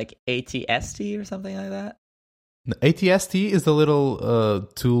they were like AT-ST or something like that. AT-ST is the little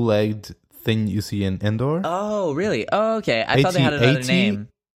two-legged thing you see in Endor. Oh, really? Oh, okay. I thought they had another name.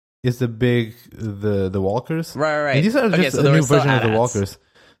 Is the big the walkers? Right. And these are just a new version of the walkers.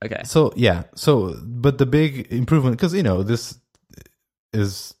 Okay. So yeah. But the big improvement, because this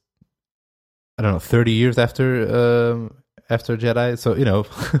is 30 years after Jedi. So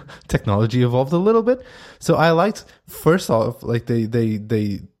technology evolved a little bit. So I liked, first off, like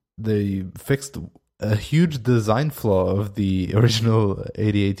they fixed a huge design flaw of the original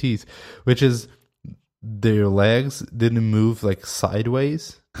AT-ATs, which is their legs didn't move like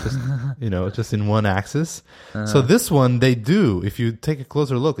sideways, just, just in one axis. So this one they do. If you take a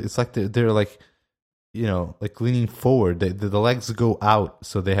closer look, it's like they're like, like leaning forward. The legs go out,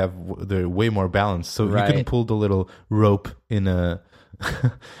 so they're way more balanced. So you can pull the little rope in a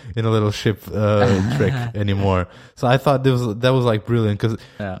little ship trick anymore. So I thought that was like brilliant, because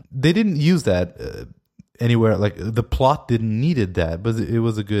they didn't use that anywhere. Like the plot didn't needed that, but it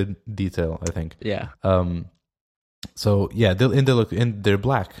was a good detail, I think. Yeah. So yeah, they're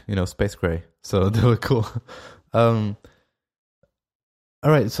black, space gray. So they look cool. All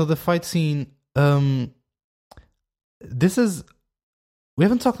right. So the fight scene. We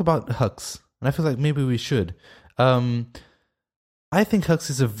haven't talked about Hux, and I feel like maybe we should. I think Hux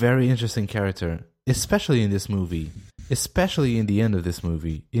is a very interesting character, especially in this movie, especially in the end of this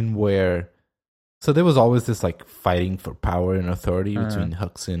movie, so there was always this like fighting for power and authority between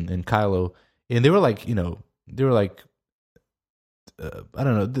Hux and Kylo, and they were like, I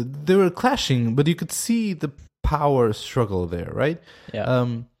don't know, they were clashing, but you could see the power struggle there, right? Yeah.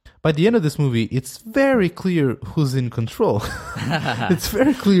 By the end of this movie, it's very clear who's in control. It's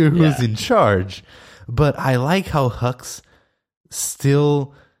very clear who's in charge. But I like how Hux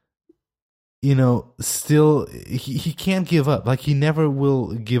still, he can't give up. Like, he never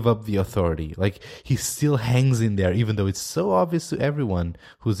will give up the authority. Like, he still hangs in there, even though it's so obvious to everyone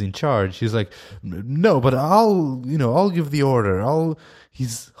who's in charge. He's like, no, but I'll give the order.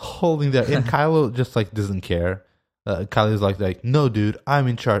 He's holding there. And Kylo just like doesn't care. Kylo's like, no, dude, I'm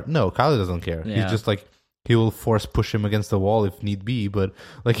in charge. No, Kylo doesn't care. Yeah. He's just like, he will force push him against the wall if need be, but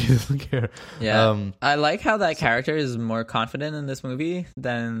like he doesn't care. Yeah, I like how that character is more confident in this movie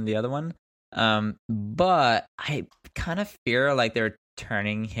than the other one. But I kind of fear like they're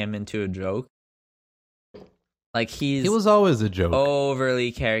turning him into a joke. Like he was always a joke,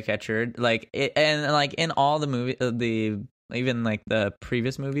 overly caricatured. Like and like in all the movie, even like the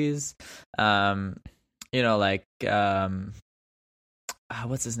previous movies, like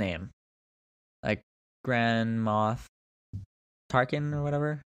what's his name? Like Grand Moff Tarkin or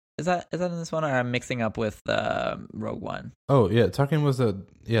whatever. Is that in this one, or I'm mixing up with Rogue One? Oh yeah, Tarkin was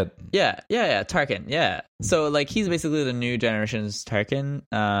Yeah, Tarkin. Yeah. So like he's basically the new generation's Tarkin.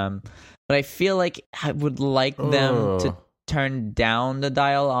 But I feel like I would like them to turn down the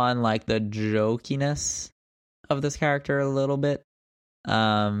dial on like the jokiness of this character a little bit.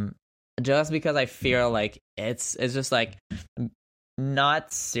 Just because I feel like it's just like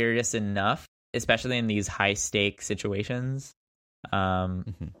not serious enough, especially in these high stake situations.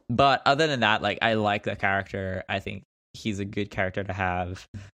 But other than that, like I like the character. I think he's a good character to have,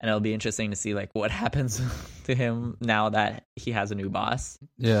 and it'll be interesting to see like what happens to him now that he has a new boss.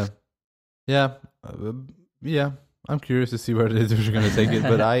 Yeah. I'm curious to see where it is they're going to take it,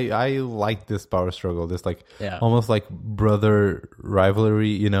 but I like this power struggle, this like almost like brother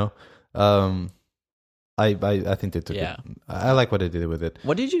rivalry, I I think they took it. I like what they did with it.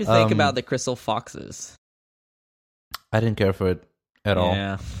 What did you think about the crystal foxes? I didn't care for it at all.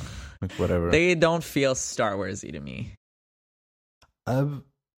 Yeah. Like, whatever. They don't feel Star Warsy to me.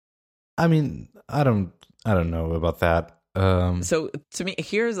 I mean, I don't know about that. So to me,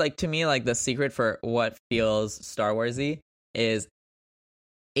 here's like the secret for what feels Star Warsy is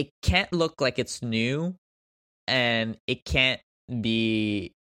it can't look like it's new, and it can't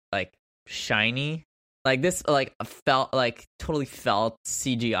be like shiny. Like this, like totally felt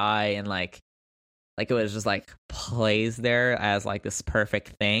CGI, and like it was just like placed there as like this perfect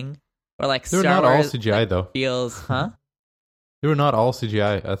thing. Or like they're Star not all Wars, CGI though. Feels, huh? They were not all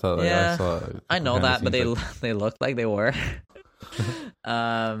CGI. I thought. Yeah, I know that, but they looked like they were.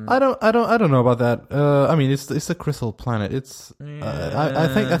 I don't know about that. I mean, it's a crystal planet. It's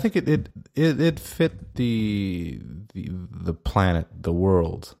I think it fit the planet, the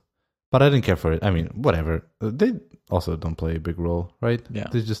world, but I didn't care for it. I mean, whatever. They also don't play a big role, right? Yeah.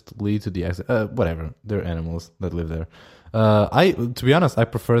 They just lead to the exit. Whatever. They're animals that live there. To be honest, I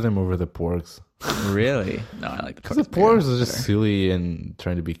prefer them over the porgs. Really? No, I like the porgs. The porgs are just silly and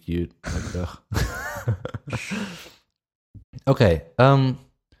trying to be cute. Like, okay.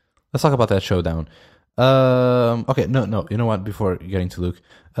 Let's talk about that showdown. Okay. No. You know what? Before getting to Luke,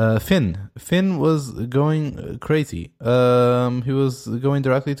 Finn was going crazy. He was going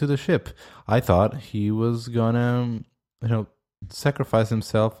directly to the ship. I thought he was gonna, sacrifice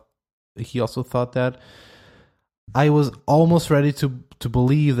himself. He also thought that. I was almost ready to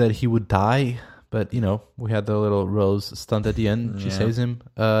believe that he would die, but we had the little Rose stunt at the end. She saves him.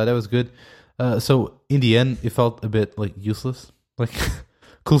 That was good. So in the end, it felt a bit like useless. Like,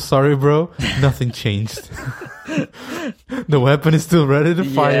 cool, sorry, bro. Nothing changed. The weapon is still ready to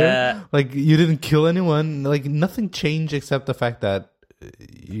fire. Yeah. Like, you didn't kill anyone. Like, nothing changed except the fact that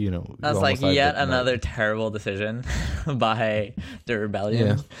that's like yet another terrible decision by the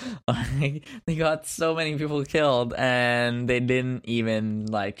rebellion. Like, they got so many people killed, and they didn't even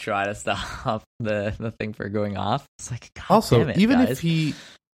like try to stop the thing for going off. It's like, God also, damn it, even guys.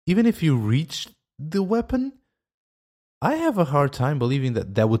 if he reached the weapon, I have a hard time believing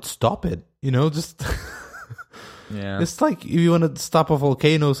that would stop it. Just yeah. It's like if you want to stop a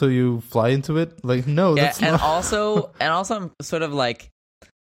volcano, so you fly into it. Like, no, that's and not. also, I'm sort of like,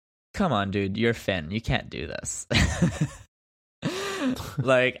 come on, dude, you're Finn. You can't do this.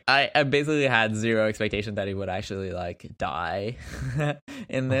 Like, I basically had zero expectation that he would actually like die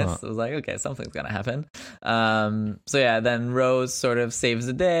in this. I was like, okay, something's gonna happen. So yeah, then Rose sort of saves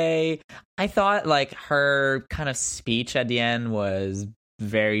the day. I thought like her kind of speech at the end was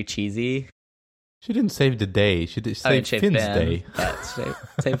very cheesy. She didn't save the day. She did save Finn's day.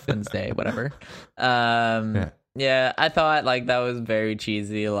 Save Finn's day, whatever. Yeah, I thought like that was very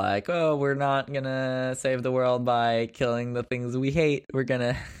cheesy. Like, oh, we're not gonna save the world by killing the things we hate. We're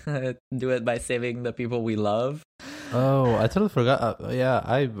gonna do it by saving the people we love. Oh, I totally forgot.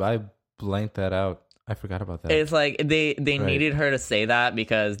 I blanked that out. I forgot about that. It's like they needed her to say that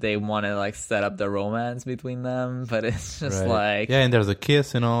because they want to like set up the romance between them, but it's just like, yeah, and there's a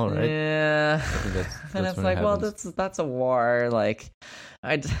kiss and all, right? Yeah, that's and it's like, well, that's a war. Like,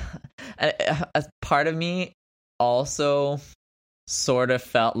 as part of me also sort of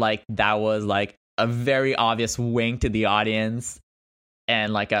felt like that was like a very obvious wink to the audience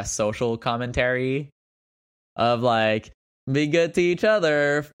and like a social commentary of like, be good to each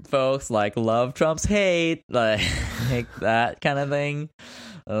other, folks. Like, love trumps hate, like that kind of thing.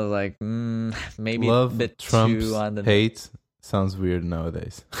 I was like, maybe love a bit trumps too on the hate. Sounds weird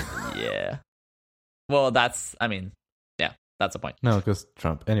nowadays. Yeah. Well, that's the point. No, because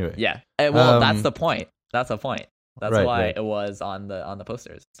Trump. Anyway. Yeah. Well, that's the point. That's the point. That's right, why right. it was on the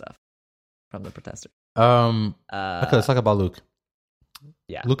posters and stuff from the protesters. Okay, let's talk about Luke.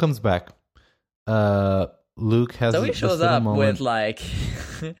 Yeah. Luke comes back. Luke has so he shows up moment. with like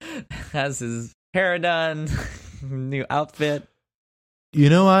has his hair done, new outfit. You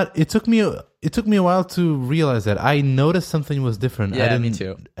know what? It took me a while to realize that. I noticed something was different. Yeah, I didn't me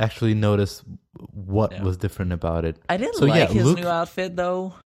too. actually notice what was different about it. I didn't so, like his Luke, new outfit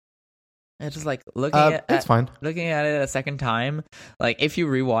though. It's just like looking it's fine. Looking at it a second time, like if you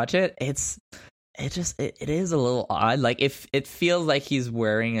rewatch it, it is a little odd. Like if it feels like he's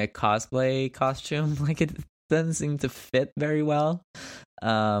wearing a cosplay costume, like it doesn't seem to fit very well.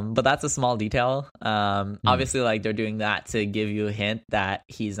 But that's a small detail. Obviously, like they're doing that to give you a hint that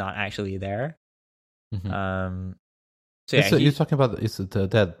he's not actually there. Mm-hmm. So yeah, you're talking about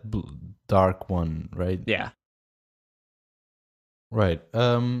that dark one, right? Yeah. Right.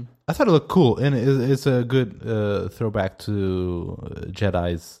 I thought it looked cool, and it's a good throwback to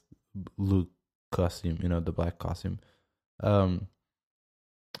Jedi's Luke costume, the black costume. I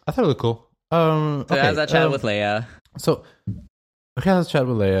thought it looked cool. So it has that chat with Leia. So he has a chat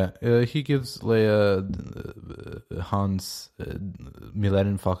with Leia. He gives Leia Han's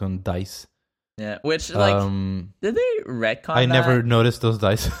Millennium Falcon dice. Yeah, which did they retcon? I never noticed those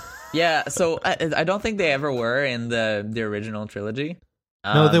dice. Yeah, so I don't think they ever were in the original trilogy.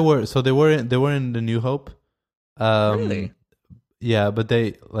 No, they were. So they were in the New Hope. Really? Yeah, but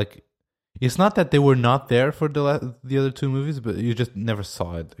they it's not that they were not there for the other two movies, but you just never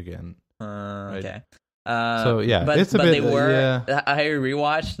saw it again. Right? Okay. So yeah, but it's a bit. They were. Yeah. I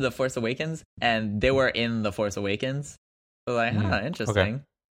rewatched The Force Awakens, and they were in The Force Awakens. So interesting. Okay.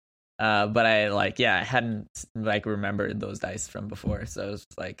 But I hadn't remembered those dice from before, so it was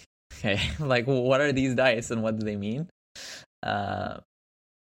like, okay, what are these dice and what do they mean? But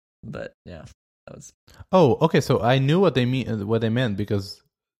yeah, that was. Oh, okay. So I knew what they meant because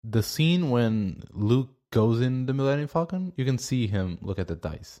the scene when Luke goes in the Millennium Falcon, you can see him look at the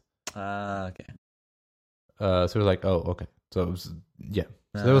dice. Okay. So it was like, oh, okay. So it was, yeah.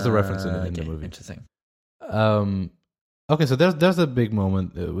 So there was a reference in the movie. Interesting. Okay, so there's a big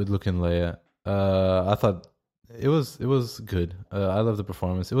moment with Luke and Leia. I thought it was good. I love the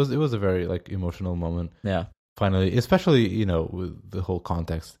performance. It was a very emotional moment. Yeah. Finally, especially with the whole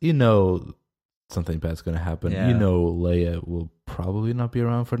context. Something bad's gonna happen. Yeah. Leia will probably not be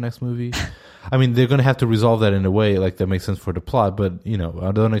around for the next movie. I mean, they're gonna have to resolve that in a way that makes sense for the plot. But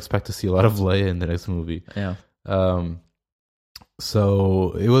I don't expect to see a lot of Leia in the next movie. Yeah.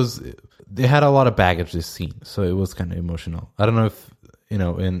 So they had a lot of baggage, this scene, so it was kind of emotional. I don't know if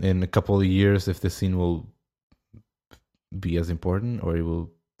in a couple of years if this scene will be as important or it will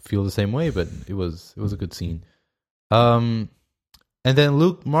feel the same way, but it was a good scene. And then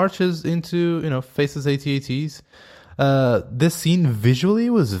Luke marches into faces AT-ATs. This scene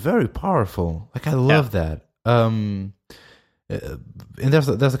visually was very powerful. I love that. And there's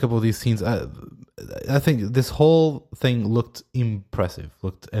a couple of these scenes. I think this whole thing looked impressive,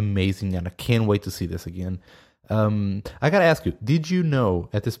 looked amazing, and I can't wait to see this again. I gotta ask you: did you know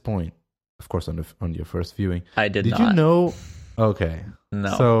at this point, of course, on your first viewing, I did not. Did you know? Okay,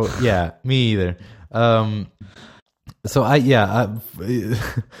 no. So yeah, me either. So I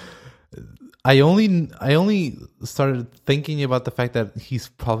only started thinking about the fact that he's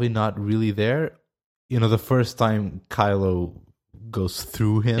probably not really there. The first time Kylo goes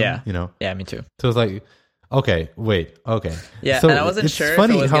through him. Yeah. Yeah, me too. So it's like, okay, wait, okay. Yeah, so and I wasn't sure if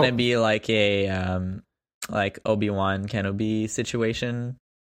it was gonna be like a Obi-Wan Kenobi situation,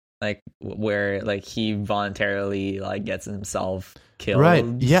 where he voluntarily gets himself killed. Right.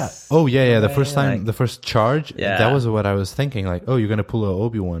 Yeah. Oh yeah. The Right? first time, the first charge. Yeah. That was what I was thinking. Oh, you're gonna pull a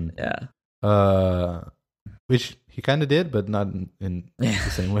Obi-Wan. Yeah. Which he kind of did, but not in the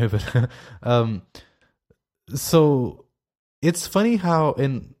same way. But so it's funny how,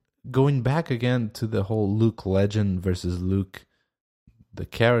 in going back again to the whole Luke legend versus Luke the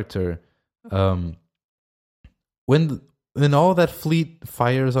character, when all that fleet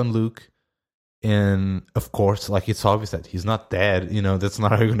fires on Luke, and of course, it's obvious that he's not dead. That's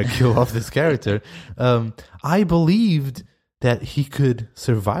not how you're going to kill off this character. I believed that he could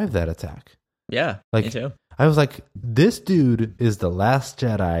survive that attack. Yeah, me too. I was like, this dude is the Last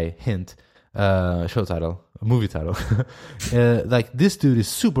Jedi. Hint, show title, movie title. This dude is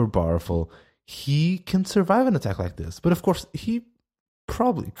super powerful. He can survive an attack like this. But of course, he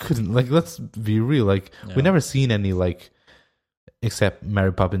probably couldn't. Let's be real. We never seen any except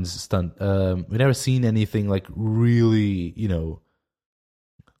Mary Poppins stunt. We never seen anything really,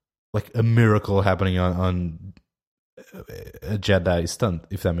 a miracle happening on a Jedi stunt,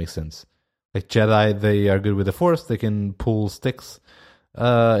 if that makes sense. Jedi, they are good with the Force. They can pull sticks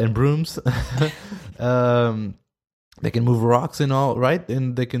and brooms. They can move rocks and all, right?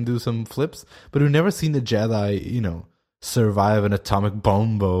 And they can do some flips. But we've never seen a Jedi, survive an atomic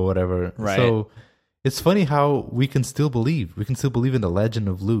bomb or whatever. Right. So it's funny how we can still believe. We can still believe in the legend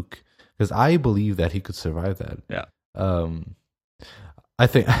of Luke. Because I believe that he could survive that. Yeah. I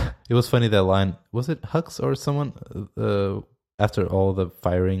think it was funny, that line. Was it Hux or someone? After all the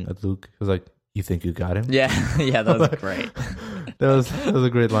firing at Luke, it was like, "You think you got him?" Yeah, yeah, that was great. that was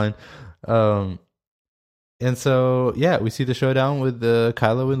a great line. And so yeah, we see the showdown with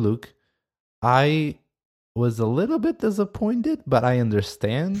Kylo and Luke. I was a little bit disappointed, but I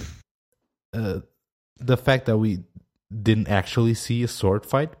understand the fact that we didn't actually see a sword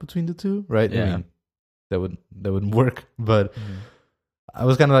fight between the two. Right? Yeah. I mean, that wouldn't work, but. I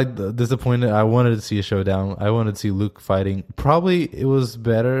was kind of disappointed. I wanted to see a showdown. I wanted to see Luke fighting. Probably it was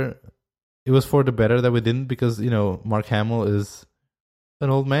better. It was for the better that we didn't, because Mark Hamill is an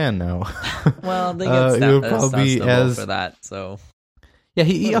old man now. Well, they It get would probably stunt double for that. So yeah,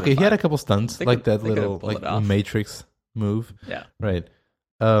 he had a couple stunts like that they could little have pulled like it off. Matrix move. Yeah. Right.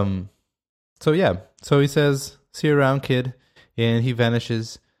 So yeah. So he says, "See you around, kid," and he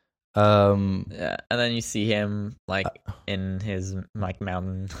vanishes. Yeah, and then you see him like in his like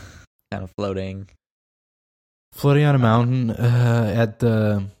mountain, kind of floating on a mountain at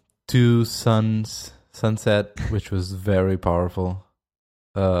the two suns sunset, which was very powerful.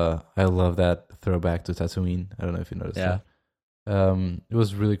 I love that throwback to Tatooine. I don't know if you noticed that. It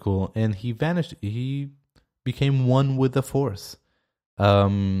was really cool, and he vanished. He became one with the Force.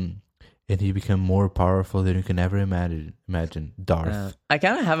 And he became more powerful than you can ever imagine. Darth. I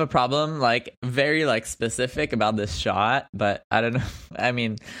kind of have a problem, like very like specific about this shot, but I don't know. I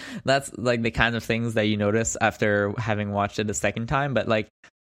mean, that's like the kind of things that you notice after having watched it a second time. But like,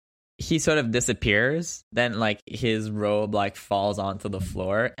 he sort of disappears, then like his robe like falls onto the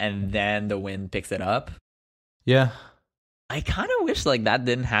floor, and then the wind picks it up. Yeah. I kind of wish like that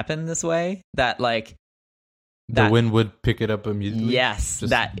didn't happen this way. That like. The wind would pick it up immediately? Yes,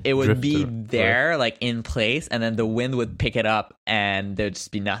 that it would be there, like in place, and then the wind would pick it up and there'd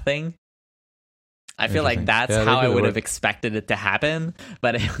just be nothing. I feel like that's how I would have expected it to happen,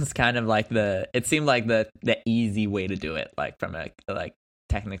 but it was kind of like it seemed like the easy way to do it, like from a like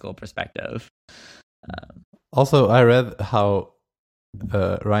technical perspective. Also, I read how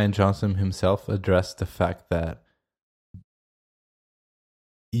Rian Johnson himself addressed the fact that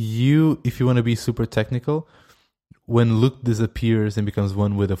if you want to be super technical, when Luke disappears and becomes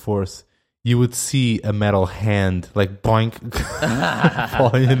one with the Force, you would see a metal hand like boink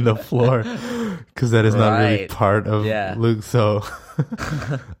falling in the floor, because that is not really part of Luke. So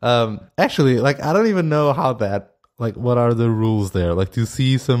actually, like, I don't even know how that, like, what are the rules there? Like, do you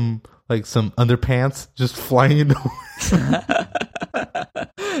see some underpants just flying in the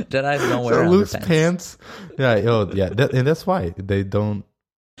Jedi don't wear Luke's underpants. pants. Yeah, and that's why they don't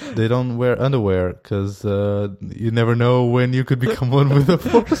wear underwear, because you never know when you could become one with the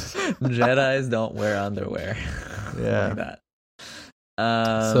Force. Jedis don't wear underwear. Yeah. Like that.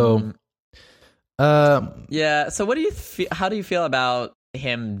 Yeah. So what do you feel? How do you feel about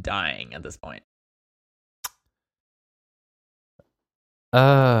him dying at this point?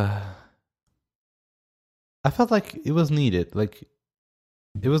 I felt like it was needed. Like,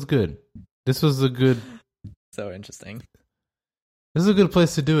 it was good. This was a good. So interesting. This is a good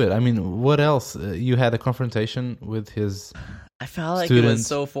place to do it. I mean, what else? You had a confrontation with his. I felt like students. it was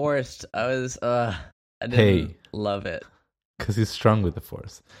so forced. I didn't love it, because he's strong with the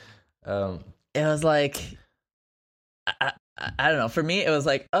Force. It was like, I don't know. For me, it was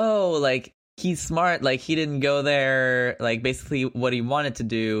like, oh, like, he's smart. Like, he didn't go there. Like, basically, what he wanted to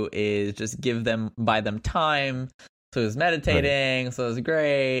do is just buy them time. So he was meditating. So it was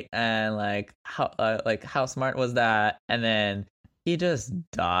great. And like, how smart was that? And then he just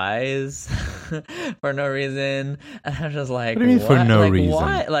dies for no reason, and I'm just like, what do you mean for no reason?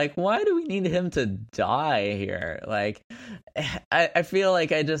 Why do we need him to die here? Like, I feel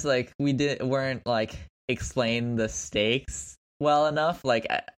like we weren't like explain the stakes well enough. Like,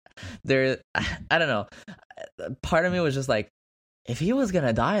 I don't know. Part of me was just like, if he was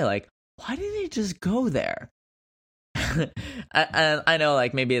gonna die, like, why didn't he just go there? And I know,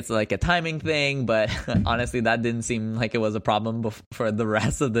 like, maybe it's like a timing thing, but honestly, that didn't seem like it was a problem for the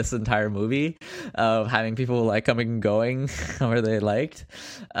rest of this entire movie of having people like coming and going where they liked.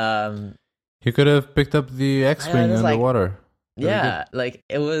 He could have picked up the X-wing underwater. Yeah, like,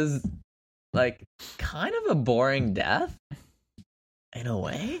 it was like kind of a boring death in a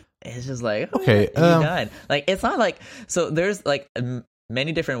way. It's just like, okay, he died. Like, it's not like, so there's like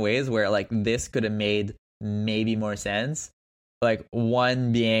many different ways where like this could have made maybe more sense. Like,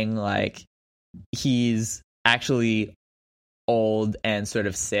 one being like, he's actually old and sort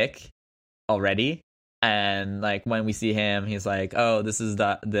of sick already, and like when we see him, he's like, oh, this is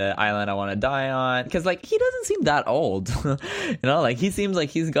the island I want to die on, because like he doesn't seem that old. You know, like, he seems like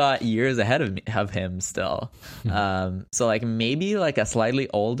he's got years ahead of him still. So like maybe like a slightly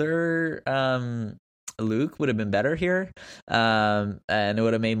older Luke would have been better here, and it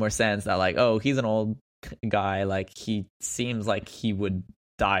would have made more sense that like, oh, he's an old guy, like, he seems like he would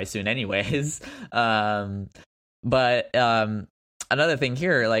die soon anyways. But another thing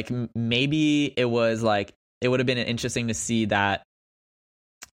here, like, maybe it was like, it would have been interesting to see that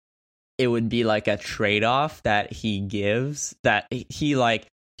it would be like a trade-off that he gives, that he like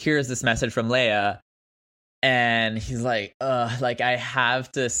hears this message from Leia and he's like, I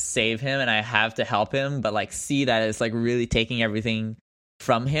have to save him and I have to help him, but like see that it's like really taking everything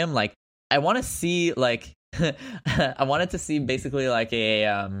from him. Like, I want to see like I wanted to see basically like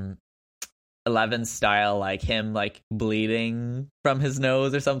a 11 style, like him like bleeding from his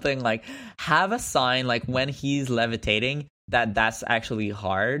nose or something. Like have a sign like when he's levitating that's actually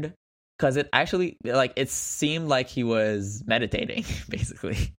hard, because it actually like it seemed like he was meditating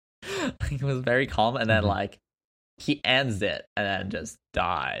basically. Like it was very calm, and then like he ends it and then just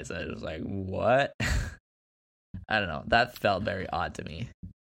dies, and it was like, what? I don't know, that felt very odd to me.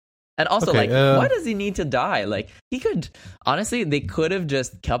 And also, like, why does he need to die? Like, he could, honestly, they could have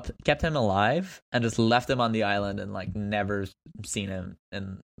just kept him alive and just left him on the island and, like, never seen him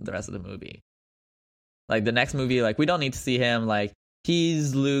in the rest of the movie. Like, the next movie, like, we don't need to see him. Like,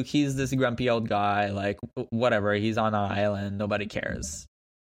 he's Luke, he's this grumpy old guy. Like, whatever, he's on an island, nobody cares.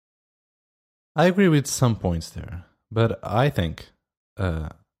 I agree with some points there, but I think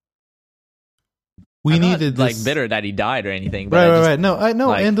we I'm needed not, this... like, bitter that he died or anything. But right. No, I know,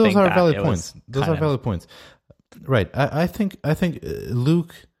 like, and those are valid it points. Those are valid points. Right. I think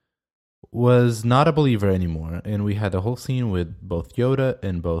Luke was not a believer anymore, and we had a whole scene with both Yoda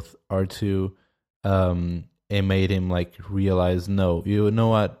and both R2. It made him like realize, no, you know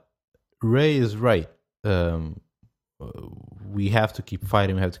what, Rey is right. We have to keep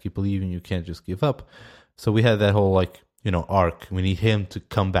fighting. We have to keep believing. You can't just give up. So we had that whole like, you know, arc. We need him to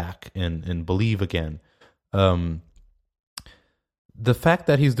come back and believe again. The fact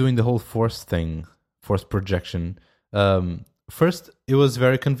that he's doing the whole force thing, force projection. First, it was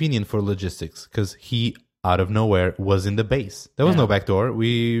very convenient for logistics because he, out of nowhere, was in the base. There was no back door.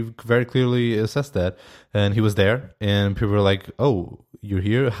 We very clearly assessed that, and he was there. And people were like, "Oh, you're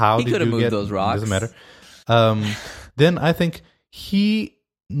here? How did you get?" He could have moved those rocks. Doesn't matter. Then I think he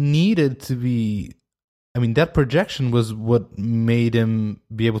needed to be. I mean, that projection was what made him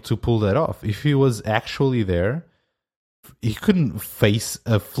be able to pull that off. If he was actually there, he couldn't face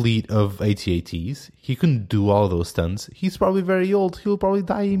a fleet of AT-ATs. He couldn't do all those stunts. He's probably very old. He'll probably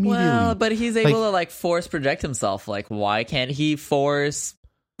die immediately. Well, but he's able to like force project himself. Like, why can't he force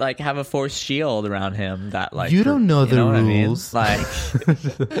like have a force shield around him? That like you don't know the rules. I mean?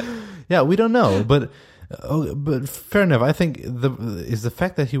 Like, yeah, we don't know, but fair enough. I think the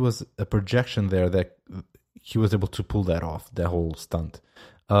fact that he was a projection there that he was able to pull that off, that whole stunt.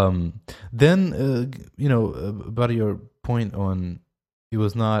 Then you know, about your point on it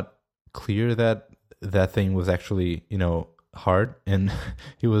was not clear that that thing was actually, you know, hard, and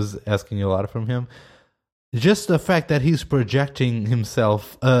he was asking a lot from him. Just the fact that he's projecting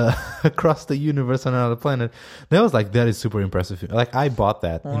himself across the universe on another planet, that is super impressive. Like, I bought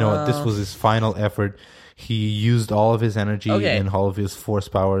that. You know, this was his final effort. He used all of his energy and all of his force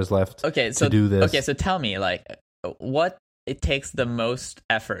powers left to do this. Okay, so tell me, like, what it takes the most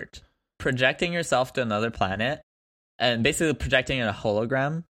effort? Projecting yourself to another planet and basically projecting in a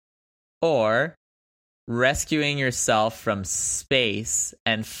hologram, or rescuing yourself from space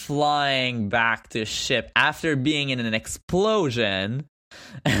and flying back to ship after being in an explosion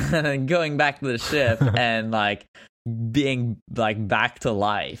and then going back to the ship and like being like back to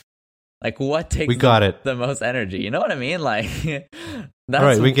life. Like, what takes the most energy? You know what I mean? Like, that's all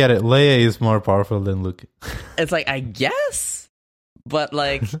right, we get it. Leia is more powerful than Luke. It's like, I guess, but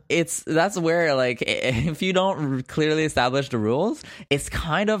like, that's where like, if you don't clearly establish the rules, it's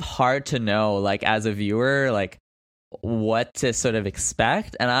kind of hard to know, like, as a viewer, like, what to sort of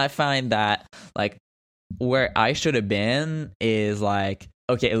expect. And I find that like where I should have been is like,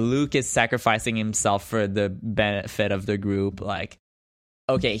 okay, Luke is sacrificing himself for the benefit of the group, like.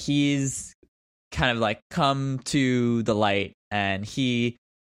 Okay, he's kind of like come to the light and he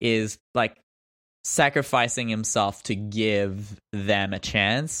is like sacrificing himself to give them a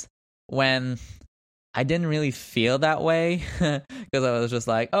chance, when I didn't really feel that way because I was just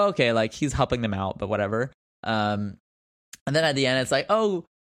like, oh, okay, like he's helping them out, but whatever. And then at the end, it's like, oh,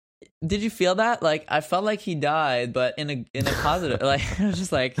 did you feel that? Like, I felt like he died, but in a positive, like, it was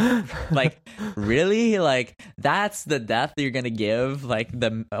just like really? Like, that's the death you're going to give, like,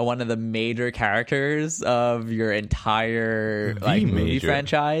 one of the major characters of your entire, like, movie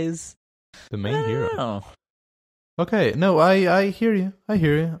franchise? The main hero. Okay, no, I hear you. I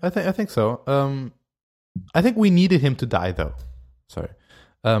think so. I think we needed him to die, though. Sorry.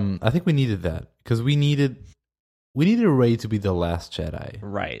 I think we needed that, because we needed Rey to be the last Jedi.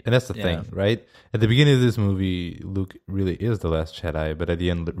 Right. And that's the thing, right? At the beginning of this movie, Luke really is the last Jedi, but at the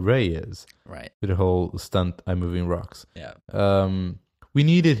end, Rey is. Right. With the whole stunt, I'm moving rocks. Yeah. We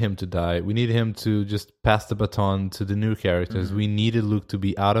needed him to die. We needed him to just pass the baton to the new characters. Mm-hmm. We needed Luke to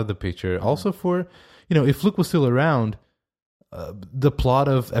be out of the picture. Mm-hmm. Also for, you know, if Luke was still around, the plot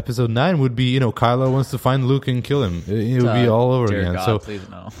of Episode 9 would be, you know, Kylo wants to find Luke and kill him. It would be all over again. God, so please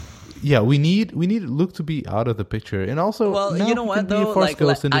no. we need Luke to be out of the picture, and also, well, now you know he what can be a though, Force like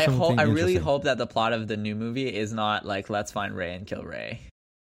Ghost and do I something really interesting. hope that the plot of the new movie is not like let's find Rey and kill Rey.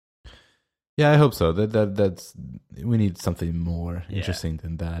 Yeah, I hope so. That's we need something more interesting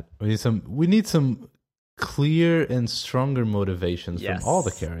than that. We need some clear and stronger motivations from all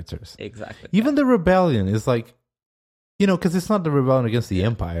the characters. Exactly. Even the rebellion is like, because it's not the rebellion against the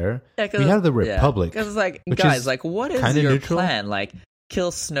Empire. We have the Republic. Because it's like, guys, like, what is your plan? Like,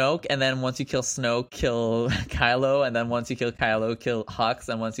 kill Snoke, and then once you kill Snoke, kill Kylo, and then once you kill Kylo, kill Hux,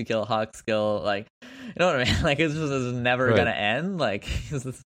 and once you kill Hux, kill, like, you know what I mean? Like, it's never gonna end. Like,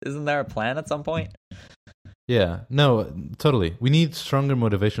 isn't there a plan at some point? Yeah, no, totally. We need stronger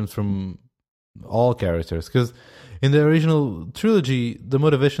motivations from all characters, because in the original trilogy, the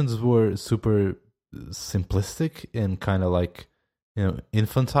motivations were super simplistic and kind of like,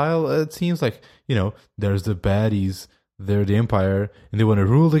 infantile. It seems like, there's the baddies, they're the Empire, and they want to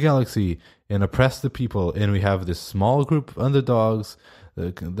rule the galaxy and oppress the people, and we have this small group of underdogs,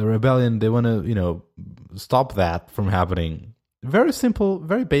 the rebellion, they want to, stop that from happening. Very simple,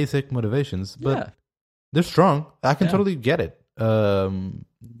 very basic motivations, but they're strong. I can totally get it. And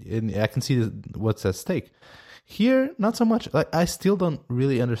I can see what's at stake. Here, not so much. Like, I still don't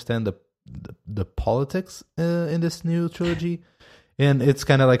really understand the politics in this new trilogy, and it's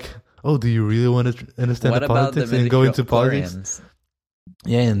kind of like, oh, do you really want to understand the politics and go into politics?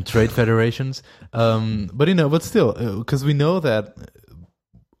 Yeah, and trade federations. But still, because we know that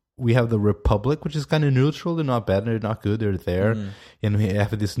we have the Republic, which is kind of neutral. They're not bad, they're not good, they're there. And we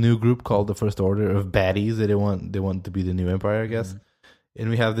have this new group called the First Order of baddies that they want to be the new Empire, I guess. And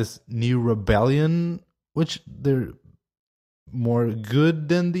we have this new rebellion, which they're more good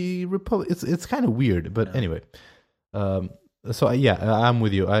than the Republic. It's kind of weird, but anyway. I'm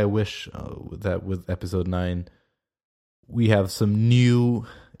with you. I wish that with Episode 9, we have some new,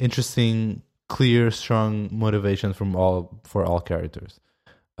 interesting, clear, strong motivations for all characters.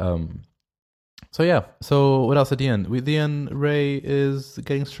 So what else at the end? With the end, Rey is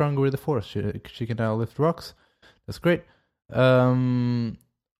getting stronger with the Force. She can now lift rocks. That's great.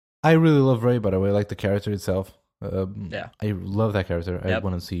 I really love Rey, by the way. I like the character itself. I love that character. I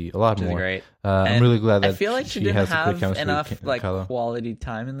want to see a lot more. Great. I'm really glad that I feel like she didn't have enough quality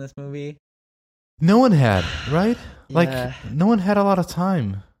time in this movie. No one had, right? No one had a lot of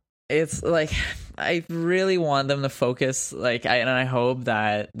time. It's like, I really want them to focus, and I hope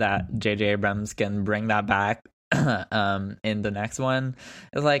that J.J. Abrams can bring that back in the next one.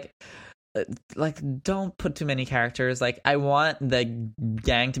 It's like don't put too many characters. Like, I want the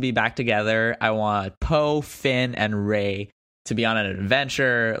gang to be back together. I want Poe, Finn, and Rey to be on an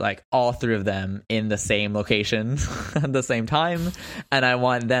adventure, like all three of them in the same location at the same time. And I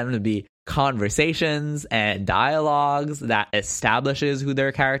want them to be conversations and dialogues that establishes who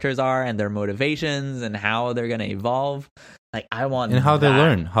their characters are and their motivations and how they're going to evolve. Like, I want and how they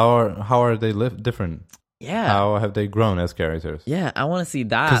learn. How are they different? Yeah. How have they grown as characters? Yeah, I want to see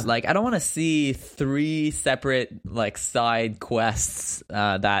that. Like, I don't want to see 3 separate side quests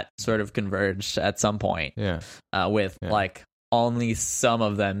that sort of converge at some point. With only some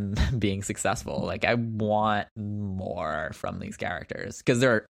of them being successful. Like, I want more from these characters because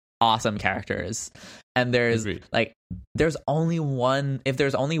they're awesome characters. And there's there's only one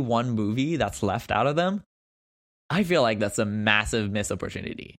movie that's left out of them, I feel like that's a massive missed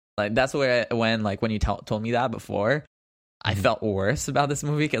opportunity. Like, that's where when you told me that before, I felt worse about this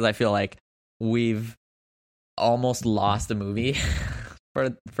movie because I feel like we've almost lost the movie for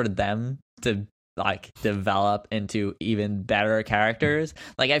them to develop into even better characters.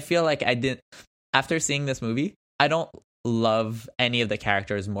 Like, I feel like after seeing this movie, I don't love any of the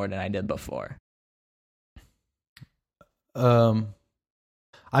characters more than I did before.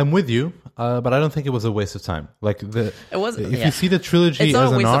 I'm with you, but I don't think it was a waste of time. It was. If you see the trilogy it's not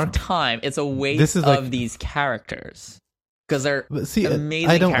as a waste an arc, of time. It's a waste of these characters because they're amazing.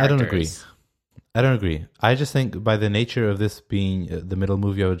 I don't agree. I just think by the nature of this being the middle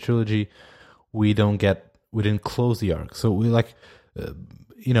movie of a trilogy, we didn't close the arc. So we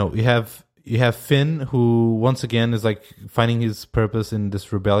you have Finn, who once again is finding his purpose in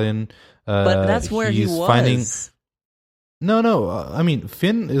this rebellion. But that's where he was. No. I mean,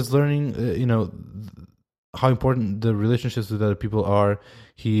 Finn is learning, how important the relationships with other people are.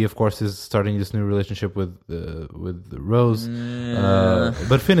 He, of course, is starting this new relationship with Rose.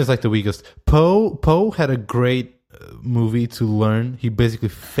 But Finn is the weakest. Poe had a great movie to learn. He basically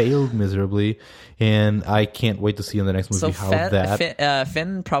failed miserably, and I can't wait to see in the next movie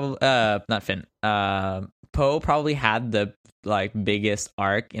Finn probably not Finn. Poe probably had the biggest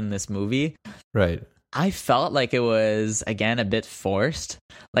arc in this movie, right? I felt like it was again a bit forced.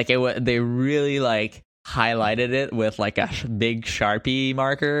 Like they really like highlighted it with like a big Sharpie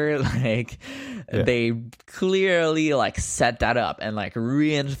marker. Like they clearly like set that up and like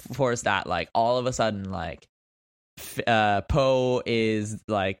reinforced that. Like all of a sudden, like Poe is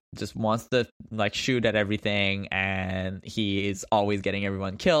like just wants to like shoot at everything, and he is always getting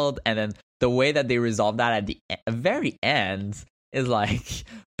everyone killed. And then the way that they resolve that at the very end is like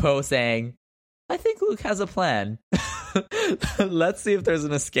Poe saying, I think Luke has a plan. Let's see if there's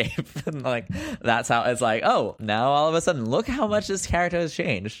an escape. And like that's how it's like, oh, now all of a sudden look how much this character has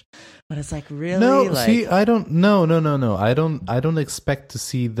changed. But it's like, really? No, like, see, I don't no. I don't expect to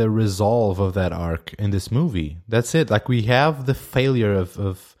see the resolve of that arc in this movie. That's it. Like we have the failure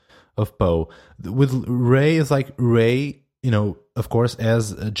of Poe. With Rey is like Rey, you know, of course,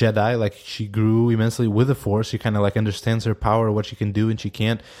 as a Jedi, like she grew immensely with the Force. She kind of like understands her power, what she can do and she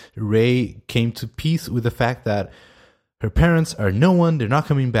can't. Rey came to peace with the fact that her parents are no one. They're not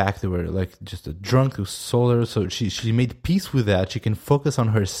coming back. They were like just a drunk who sold her. So she made peace with that. She can focus on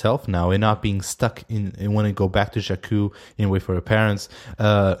herself now and not being stuck in and want to go back to Jakku and wait for her parents.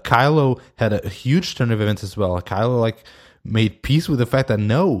 Kylo had a huge turn of events as well. Kylo like made peace with the fact that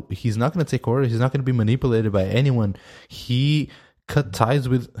no, he's not going to take orders. He's not going to be manipulated by anyone. He cut ties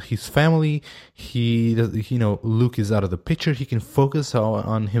with his family. He does, you know, Luke is out of the picture. He can focus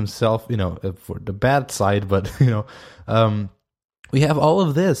on himself, you know, for the bad side. But, you know, we have all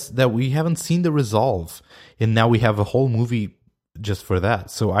of this that we haven't seen the resolve. And now we have a whole movie just for that.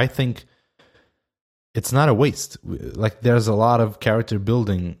 So I think it's not a waste. Like there's a lot of character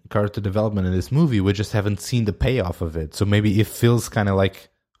building, character development in this movie. We just haven't seen the payoff of it. So maybe it feels kind of like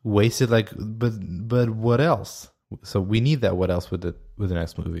wasted. Like, but what else? So we need that. What else with the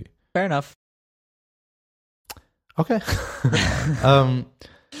next movie? Fair enough. Okay.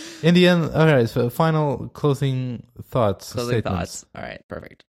 In the end, all right. So final closing thoughts. Thoughts. All right.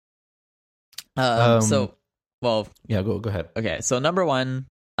 Perfect. So, well, yeah. Go ahead. Okay. So number one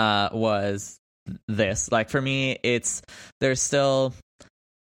was this. Like for me,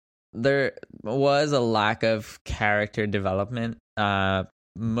 there was a lack of character development,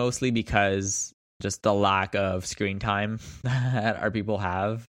 mostly because just the lack of screen time that our people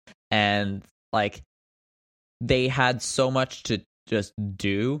have, and like they had so much to just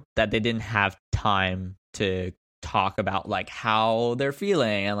do that they didn't have time to talk about like how they're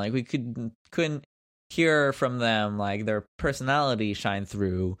feeling, and like we couldn't hear from them like their personality shine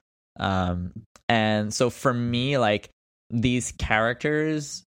through. And so for me, like these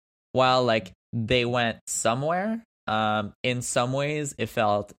characters, while like they went somewhere, in some ways it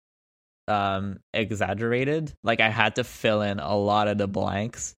felt exaggerated. Like I had to fill in a lot of the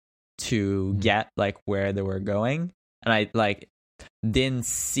blanks to get like where they were going, and I like didn't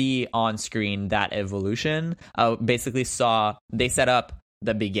see on screen that evolution. I basically saw they set up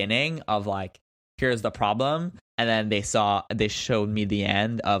the beginning of like, here's the problem, and then they showed me the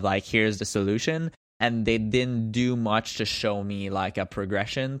end of like, here's the solution, and they didn't do much to show me like a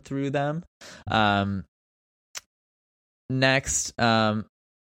progression through them. Next, I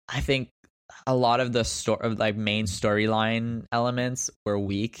think a lot of the main storyline elements were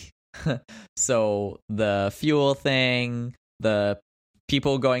weak. So the fuel thing, the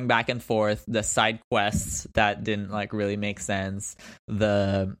people going back and forth, the side quests that didn't like really make sense,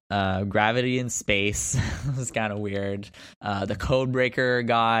 the gravity in space was kind of weird, the codebreaker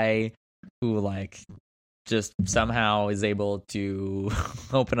guy who like just somehow is able to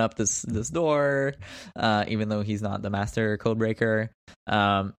open up this door, even though he's not the master codebreaker.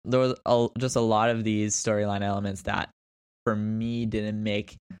 There was just a lot of these storyline elements that for me didn't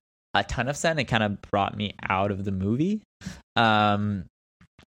make a ton of sense. It kind of brought me out of the movie.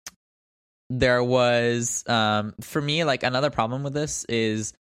 There was, for me, like another problem with this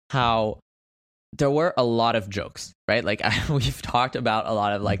is how there were a lot of jokes, right? Like we've talked about a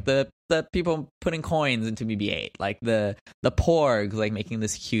lot of like the people putting coins into BB-8, like the porgs like making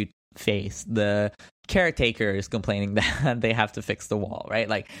this cute face, the caretakers complaining that they have to fix the wall, right?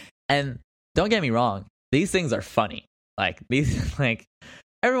 Like, and don't get me wrong, these things are funny. Like these, like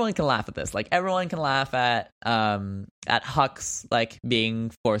everyone can laugh at this. Like everyone can laugh at Hux like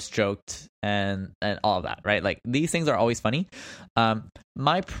being force choked and all of that, right? Like these things are always funny.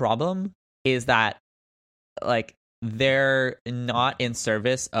 My problem is that like they're not in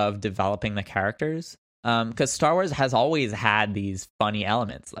service of developing the characters. Because Star Wars has always had these funny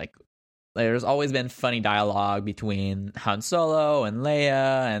elements. Like there's always been funny dialogue between Han Solo and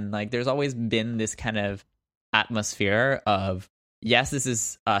Leia, and like there's always been this kind of atmosphere of, yes, this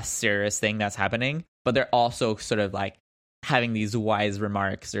is a serious thing that's happening, but they're also sort of like having these wise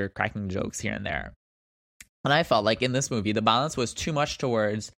remarks or cracking jokes here and there. And I felt like in this movie, the balance was too much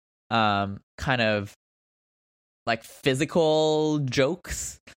towards kind of like physical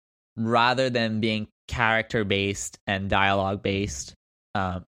jokes rather than being character based and dialogue based,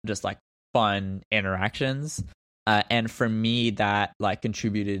 just like fun interactions. And for me, that like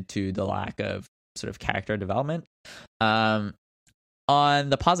contributed to the lack of sort of character development. On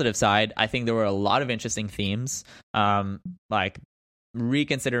the positive side, I think there were a lot of interesting themes, like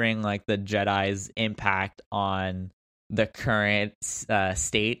reconsidering like the Jedi's impact on the current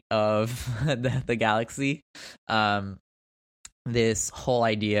state of the galaxy. This whole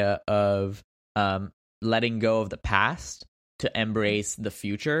idea of letting go of the past to embrace the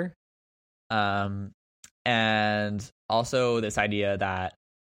future. And also this idea that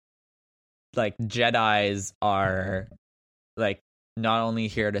like Jedis are like not only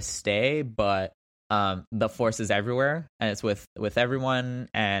here to stay, but the Force is everywhere, and it's with everyone,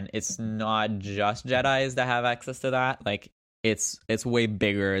 and it's not just Jedis that have access to that. Like it's way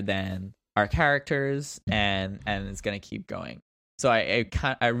bigger than our characters, and it's gonna keep going. So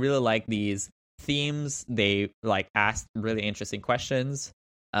I really like these themes. They like asked really interesting questions.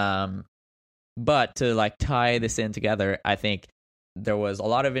 But to like tie this in together, I think there was a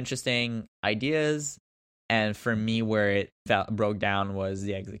lot of interesting ideas. And for me, where it broke down was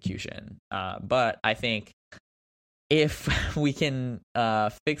the execution. But I think if we can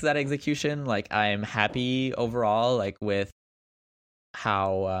fix that execution, like I'm happy overall, like with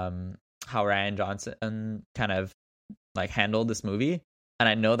how Rian Johnson kind of like handled this movie. And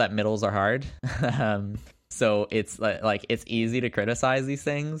I know that middles are hard, so it's like it's easy to criticize these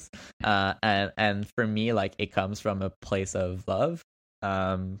things. And for me, like it comes from a place of love.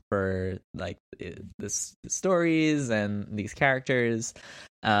 For like the stories and these characters.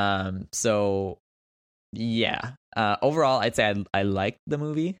 So yeah, overall I'd say I liked the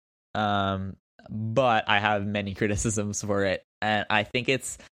movie, but I have many criticisms for it, and I think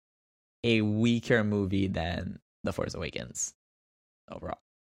it's a weaker movie than The Force Awakens overall.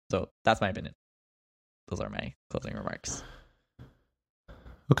 So that's my opinion. Those are my closing remarks.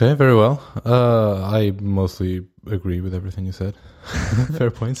 Okay, very well. I mostly agree with everything you said.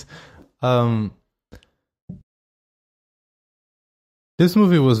 Fair points. This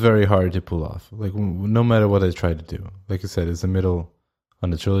movie was very hard to pull off. Like, no matter what I tried to do. Like I said, it's the middle on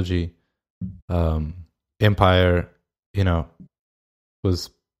the trilogy. Empire, was,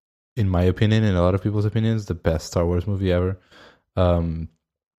 in my opinion, in a lot of people's opinions, the best Star Wars movie ever. And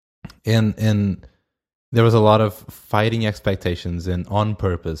there was a lot of fighting expectations and on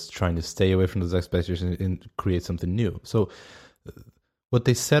purpose trying to stay away from those expectations and create something new. So what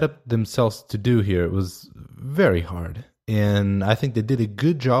they set up themselves to do here was very hard. And I think they did a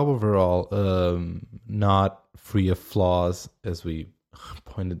good job overall, not free of flaws, as we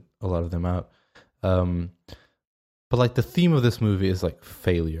pointed a lot of them out. But like the theme of this movie is like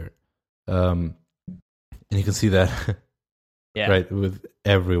failure. And you can see that... Yeah. Right, with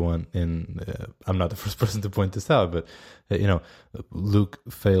everyone in... I'm not the first person to point this out, but, Luke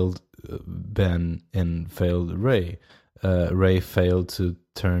failed Ben and failed Rey. Rey failed to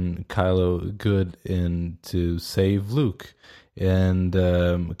turn Kylo good and to save Luke. And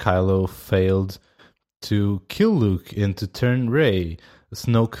Kylo failed to kill Luke and to turn Rey.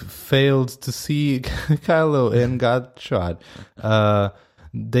 Snoke failed to see Kylo and got shot.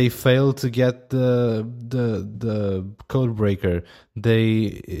 They failed to get the code breaker. They,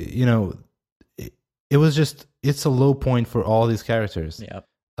 it was just, it's a low point for all these characters. Yep.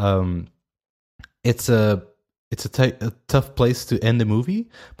 It's a tough place to end the movie,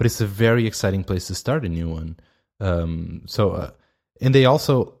 but it's a very exciting place to start a new one. And they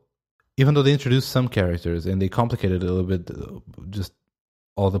also, even though they introduced some characters and they complicated a little bit, just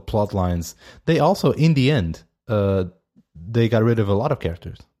all the plot lines, they also, in the end, they got rid of a lot of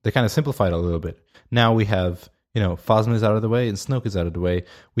characters. They kind of simplified a little bit. Now we have, Phasma is out of the way and Snoke is out of the way.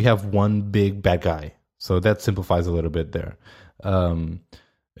 We have one big bad guy. So that simplifies a little bit there.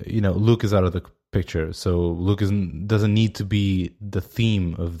 Luke is out of the picture. So Luke doesn't need to be the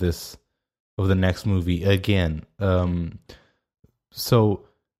theme of the next movie again. So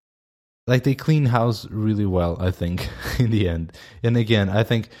like they cleaned house really well, I think, in the end. And again, I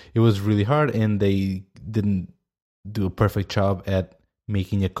think it was really hard and they didn't do a perfect job at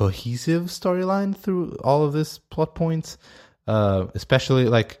making a cohesive storyline through all of this plot points, especially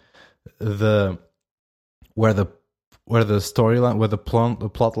like where the storyline, where the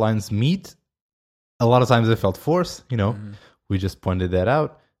plot lines meet. A lot of times they felt forced. We just pointed that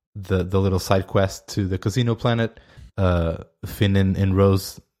out. The little side quest to the casino planet, Finn and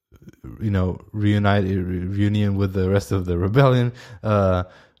Rose, reunion with the rest of the rebellion.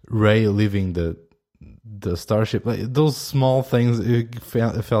 Rey leaving the the starship, like those small things, it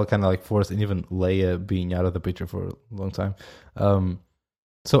felt kind of like forced, and even Leia being out of the picture for a long time.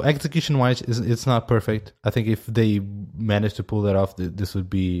 So execution wise, it's not perfect. I think if they managed to pull that off, this would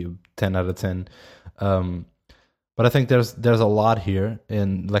be 10 out of 10. But I think there's a lot here,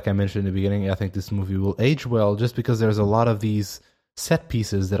 and like I mentioned in the beginning, I think this movie will age well just because there's a lot of these set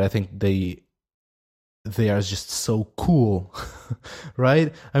pieces that I think they are just so cool,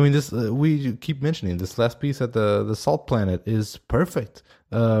 right? I mean, this we keep mentioning this last piece at the Salt Planet is perfect.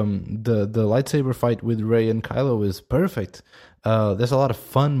 The lightsaber fight with Rey and Kylo is perfect. There's a lot of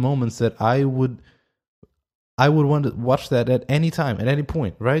fun moments that I would want to watch that at any time, at any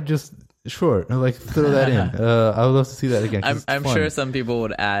point, right? Just sure, like throw that in. I would love to see that again. I'm sure some people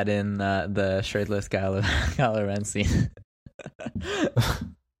would add in the shirtless Kylo Ren scene.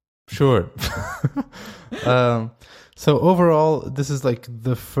 Sure. So overall, this is like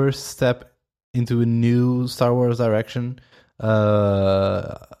the first step into a new Star Wars direction.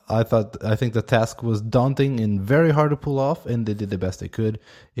 I think the task was daunting and very hard to pull off, and they did the best they could.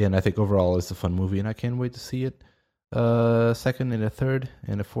 And I think overall it's a fun movie, and I can't wait to see it second and a third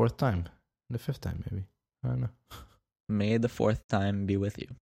and a fourth time, and a fifth time maybe. I don't know. May the fourth time be with you.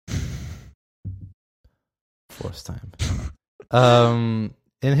 Fourth time.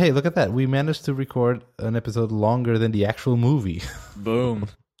 And hey, look at that. We managed to record an episode longer than the actual movie. Boom.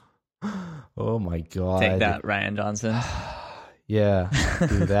 Oh my God. Take that, Rian Johnson. Yeah,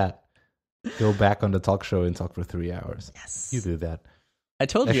 do that. Go back on the talk show and talk for 3 hours. Yes. You do that. I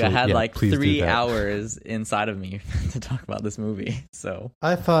told you I Actually, had yeah, like please do 3 that. hours inside of me to talk about this movie. So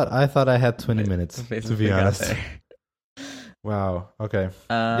I thought I had 20 minutes, Faith to be got honest. there. Wow. Okay.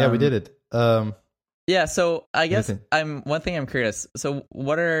 Yeah, we did it. Yeah, so I guess Anything? one thing I'm curious. So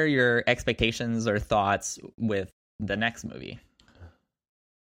what are your expectations or thoughts with the next movie?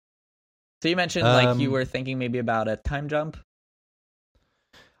 So you mentioned like you were thinking maybe about a time jump.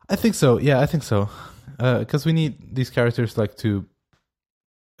 I think so. Yeah, I think so. Because we need these characters like to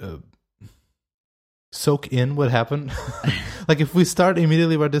soak in what happened. Like if we start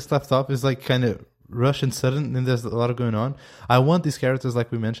immediately where this left off, is like kind of rush and sudden, and there's a lot going on. I want these characters,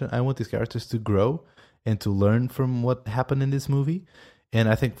 like we mentioned, I want these characters to grow and to learn from what happened in this movie. And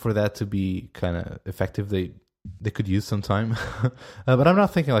I think for that to be kind of effective, they could use some time. But I'm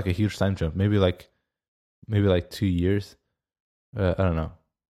not thinking like a huge time jump. Maybe like 2 years. I don't know.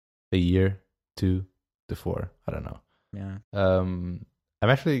 A year, 2 to 4. I don't know. Yeah. I'm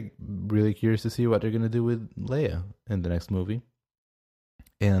actually really curious to see what they're gonna do with Leia in the next movie.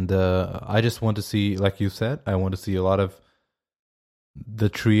 And I just want to see, like you said, I want to see a lot of the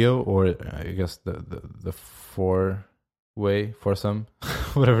trio, or I guess the foursome,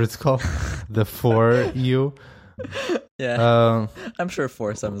 whatever it's called, the 4U. Yeah. I'm sure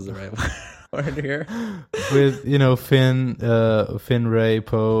foursome is the right word here. With Finn, Rey,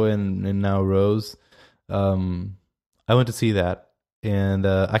 Poe, and now Rose. I want to see that, and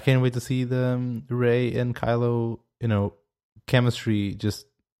I can't wait to see the Rey and Kylo, chemistry. Just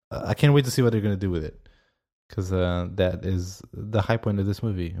I can't wait to see what they're gonna do with it, because that is the high point of this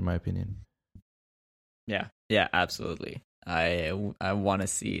movie, in my opinion. Yeah, absolutely. I want to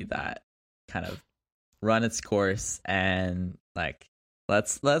see that kind of run its course, and like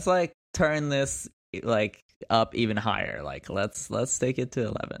let's like turn this like up even higher. Like let's take it to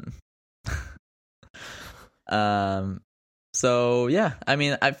 11. So yeah, I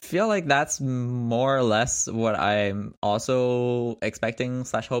mean, I feel like that's more or less what I'm also expecting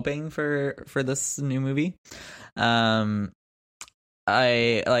 / hoping for this new movie. I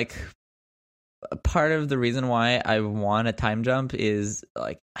like, part of the reason why I want a time jump is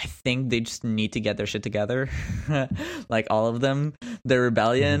like I think they just need to get their shit together. Like all of them. The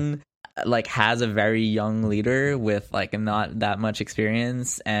rebellion like has a very young leader with like not that much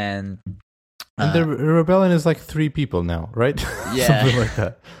experience, and the rebellion is like 3 people now, right? Yeah. Something like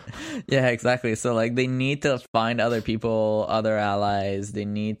that. Yeah, exactly. So like they need to find other people, other allies. They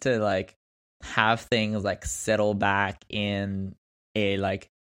need to like have things like settle back in a like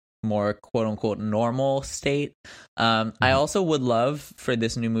more quote unquote normal state. I also would love for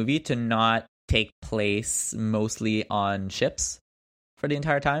this new movie to not take place mostly on ships for the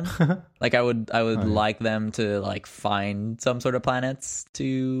entire time. Like I would like them to like find some sort of planets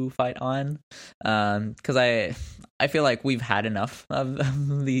to fight on, because I feel like we've had enough of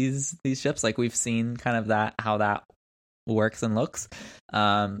these ships. Like we've seen kind of that, how that works and looks.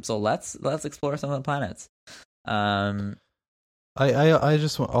 So let's explore some of the planets. I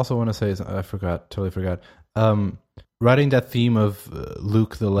just also want to say, I totally forgot. Writing that theme of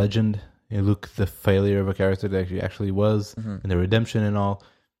Luke the legend, Luke the failure of a character that he actually was, and the redemption and all.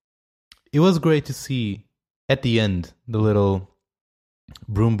 it was great to see at the end the little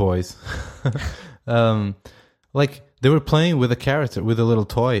broom boys, like they were playing with a character, with a little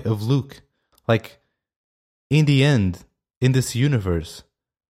toy of Luke. Like in the end, in this universe,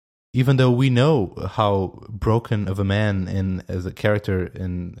 even though we know how broken of a man and as a character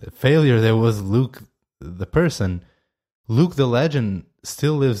and failure there was Luke the person, Luke the legend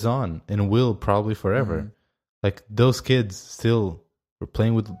still lives on and will probably forever. Mm-hmm. Like those kids still were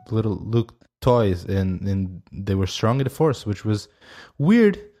playing with little Luke toys and they were strong in the Force, which was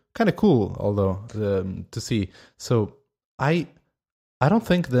weird, kind of cool, although to see. So I don't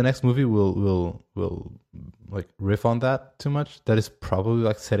think the next movie will like riff on that too much. That is probably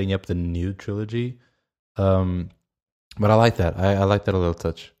like setting up the new trilogy. But I like that. I like that a little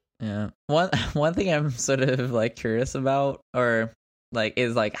touch. Yeah. One thing I'm sort of like curious about, or like,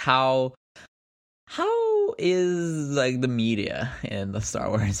 is like how is like the media in the Star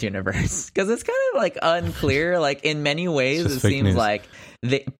Wars universe? Because it's kind of like unclear. Like in many ways, it seems news. Like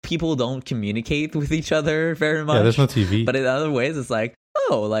people don't communicate with each other very much. Yeah, there's no TV. But in other ways, it's like,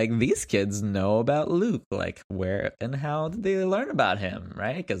 oh, like these kids know about Luke. Like where and how did they learn about him,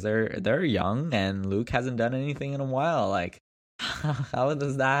 right? Because they're young and Luke hasn't done anything in a while. Like how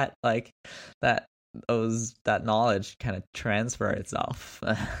does that that knowledge kind of transfer itself?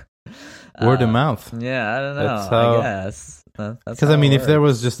 Word of mouth. Yeah, I don't know. I guess because I mean, if there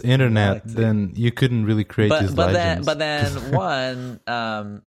was just internet, then you couldn't really create these legends. But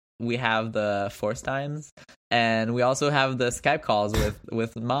then we have the Force times, and we also have the Skype calls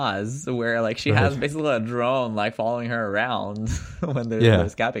with Maz, where like she has basically a drone like following her around when they're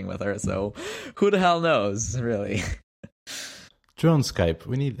Skyping with her. So who the hell knows, really? Drone Skype,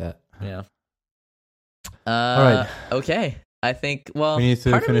 we need that. Yeah. All right. Okay. I think, well,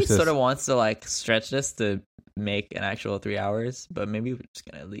 part of me sort of wants to like stretch this to make an actual 3 hours, but maybe we're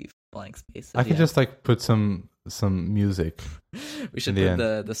just gonna leave blank space. I can just like put some music. We should put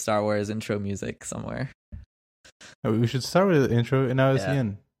the Star Wars intro music somewhere. We should start with the intro and now it's the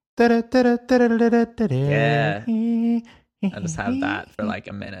end. Yeah. I'll just have that for like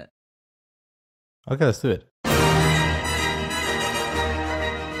a minute. Okay, let's do it.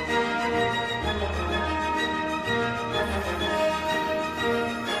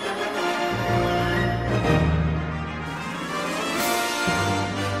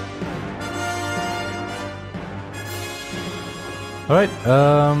 All right.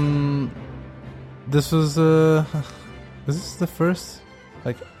 This was is this the first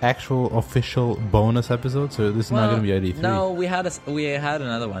like actual official bonus episode? So this is not going to be ID3. No, we had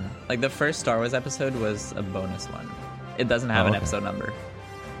another one. Like the first Star Wars episode was a bonus one. It doesn't have an episode number.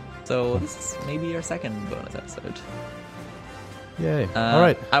 So this is maybe our second bonus episode. Yay. All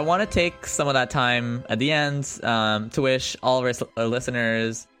right. I want to take some of that time at the end to wish all of our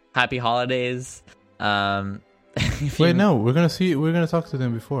listeners happy holidays. Wait, no, we're gonna talk to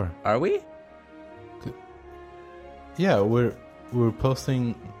them before. Are we? Yeah, we're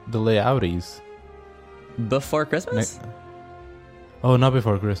posting the layouties before Christmas. Oh, not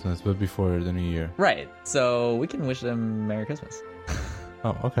before Christmas, but before the New Year. Right. So we can wish them Merry Christmas.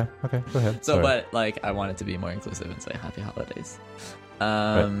 Oh, okay, go ahead. So, but like, I wanted to be more inclusive and say Happy Holidays.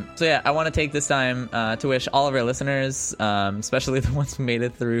 Right. So yeah, I want to take this time to wish all of our listeners, especially the ones who made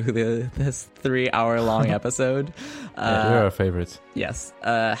it through this 3 hour long episode. They're our favorites. Yes.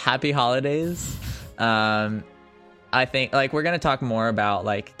 Happy holidays. I think like we're gonna talk more about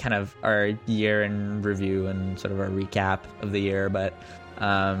like kind of our year in review and sort of our recap of the year, but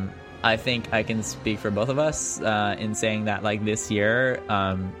I think I can speak for both of us in saying that like this year,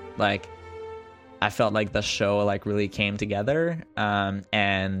 like I felt like the show like really came together,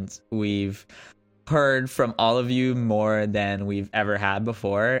 and we've heard from all of you more than we've ever had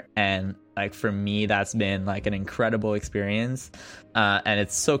before, and like for me that's been like an incredible experience, and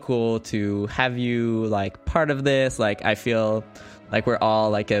it's so cool to have you like part of this. Like I feel like we're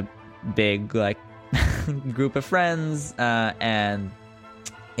all like a big like group of friends, and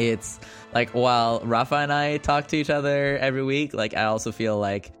it's like while Rafa and I talk to each other every week, like I also feel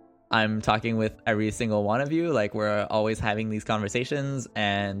like I'm talking with every single one of you. Like we're always having these conversations,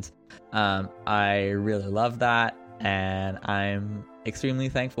 and I really love that, and I'm extremely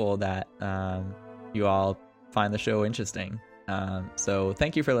thankful that you all find the show interesting. So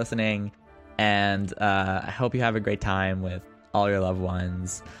thank you for listening, and I hope you have a great time with all your loved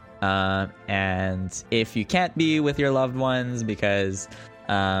ones. And if you can't be with your loved ones because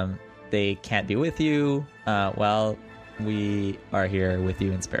they can't be with you, well, we are here with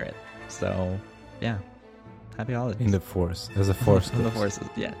you in spirit. So, yeah. Happy holidays. In the Force. As a Force. In the Force.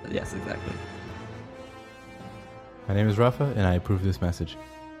 Yeah. Yes, exactly. My name is Rafa, and I approve this message.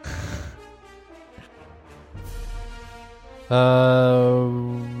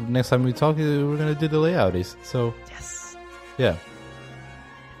 Next time we talk, we're gonna do the layouties. So Yes. yeah,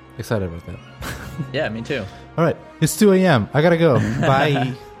 excited about that. Yeah, me too. All right, it's 2 a.m. I gotta go.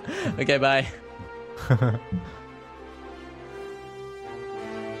 Bye. Okay, bye.